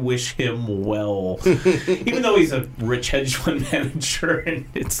sincerely wish him well, even though he's a rich hedge fund manager, and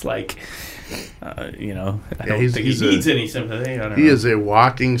it's like, I don't he's- think he's he a- needs any sympathy. I don't He know. is a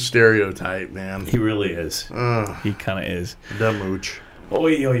walking stereotype, man. He really is. Ugh, He kind of is. the mooch.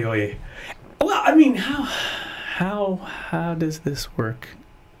 Oy, oy, oy. Well, I mean, how does this work?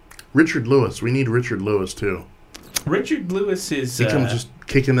 Richard Lewis. We need Richard Lewis, too. Richard Lewis is. He comes just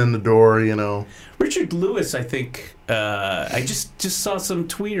kicking in the door, Richard Lewis, I think. I just saw some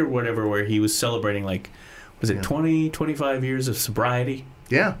tweet or whatever where he was celebrating, like, was it 20, 25 years of sobriety?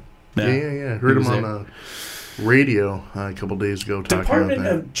 Yeah. Yeah. Yeah. Heard was him on the radio a couple days ago talking Department about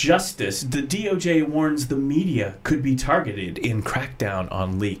that. of Justice, the DOJ warns the media could be targeted in crackdown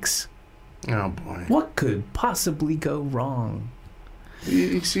on leaks. Oh, boy. What could possibly go wrong?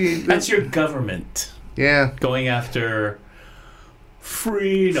 You see, That's your government yeah. going after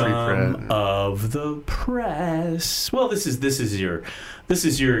Free freedom press. of the press. Well, this is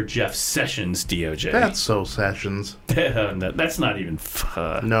your Jeff Sessions DOJ. That's so Sessions. That's not even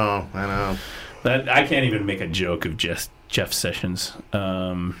fun. No, I know. I can't even make a joke of just Jeff Sessions.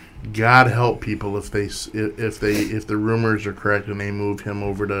 God help people if the rumors are correct and they move him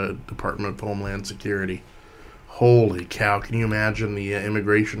over to Department of Homeland Security. Holy cow! Can you imagine the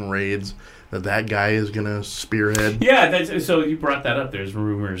immigration raids that guy is gonna spearhead? Yeah, so you brought that up. There's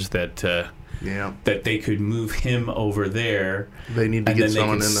rumors that Yeah, that they could move him over there, they need to and get then they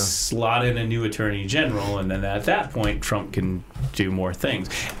someone can in the. slot in a new attorney general, and then at that point, Trump can do more things.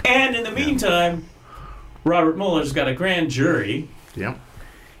 And in the meantime, Robert Mueller's got a grand jury, Yeah,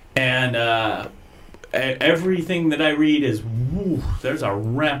 and everything that I read is, woo, there's a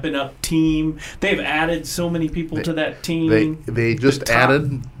ramping up team. They've added so many people to that team. they just top-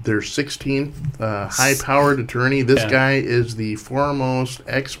 added their 16th high-powered attorney. This Yeah. guy is the foremost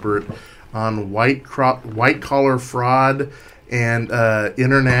expert on white-collar fraud and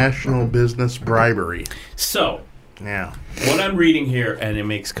international business bribery. So, Yeah. what I'm reading here, and it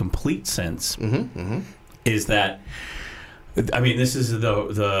makes complete sense, is that, I mean, this is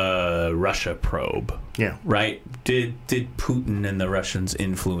the Russia probe, Yeah. right? Did Putin and the Russians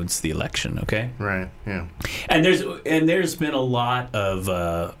influence the election? Okay, Right. Yeah. and there's been a lot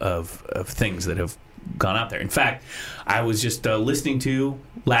of things that have gone out there. In fact, I was just listening to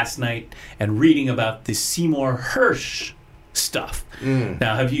last night and reading about the Seymour Hersh stuff.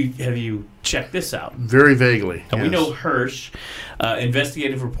 Now, have you checked this out? Very vaguely. And we yes. know Hirsch,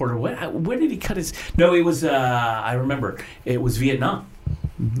 investigative reporter. Where did he cut his? No, it was. I remember. It was Vietnam.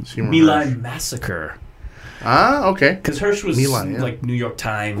 Seymour My Lai Hirsch. massacre. Ah, okay. Because Hirsch was My Lai, yeah. like New York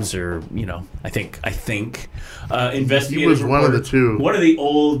Times or I think investigative. He was one of the two. One of the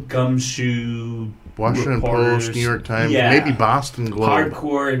old gumshoe Washington reporters. Post, New York Times, Yeah. maybe Boston Globe.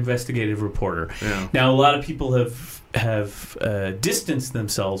 Hardcore investigative reporter. Yeah. Now, a lot of people have distanced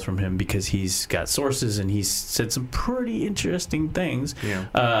themselves from him because he's got sources and he's said some pretty interesting things.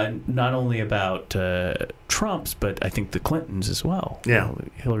 Yeah. Not only about Trump's, but I think the Clintons as well. Yeah.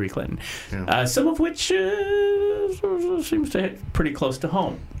 Hillary Clinton. Yeah. Some of which seems to hit pretty close to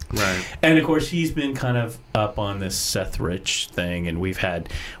home. Right. And of course, he's been kind of up on this Seth Rich thing, and we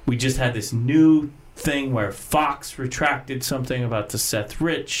just had this new thing where Fox retracted something about the Seth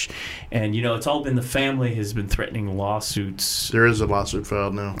Rich, and it's all been the family has been threatening lawsuits. There is a lawsuit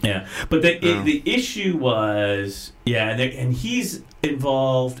filed now. Yeah, but the issue was and he's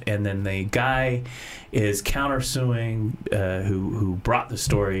involved, and then the guy is countersuing who brought the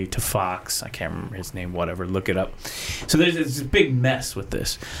story to Fox. I can't remember his name. Whatever, look it up. So there's this big mess with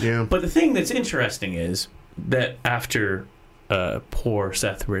this. Yeah. But the thing that's interesting is that after poor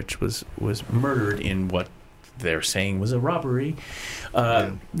Seth Rich was murdered in what they're saying was a robbery,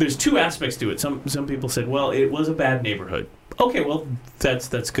 there's two aspects to it. Some people said, well, it was a bad neighborhood. Okay, well,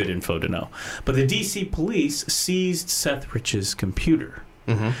 that's good info to know. But the D.C. police seized Seth Rich's computer.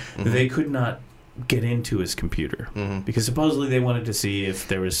 They could not get into his computer because supposedly they wanted to see if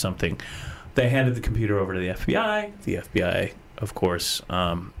there was something. They handed the computer over to the FBI. The FBI, of course,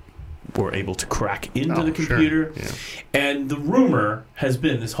 were able to crack into the computer. Sure. Yeah. And the rumor has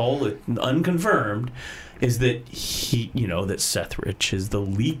been, this whole unconfirmed, is that that Seth Rich is the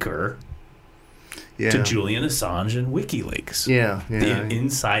leaker to Julian Assange and WikiLeaks. Yeah.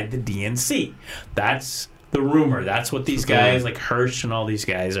 Inside the DNC. That's the rumor. That's what these guys like Hirsch and all these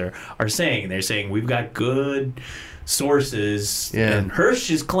guys are saying. They're saying we've got good sources, and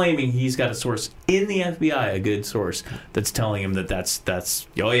Hirsch is claiming he's got a source in the FBI, a good source that's telling him that's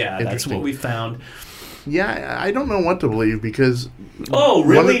what we found. Yeah, I don't know what to believe because. Oh,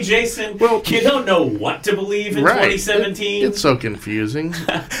 really, Jason? Well, you don't know what to believe in 2017? It's so confusing.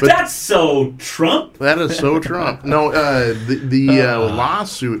 That's so Trump. That is so Trump. No, the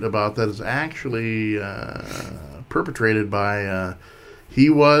lawsuit about that is actually perpetrated by.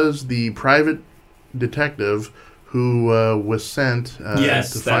 He was the private detective who was sent to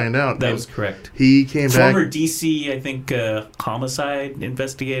find out. That was correct. He came back. Former D.C., I think, homicide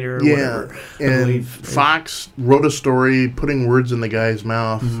investigator or whatever. And Fox wrote a story putting words in the guy's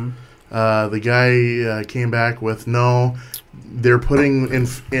mouth. The guy came back with, no, they're putting,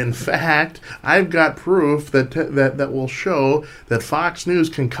 in fact, I've got proof that will show that Fox News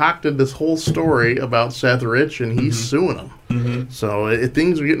concocted this whole story about Seth Rich, and he's suing them. So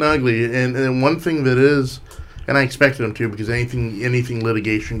things are getting ugly. And one thing that is... And I expected them to, because anything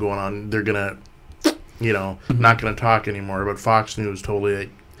litigation going on, they're gonna, not gonna talk anymore. But Fox News totally,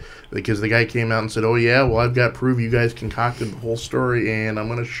 because the guy came out and said, "Oh yeah, well I've got proof. You guys concocted the whole story, and I'm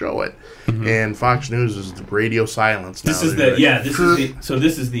gonna show it." And Fox News is the radio silence now. This is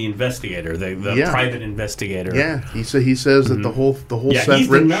the investigator, the private investigator. Yeah, he says that the whole Seth he's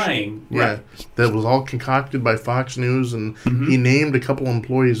Rich, denying. Right. that was all concocted by Fox News, and he named a couple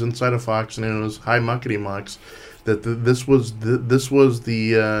employees inside of Fox News, Hi Muckety Mucks, that this was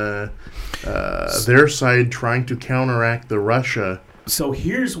their side trying to counteract the Russia. So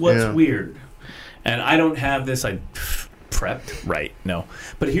here's what's weird, and I don't have this. I prepped right. No,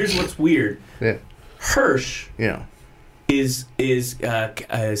 but here's what's weird. Yeah, Hirsch. Yeah, is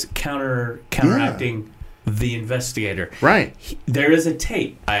counteracting the investigator. Right. There is a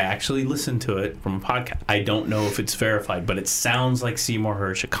tape. I actually listened to it from a podcast. I don't know if it's verified, but it sounds like Seymour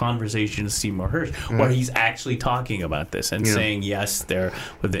Hirsch, a conversation with Seymour Hirsch, where he's actually talking about this and saying, yes, they're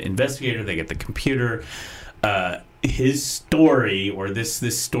with the investigator, they get the computer. His story, or this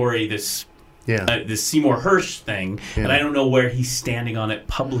Seymour Hirsch thing, and I don't know where he's standing on it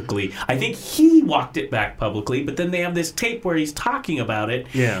publicly. I think he walked it back publicly, but then they have this tape where he's talking about it,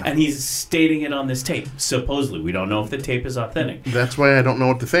 and he's stating it on this tape. Supposedly, we don't know if the tape is authentic. That's why I don't know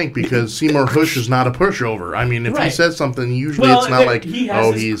what to think, because Seymour Hirsch is not a pushover. I mean, if he says something, usually it's not like, he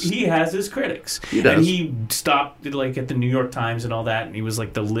has his critics. He does. And he stopped at the New York Times and all that, and he was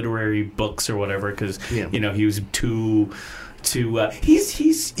like the literary books or whatever, because he was too...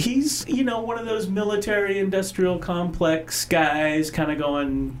 he's one of those military industrial complex guys, kind of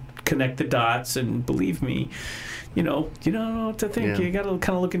going connect the dots, and believe me, you don't know what to think. You got to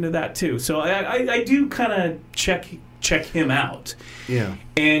kind of look into that too. So I do kind of check check him out. Yeah.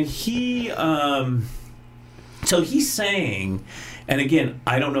 And he, so he's saying, and again,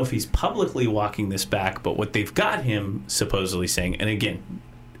 I don't know if he's publicly walking this back, but what they've got him supposedly saying, and again,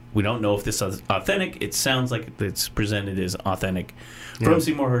 we don't know if this is authentic. It sounds like it's presented as authentic from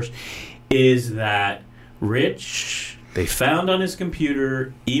Seymour Hersh, is that Rich, they found on his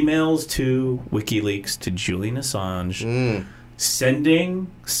computer emails to WikiLeaks, to Julian Assange, sending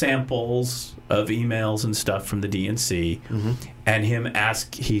samples of emails and stuff from the DNC, and him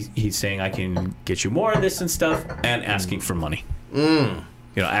he's saying, I can get you more of this and stuff, and asking for money.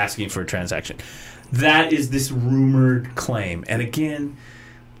 Asking for a transaction. That is this rumored claim. And again,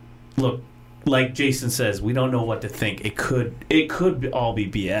 look, like Jason says, we don't know what to think. It could all be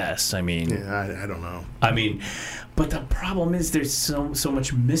BS. I mean, I don't know. I mean, but the problem is there's so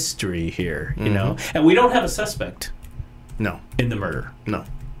much mystery here, you know, and we don't have a suspect. No. In the murder. No.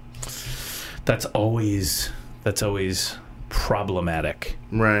 That's always problematic.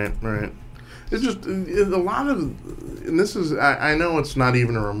 Right. It's just a lot of, and this is, I know it's not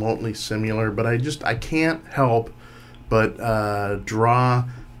even remotely similar, but I can't help but draw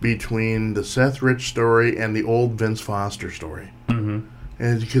between the Seth Rich story and the old Vince Foster story.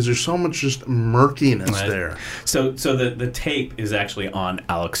 And because there's so much just murkiness there. So the tape is actually on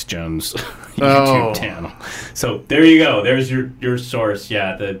Alex Jones' YouTube channel. So there you go. There's your source.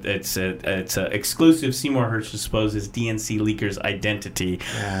 Yeah, it's a exclusive. Seymour Hersh discloses DNC leaker's identity.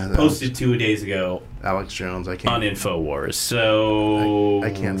 Posted 2 days ago. Alex Jones. I can't on InfoWars. So I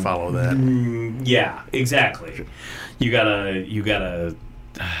can't follow that. Yeah, exactly. You gotta.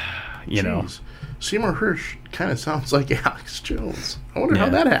 You know. Seymour Hersh kind of sounds like Alex Jones. I wonder how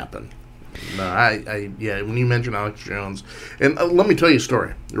that happened. No, when you mention Alex Jones, and let me tell you a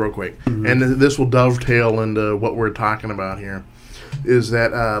story real quick, and this will dovetail into what we're talking about here, is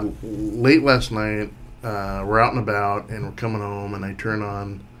that late last night, we're out and about, and we're coming home, and I turn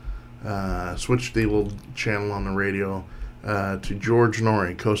on, switch the little channel on the radio to George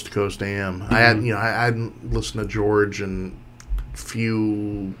Norrie, Coast to Coast AM. I hadn't listened to George in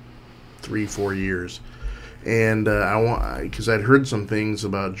few 3-4 years, and because I'd heard some things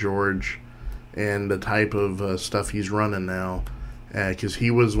about George and the type of stuff he's running now, because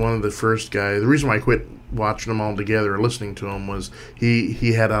he was one of the first guys. The reason why I quit watching them all together or listening to him was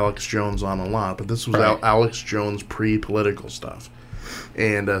he had Alex Jones on a lot, but this was Alex Jones pre-political stuff,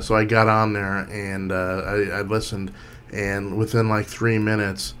 and so I got on there and I listened, and within like 3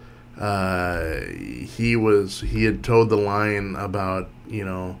 minutes he had towed the line about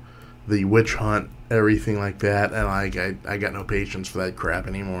the witch hunt, everything like that, and I got no patience for that crap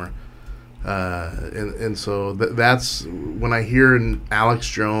anymore. And so that's when I hear Alex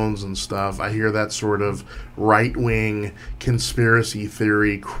Jones and stuff, I hear that sort of right-wing conspiracy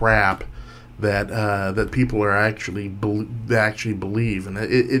theory crap that people are actually believe, and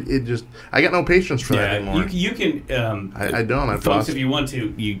it just, I got no patience for that anymore. You can I don't. Folks, if you want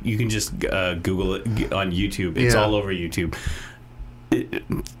to, you can just Google it on YouTube. It's all over YouTube.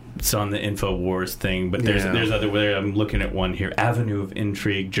 It's on the InfoWars thing, but there's other where I'm looking at one here. Avenue of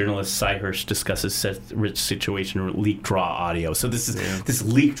Intrigue. Journalist Cy Hersh discusses Seth Rich situation with leaked raw audio. So this is this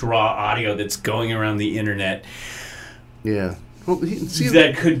leaked raw audio that's going around the internet. Yeah, well,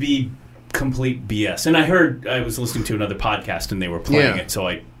 that could be complete BS. And I was listening to another podcast and they were playing it, so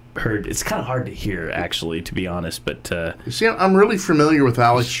I heard it's kind of hard to hear, actually, to be honest. But you see, I'm really familiar with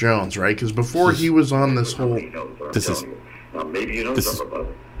Alex Jones, right? Because before he was on this whole, maybe you know something about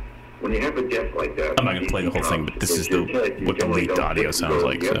it. When you have a death like that, I'm not going to play the whole thing, but this is what the leaked audio sounds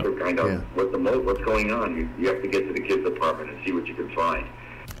like. You have to find out what's going on. You have to get to the kid's apartment and see what you can find.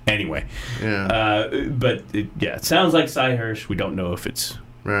 Anyway, but it sounds like Cy Hersh. We don't know if it's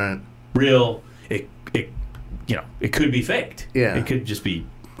real. It could be faked. Yeah, it could just be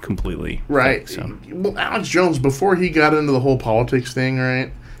completely fake, so. Well, Alex Jones, before he got into the whole politics thing,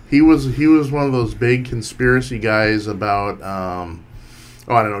 right? He was one of those big conspiracy guys about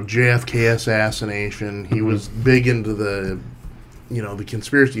I don't know, JFK assassination. He was big into the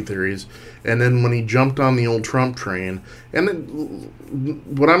conspiracy theories. And then when he jumped on the old Trump train, and then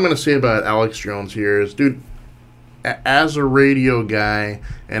what I'm going to say about Alex Jones here is, dude, as a radio guy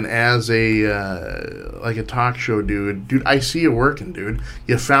and as a talk show dude, I see you working, dude.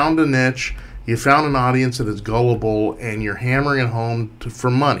 You found a niche. You found an audience that is gullible, and you're hammering it home for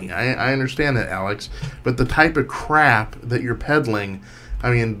money. I understand that, Alex. But the type of crap that you're peddling, I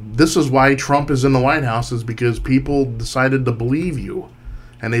mean, this is why Trump is in the White House, is because people decided to believe you.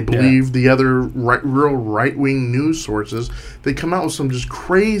 and they believe the other real right-wing news sources, they come out with some just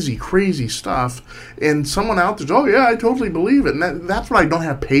crazy, crazy stuff, and someone out there's, oh yeah, I totally believe it, and that's what I don't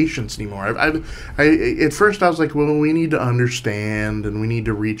have patience anymore. At first I was like, well, we need to understand, and we need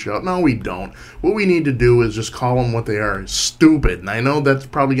to reach out. No, we don't. What we need to do is just call them what they are, stupid. And I know that's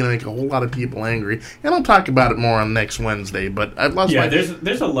probably going to make a whole lot of people angry, and I'll talk about it more on next Wednesday, but I've lost my...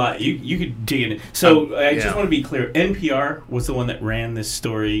 there's a lot. You could dig in it. So I just want to be clear. NPR was the one that ran this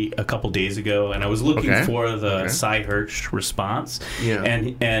story a couple days ago, and I was looking for the Cy Hirsch response. Yeah.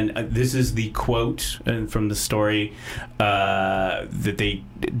 And this is the quote from the story that they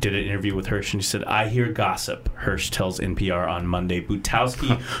did an interview with Hirsch, and he said, "I hear gossip," Hirsch tells NPR on Monday.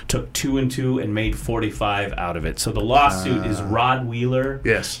 Butowski took 2 and 2 and made 45 out of it. So the lawsuit is Rod Wheeler,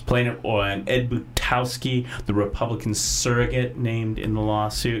 plaintiff, and Ed Butowski, the Republican surrogate named in the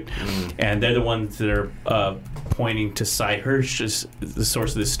lawsuit. And they're the ones that are pointing to Cy Hirsch as the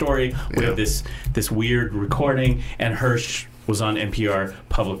source of this story. We have this weird recording, and Hirsch was on NPR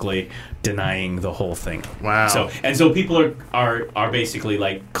publicly denying the whole thing. Wow. So people are basically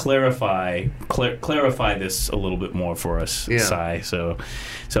like clarify this a little bit more for us, Cy. So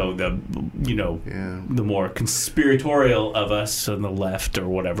the the more conspiratorial of us on the left or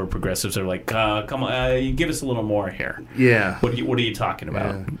whatever progressives are like, come on, give us a little more here. Yeah. What are you talking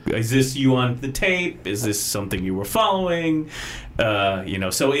about? Is this you on the tape? Is this something you were following?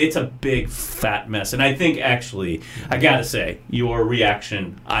 So it's a big fat mess. And I think actually, I gotta say, your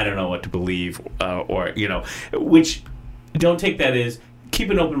reaction, I don't know what to believe, which don't take that as keep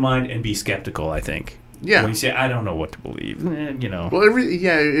an open mind and be skeptical, I think. Yeah. When you say, I don't know what to believe, Well,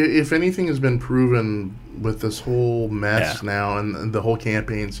 if anything has been proven with this whole mess now and the whole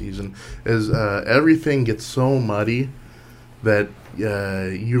campaign season, is everything gets so muddy that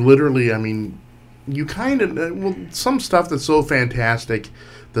you literally, I mean, you kind of, some stuff that's so fantastic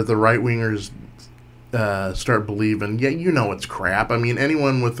that the right-wingers start believing, it's crap. I mean,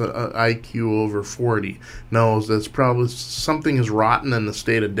 anyone with an IQ over 40 knows that's probably something is rotten in the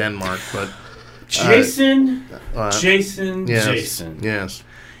state of Denmark, but... Jason. Yes.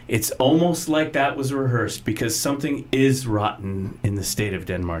 It's almost like that was rehearsed because something is rotten in the state of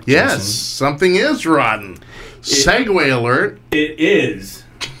Denmark. Yes, Jason. Something is rotten. Segway alert. It is.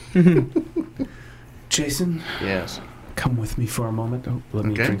 Jason? Yes. Come with me for a moment. Let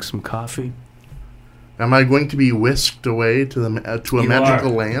me drink some coffee. Am I going to be whisked away to a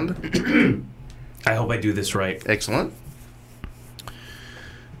magical land? I hope I do this right. Excellent.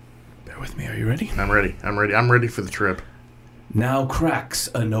 Bear with me. Are you ready? I'm ready. I'm ready for the trip. Now cracks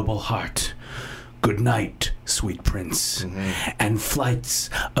a noble heart. Good night, sweet prince. And flights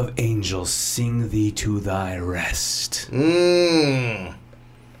of angels sing thee to thy rest.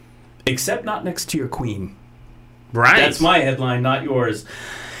 Except not next to your queen. Right. That's my headline, not yours.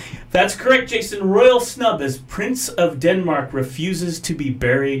 That's correct, Jason. Royal snub as Prince of Denmark refuses to be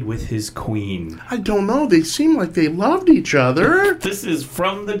buried with his queen. I don't know. They seem like they loved each other. This is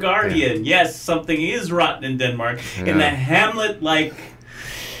from The Guardian. Yes, something is rotten in Denmark. In the Hamlet-like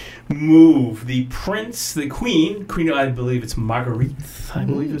move, the queen, I believe it's Marguerite. I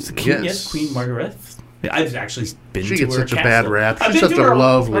believe it's the king. Yes, Queen Margaret. I've actually been to her castle. She gets such a bad rap. She's such a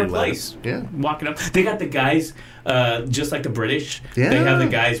lovely place. Yeah. Walking up. They got the guys, just like the British. Yeah. They have the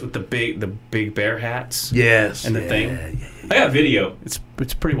guys with the big bear hats. Yes. And the thing. Yeah. I got a video. It's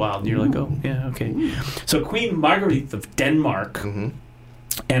pretty wild. And you're like, oh, yeah, okay. So Queen Marguerite of Denmark and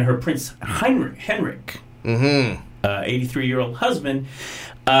her Prince Henrik, 83-year-old husband,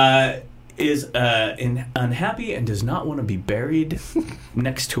 is unhappy and does not want to be buried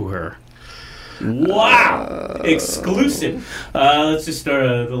next to her. Wow! Exclusive. Let's just start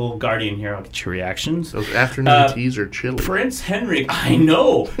a little Guardian here. I'll get your reactions. Those afternoon teas are chilly. Prince Henrik, I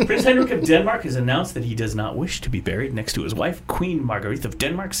know. Prince Henrik of Denmark has announced that he does not wish to be buried next to his wife, Queen Marguerite of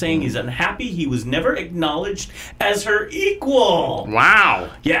Denmark, saying he's unhappy he was never acknowledged as her equal. Wow.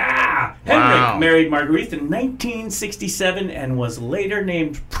 Yeah. Henrik married Marguerite in 1967 and was later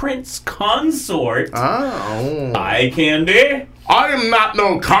named Prince Consort. Oh. Eye candy. I am not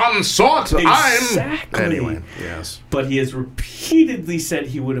no consort. Exactly. Anyway, yes. But he has repeatedly said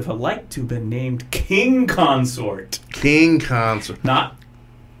he would have liked to have been named King Consort. King Consort. Not...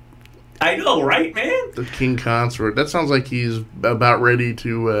 I know, right, man? The King Consort. That sounds like he's about ready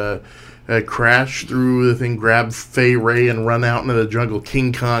to crash through the thing, grab Fay Ray, and run out into the jungle.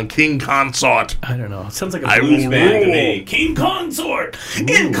 King Consort. I don't know. It sounds like a blues band to me. King Consort.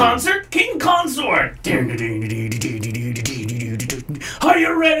 In concert, King Consort. Are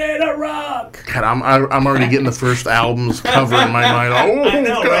you ready to rock? God, I'm already getting the first album's cover in my mind. Oh, I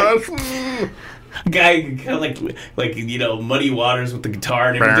know, gosh. Right? Guy kind of like Muddy Waters with the guitar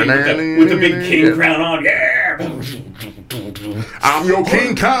and everything, with the big king crown on. Yeah. I'm your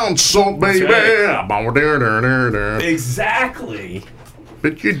king consort, baby. Right. Exactly.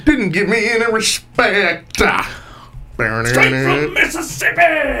 But you didn't give me any respect. Straight from Mississippi.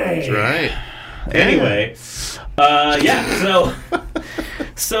 That's right. Anyway,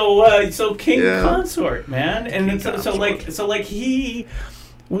 so king consort, man, and so he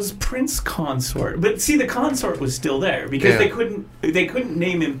was prince consort, but see, the consort was still there because they couldn't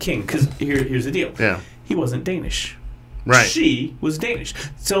name him king because here's the deal. Yeah. He wasn't Danish. Right. She was Danish.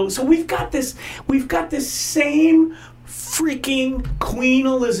 So we've got this same freaking Queen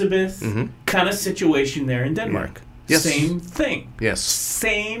Elizabeth kind of situation there in Denmark. Yeah. Yes. Same thing. Yes.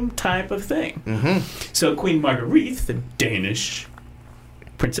 Same type of thing. So Queen Marguerite, the Danish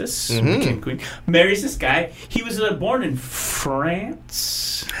princess, became queen, marries this guy. He was born in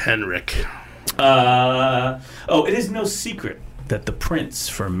France. Henrik. It is no secret that the prince,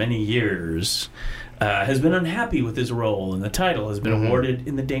 for many years, has been unhappy with his role, and the title has been awarded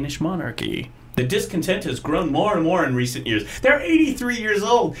in the Danish monarchy. The discontent has grown more and more in recent years. They're 83 years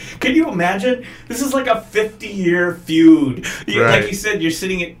old. Can you imagine? This is like a 50-year feud. Like you said, you're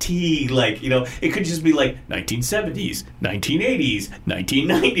sitting at tea. It could just be like 1970s, 1980s,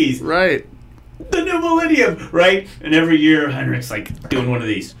 1990s. Right. The new millennium, right? And every year, Henrik's like doing one of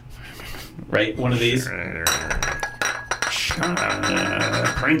these. Right? One of these.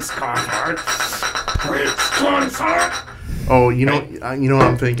 Prince consort. Prince consort. Oh, you know what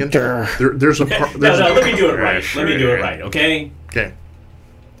I'm thinking? There's a part. No, let me do it right. Let me do it right, okay? Okay.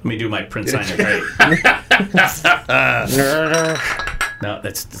 Let me do my Prince Heinrich right. No,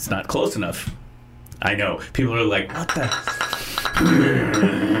 that's not close enough. I know. People are like, what the?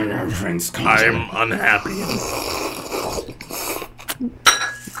 Prince consort. I'm unhappy.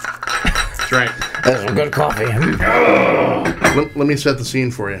 That's right. That's some good coffee. Let me set the scene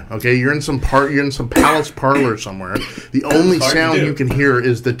for you. Okay, you're in some palace parlor somewhere. The only sound you can hear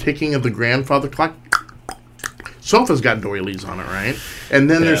is the ticking of the grandfather clock. Sofa's got doilies on it, right? And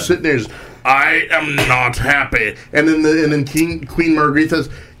then they're sitting there. I am not happy. And then Queen Marguerite says,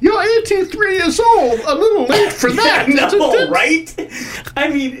 "You're 83 years old. A little late for that." No, right? I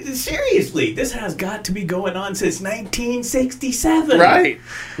mean, seriously, this has got to be going on since 1967. Right.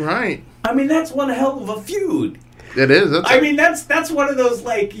 I mean, that's one hell of a feud. It is. That's one of those,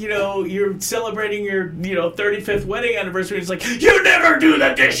 you're celebrating your 35th wedding anniversary. It's like, you never do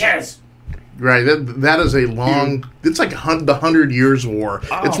the dishes. Right. That is a long. It's like the 100 Years War.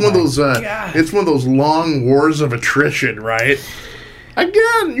 It's one of those. It's one of those long wars of attrition. Right.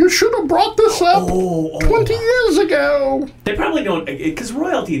 Again, you should have brought this up 20 years ago. They probably don't, because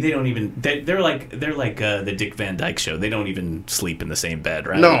royalty. They don't even. They're like the Dick Van Dyke Show. They don't even sleep in the same bed,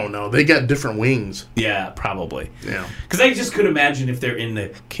 right? No, they got different wings. Yeah, probably. Yeah, because I just could imagine if they're in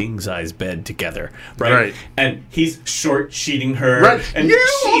the king size bed together, right? And he's short sheeting her, right? And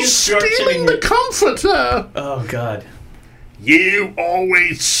she's stealing the comforter. Oh God! You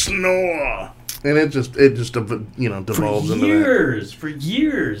always snore. And it just devolves into that. For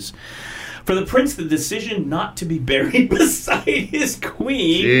years. For the prince, the decision not to be buried beside his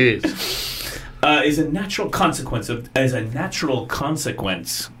queen is a natural consequence of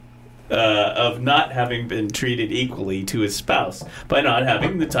not having been treated equally to his spouse by not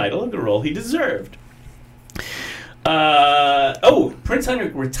having the title and the role he deserved. Prince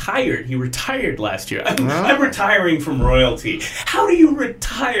Heinrich retired. He retired last year. I'm retiring from royalty. How do you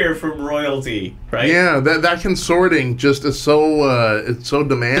retire from royalty, right? Yeah, that consorting just is so it's so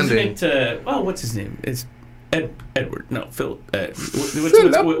demanding. Isn't it, what's his name? It's Edward. No, Phil.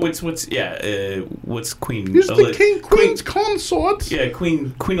 What's Queen? He's the Queen's consort. Yeah,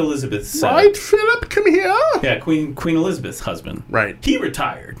 Queen Elizabeth's. Right, Philip, come here. Yeah, Queen Elizabeth's husband. Right. He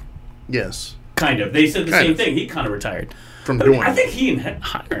retired. Yes. Kind of. They said the same thing. He kind of retired. I think he and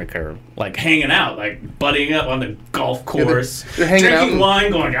Heinrich are hanging out, butting up on the golf course, they're hanging drinking out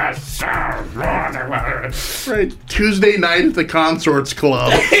wine, going, right. Tuesday night at the Consorts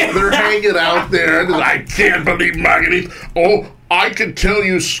Club. They're hanging out there. And I can't believe Marguerite. Oh, I could tell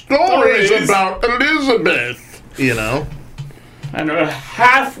you stories about Elizabeth. And her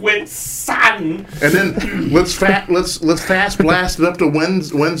half-wit son. And then let's fast blast it up to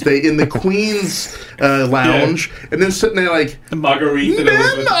Wednesday in the Queen's lounge, and then sitting there like Marguerite and men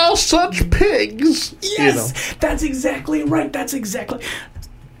Elizabeth are such pigs. Yes, that's exactly right. That's exactly.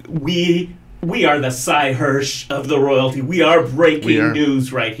 We We are the Cy Hirsch of the royalty. We are breaking We are.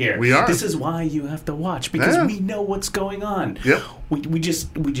 news right here. We are. This is why you have to watch, because Yeah. we know what's going on. Yep. We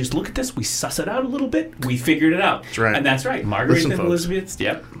just look at this, we suss it out a little bit, we figured it out. That's right. And that's right. Margaret Listen, and folks. Elizabeth,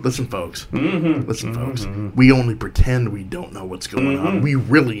 yep. Listen, folks. Listen, folks. We only pretend we don't know what's going on. We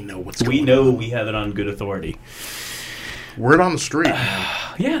really know what's going We on. know we have it on good authority. Word on the street.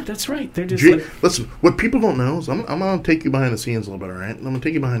 Yeah, that's right. They're just Listen, what people don't know is I'm going to take you behind the scenes a little bit, all right? I'm going to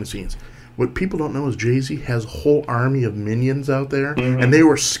take you behind the scenes. What people don't know is Jay-Z has a whole army of minions out there, and they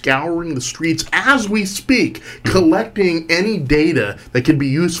were scouring the streets as we speak, collecting any data that could be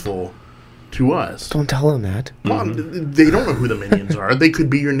useful to us. Don't tell him that. Mom, they don't know who the minions are. They could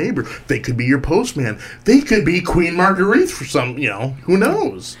be your neighbor. They could be your postman. They could be Queen Marguerite for some, who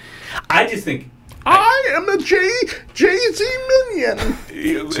knows? I just think I am a Jay-Z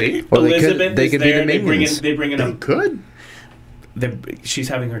minion. See? Or they Elizabeth could is be the there. They bring in minions. they bring in They a could. she's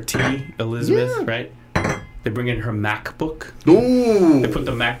having her tea, Elizabeth, Yeah. right? They bring in her MacBook. Ooh. They put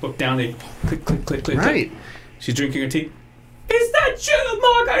the MacBook down. They click, click, click, click. Right. Click. She's drinking her tea. Is that you,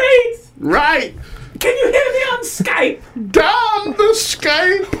 Marguerite? Right. Can you hear me on Skype? Down the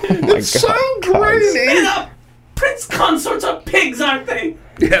Skype. my It's so God, grainy. And prince consorts are pigs, aren't they?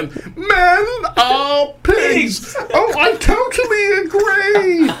 Yeah. Men are pigs. Oh, I totally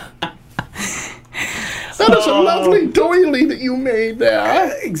agree. That is a lovely doily that you made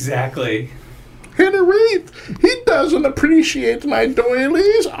there. Exactly. Henry, he doesn't appreciate my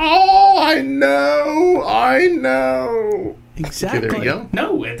doilies. Oh, I know. Exactly. Okay, there you go.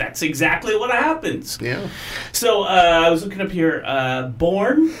 No, that's exactly what happens. Yeah. So I was looking up here.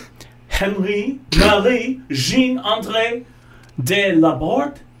 Born Henri Marie Jean André de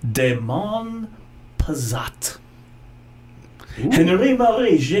Laborde de Montpezat. Henri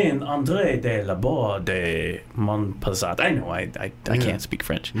Marie Jean André de Laborde de Montpezat. I know, I can't speak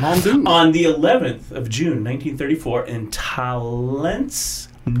French. Mon Dieu. On the 11th of June, 1934, in Talence,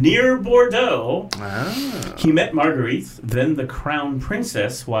 near Bordeaux, he met Marguerite, then the crown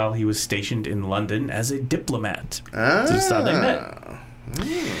princess, while he was stationed in London as a diplomat. That's how they met.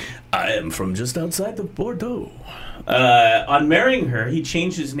 I am from just outside of Bordeaux. On marrying her, he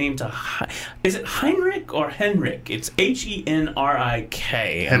changed his name to... Is it Heinrich or Henrik? It's Henrik.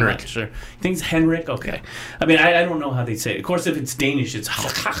 I'm Henrik. not sure. I think it's Henrik? Okay. I mean, I don't know how they say it. Of course, if it's Danish, it's...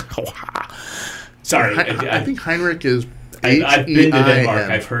 Sorry. I think Heinrich is I've been to Denmark.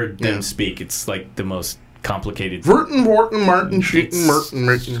 H-E-I-N. I've heard them Yeah. speak. It's like the most complicated... Verten, Worten, Martin, It's- Sheeten, Merton,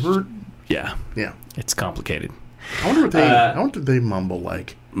 Merton, Hurt. Yeah. Yeah. It's complicated. I wonder what I wonder what they mumble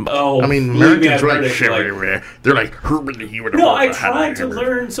like. Oh, I mean, believe me, Americans I've are heard like, it, shiver, they're like, No, I tried to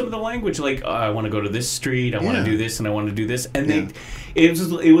learn some of the language. Like, I want to go to this street. I want Yeah. to do this, and I want to do this. And Yeah.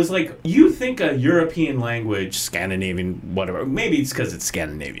 it was like you think a European language, Scandinavian, whatever. Maybe it's because it's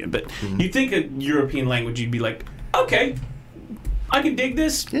Scandinavian, but you think a European language, you'd be like, okay, I can dig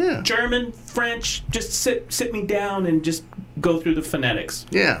this. Yeah. German, French, just sit me down and just go through the phonetics.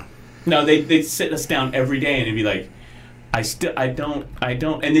 Yeah. No, they'd sit us down every day, and it'd be like, I don't.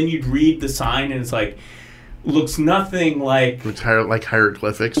 And then you'd read the sign, and it's like, looks nothing like It's like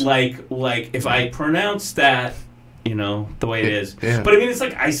hieroglyphics. like if I pronounce that, the way it is. Yeah. But I mean, it's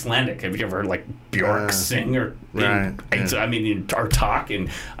like Icelandic. Have you ever heard like Bjork sing or right, I mean, or talk? And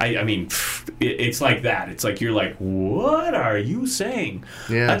I mean, it's like that. It's like you're like, what are you saying?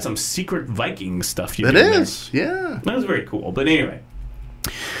 Yeah. That's some secret Viking stuff. You It did there. is. Yeah. That was very cool. But anyway,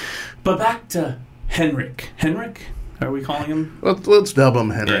 but back to Henrik. Henrik, are we calling him? Let's dub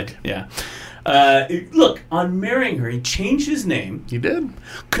him Henrik. Yeah. Look, on marrying her, he changed his name, You did?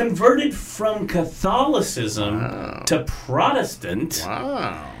 converted from Catholicism to Protestant,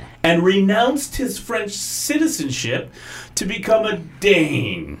 Wow. and renounced his French citizenship to become a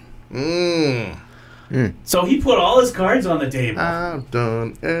Dane. So he put all his cards on the table. I've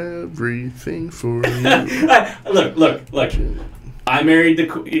done everything for you. Look. I married the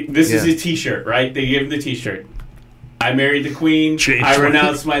queen. This is Yeah. his T-shirt, right? They gave him the T-shirt. I married the queen. Changed I my-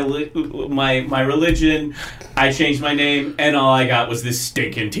 renounced my religion. I changed my name, and all I got was this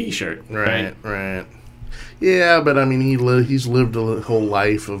stinking T-shirt. Right. Yeah, but I mean, he's lived a whole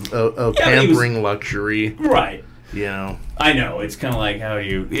life of Yeah, but he was- pampering luxury. Right. You know. I know. It's kind of like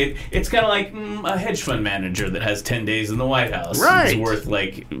it's kind of like a hedge fund manager that has 10 days in the White House. Right. It's worth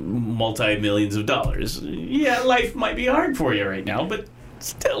like multi-millions of dollars. Yeah, life might be hard for you right now, but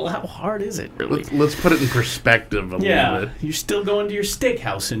still, how hard is it really? Let's put it in perspective a little Yeah, bit. you're still going to your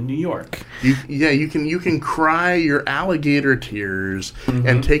steakhouse in New York. You can cry your alligator tears Mm-hmm.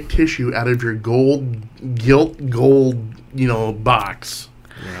 and take tissue out of your gold box.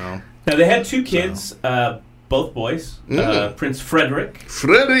 You know. Now they had two kids, both boys, Prince Frederick,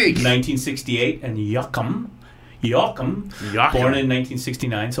 Frederick. 1968, and Joachim, born in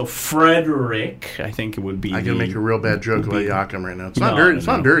 1969. So Frederick, I think it would be. I can make a real bad joke about Joachim right now. It's not No, dirty. It's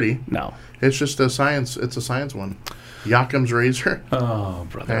no. not dirty. No. It's just a science. It's a science one. Joachim's razor. Oh,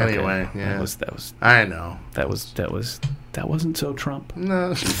 brother. Anyway, okay. yeah. That I know. wasn't so Trump.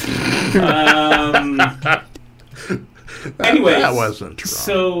 No. Anyways, that wasn't Trump.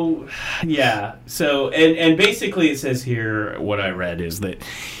 So, yeah. So, and basically, it says here what I read is that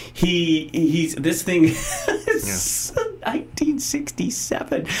he's this thing is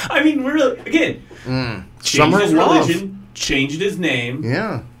 1967. I mean, really, again, changed Summer his of love. religion, changed his name,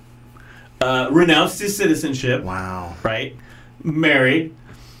 Yeah. renounced his citizenship, Wow. right? Married.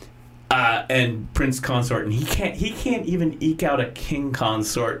 And Prince Consort, and he can't even eke out a king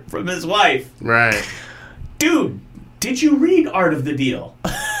consort from his wife. Right. Dude, did you read Art of the Deal?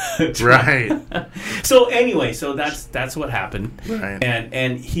 Right. So anyway, that's what happened. Right.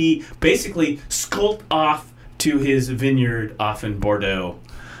 And he basically skulked off to his vineyard off in Bordeaux.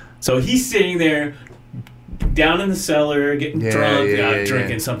 So he's sitting there down in the cellar getting drunk,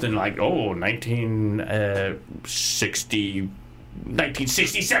 drinking something like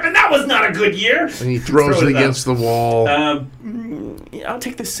 1967. That was not a good year. And he throws Throw it it up. against the wall. I'll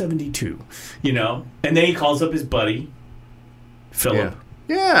take the 72, and then he calls up his buddy, Philip.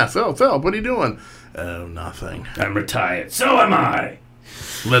 Yeah, Phil, what are you doing? Oh, nothing. I'm retired. So am I.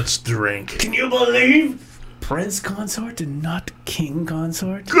 Let's drink. Can you believe? Prince consort and not king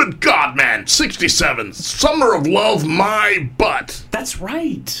consort? Good God, man. 67. Summer of love, my butt. That's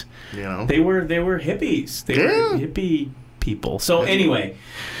right. You know? They were hippies. They were hippie people. So anyway,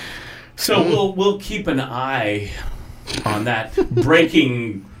 we'll keep an eye on that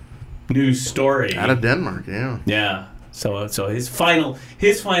breaking news story Out of Denmark, yeah. Yeah. So his final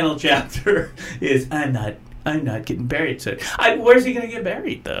chapter is I'm not getting buried. So where's he gonna get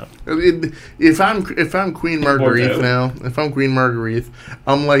buried though? If I'm Queen Marguerite now, if I'm Queen Marguerite,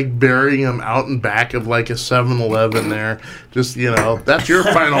 I'm like burying him out in back of like a 7-Eleven there. Just, that's your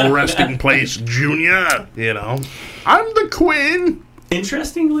final resting place, Junior. I'm the queen.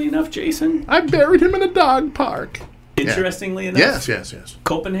 Interestingly enough, Jason. I buried him in a dog park. Interestingly enough. Yes.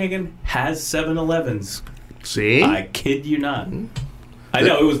 Copenhagen has 7-Elevens. See? I kid you not. I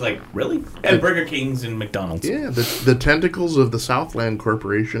know, it was like, really? And Burger Kings and McDonald's. Yeah, the tentacles of the Southland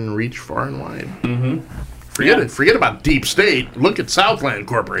Corporation reach far and wide. Mm-hmm. Forget about Deep State. Look at Southland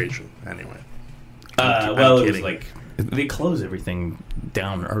Corporation. Anyway. It was like, they close everything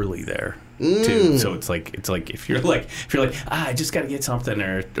down early there. Too. So it's like if you're like I just got to get something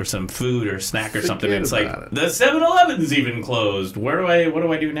or some food or snack or something. It's like the 7-Eleven's even closed. What do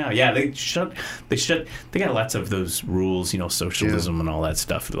I do now? Yeah, they got lots of those rules, socialism and all that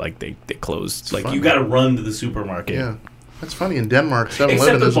stuff. Like they closed. It's like fun. you got to run to the supermarket. Yeah, that's funny. In Denmark, 7-Eleven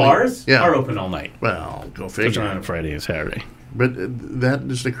Except the isn't- bars yeah. are open all night. Well, go Which figure. are on a Friday and Saturday. But that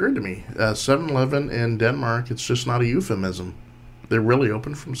just occurred to me. 7-Eleven in Denmark, it's just not a euphemism. They're really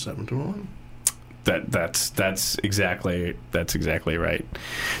open from 7 to 11. That's exactly right.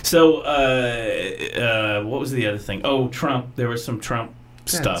 So what was the other thing? Oh, Trump. There was some Trump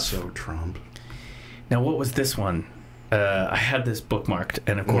stuff. That's so Trump. Now, what was this one? I had this bookmarked,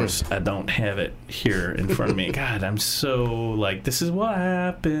 and of course, I don't have it here in front of me. God, I'm so this is what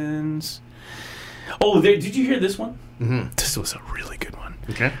happens. Oh, did you hear this one? Mm-hmm. This was a really good one.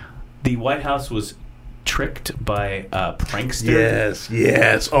 Okay. The White House was tricked by a prankster.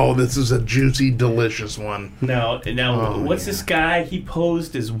 Yes. Oh, this is a juicy, delicious one. Now, what's yeah. this guy? He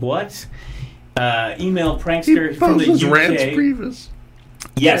posed as what? Email prankster He from the poses UK. Rance Priebus.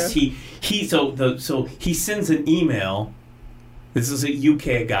 Yes, he sends an email. This is a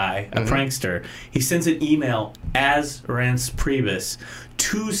UK guy, a prankster. He sends an email as Rance Priebus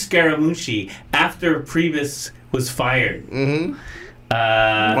to Scaramucci after Priebus was fired. Mm-hmm.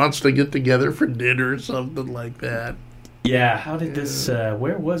 Wants to get together for dinner or something like that. Yeah, how did this...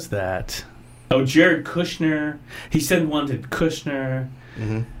 where was that? Oh, Jared Kushner. He sent one to Kushner.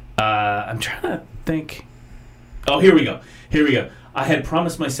 Mm-hmm. I'm trying to think... Oh, here we go. I had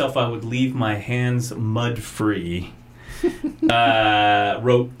promised myself I would leave my hands mud-free,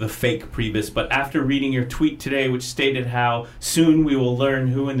 wrote the fake Priebus. But after reading your tweet today, which stated how soon we will learn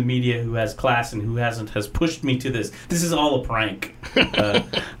who in the media who has class and who hasn't, has pushed me to this. This is all a prank.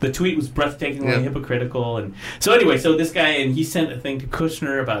 The tweet was breathtakingly hypocritical. And so anyway, this guy, and he sent a thing to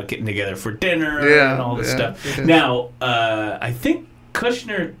Kushner about getting together for dinner and all this stuff. Yeah. Now, I think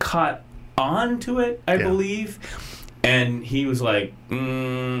Kushner caught on to it, I believe. And he was like,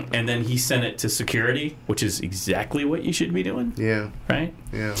 and then he sent it to security, which is exactly what you should be doing, Yeah. right?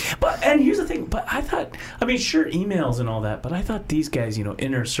 Yeah. And here's the thing, but I thought, I mean, sure, emails and all that, but I thought these guys,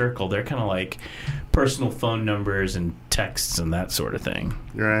 inner circle, they're kind of like personal phone numbers and texts and that sort of thing,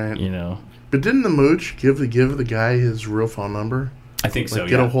 Right. But didn't the mooch give the guy his real phone number? I think so,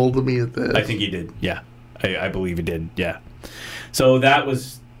 Get yeah. a hold of me at this. I think he did, yeah. I believe he did, yeah. So that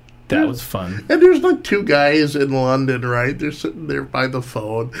was fun. And there's like two guys in London, right? They're sitting there by the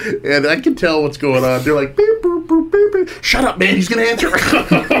phone, and I can tell what's going on. They're like, beep, boop, boop, beep, beep. Shut up, man. He's going to answer.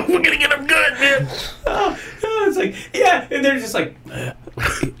 We're going to get him good, man. It's like, yeah, and they're just like,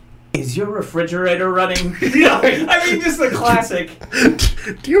 is your refrigerator running? I mean, just the classic.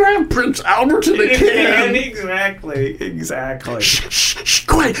 Do you have Prince Albert in the can? Exactly. Shh,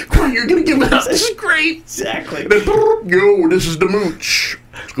 quiet. You're going to give it up. This is great. Exactly. And then, yo, this is the mooch.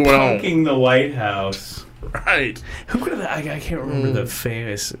 What's going on? Punking the White House. Right. Who could have? I can't remember the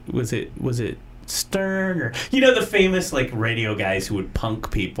famous. Was it Stern or the famous like radio guys who would punk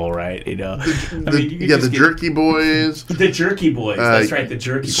people, right? The Jerky Boys. The Jerky Boys. That's right. The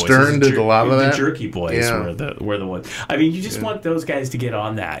Jerky Boys. Stern did a lot of that. The Jerky Boys Yeah. were the ones. I mean, you just want those guys to get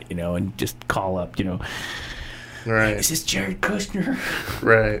on that, and just call up, Right. Is this Jared Kushner?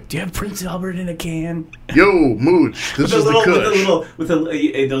 Right. Do you have Prince Albert in a can? Yo, mooch. This is the Kush. With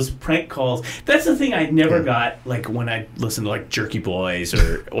those prank calls. That's the thing I never got. Like when I listened to like Jerky Boys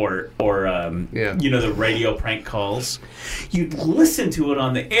or the radio prank calls. You'd listen to it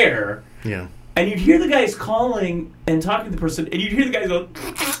on the air. Yeah. And you'd hear the guys calling and talking to the person, and you'd hear the guys go,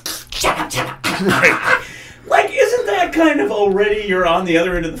 Right. like, isn't that kind of already you're on the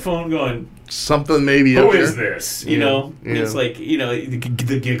other end of the phone going, Something maybe. who up is there. this? Yeah. It's like,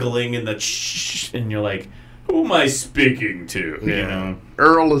 the giggling and the shh, and you're like, who am I speaking to? Yeah.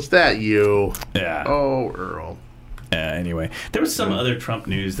 Earl, is that you? Yeah. Oh, Earl. Anyway, there was some other Trump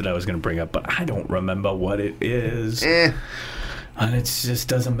news that I was going to bring up, but I don't remember what it is. Eh. And it just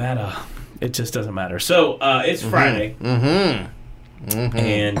doesn't matter. It just doesn't matter. So, it's Friday. And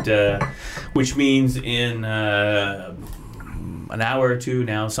which means in an hour or two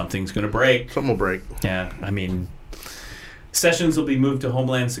now, something's going to break. Something will break. Yeah, I mean, Sessions will be moved to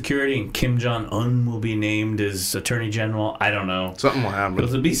Homeland Security, and Kim Jong-un will be named as Attorney General. I don't know. Something will happen.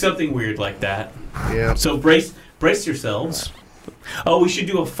 It'll be something weird like that. Yeah. So brace yourselves. Oh, we should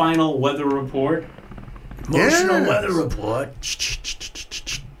do a final weather report. Emotional weather report.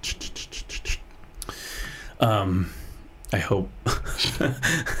 I hope.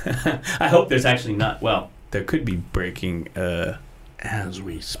 I hope there's actually not. Well, there could be breaking. As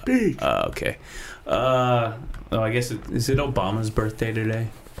we speak. Okay. I guess is it Obama's birthday today?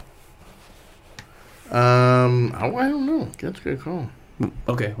 I don't know. That's a good call.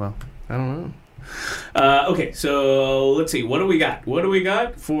 Okay. Well, I don't know. Okay, so let's see. What do we got? What do we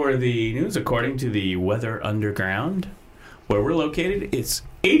got for the news? According to the Weather Underground, where we're located, it's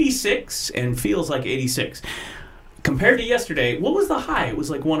 86 and feels like 86. Compared to yesterday, what was the high? It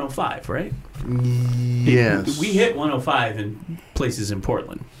was like 105, right? Yes. We hit 105 in places in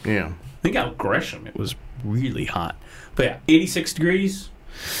Portland. Yeah. I think out Gresham, it was really hot. But yeah, 86 degrees.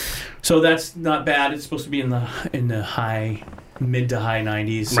 So that's not bad. It's supposed to be in the high, mid to high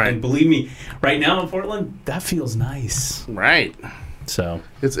 90s. Right. And believe me, right now in Portland, that feels nice. Right. So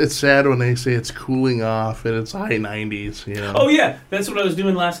It's sad when they say it's cooling off and it's high 90s. Oh yeah, that's what I was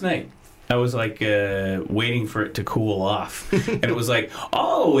doing last night. I was like waiting for it to cool off, and it was like,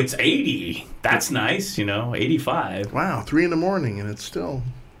 oh, it's 80. That's nice, 85. Wow, 3 in the morning and it's still.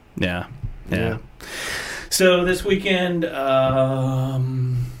 Yeah. So this weekend, that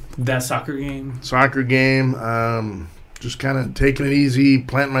soccer game. Just kind of taking it easy,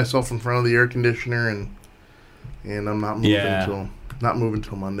 planting myself in front of the air conditioner, and I'm not moving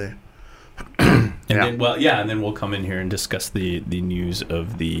till Monday. And then we'll come in here and discuss the news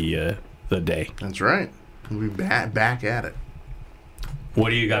of the day. That's right. We'll be back at it. What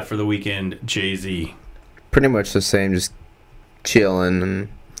do you got for the weekend, Jay-Z? Pretty much the same, just chilling and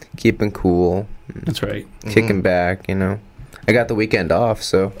keeping cool. That's right. Kicking back, I got the weekend off,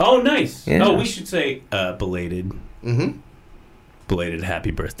 so. Oh, nice. Yeah. Oh, we should say belated. Belated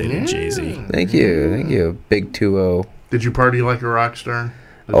happy birthday to Jay-Z. Thank you. Big 2-0. Did you party like a rock star?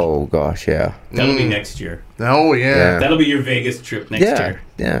 Oh, gosh, yeah. That'll be next year. Oh, yeah. That'll be your Vegas trip next year.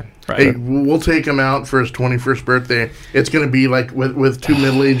 Yeah. Right. Hey, we'll take him out for his 21st birthday. It's going to be like with two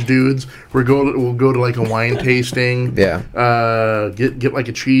middle-aged dudes. We'll go to like a wine tasting. Yeah. Get like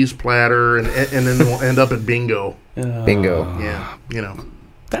a cheese platter, and then we'll end up at bingo. Bingo. Yeah,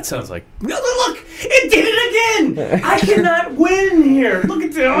 That sounds like... Look! It did it again! I cannot win here! Look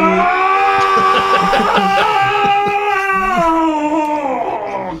at that!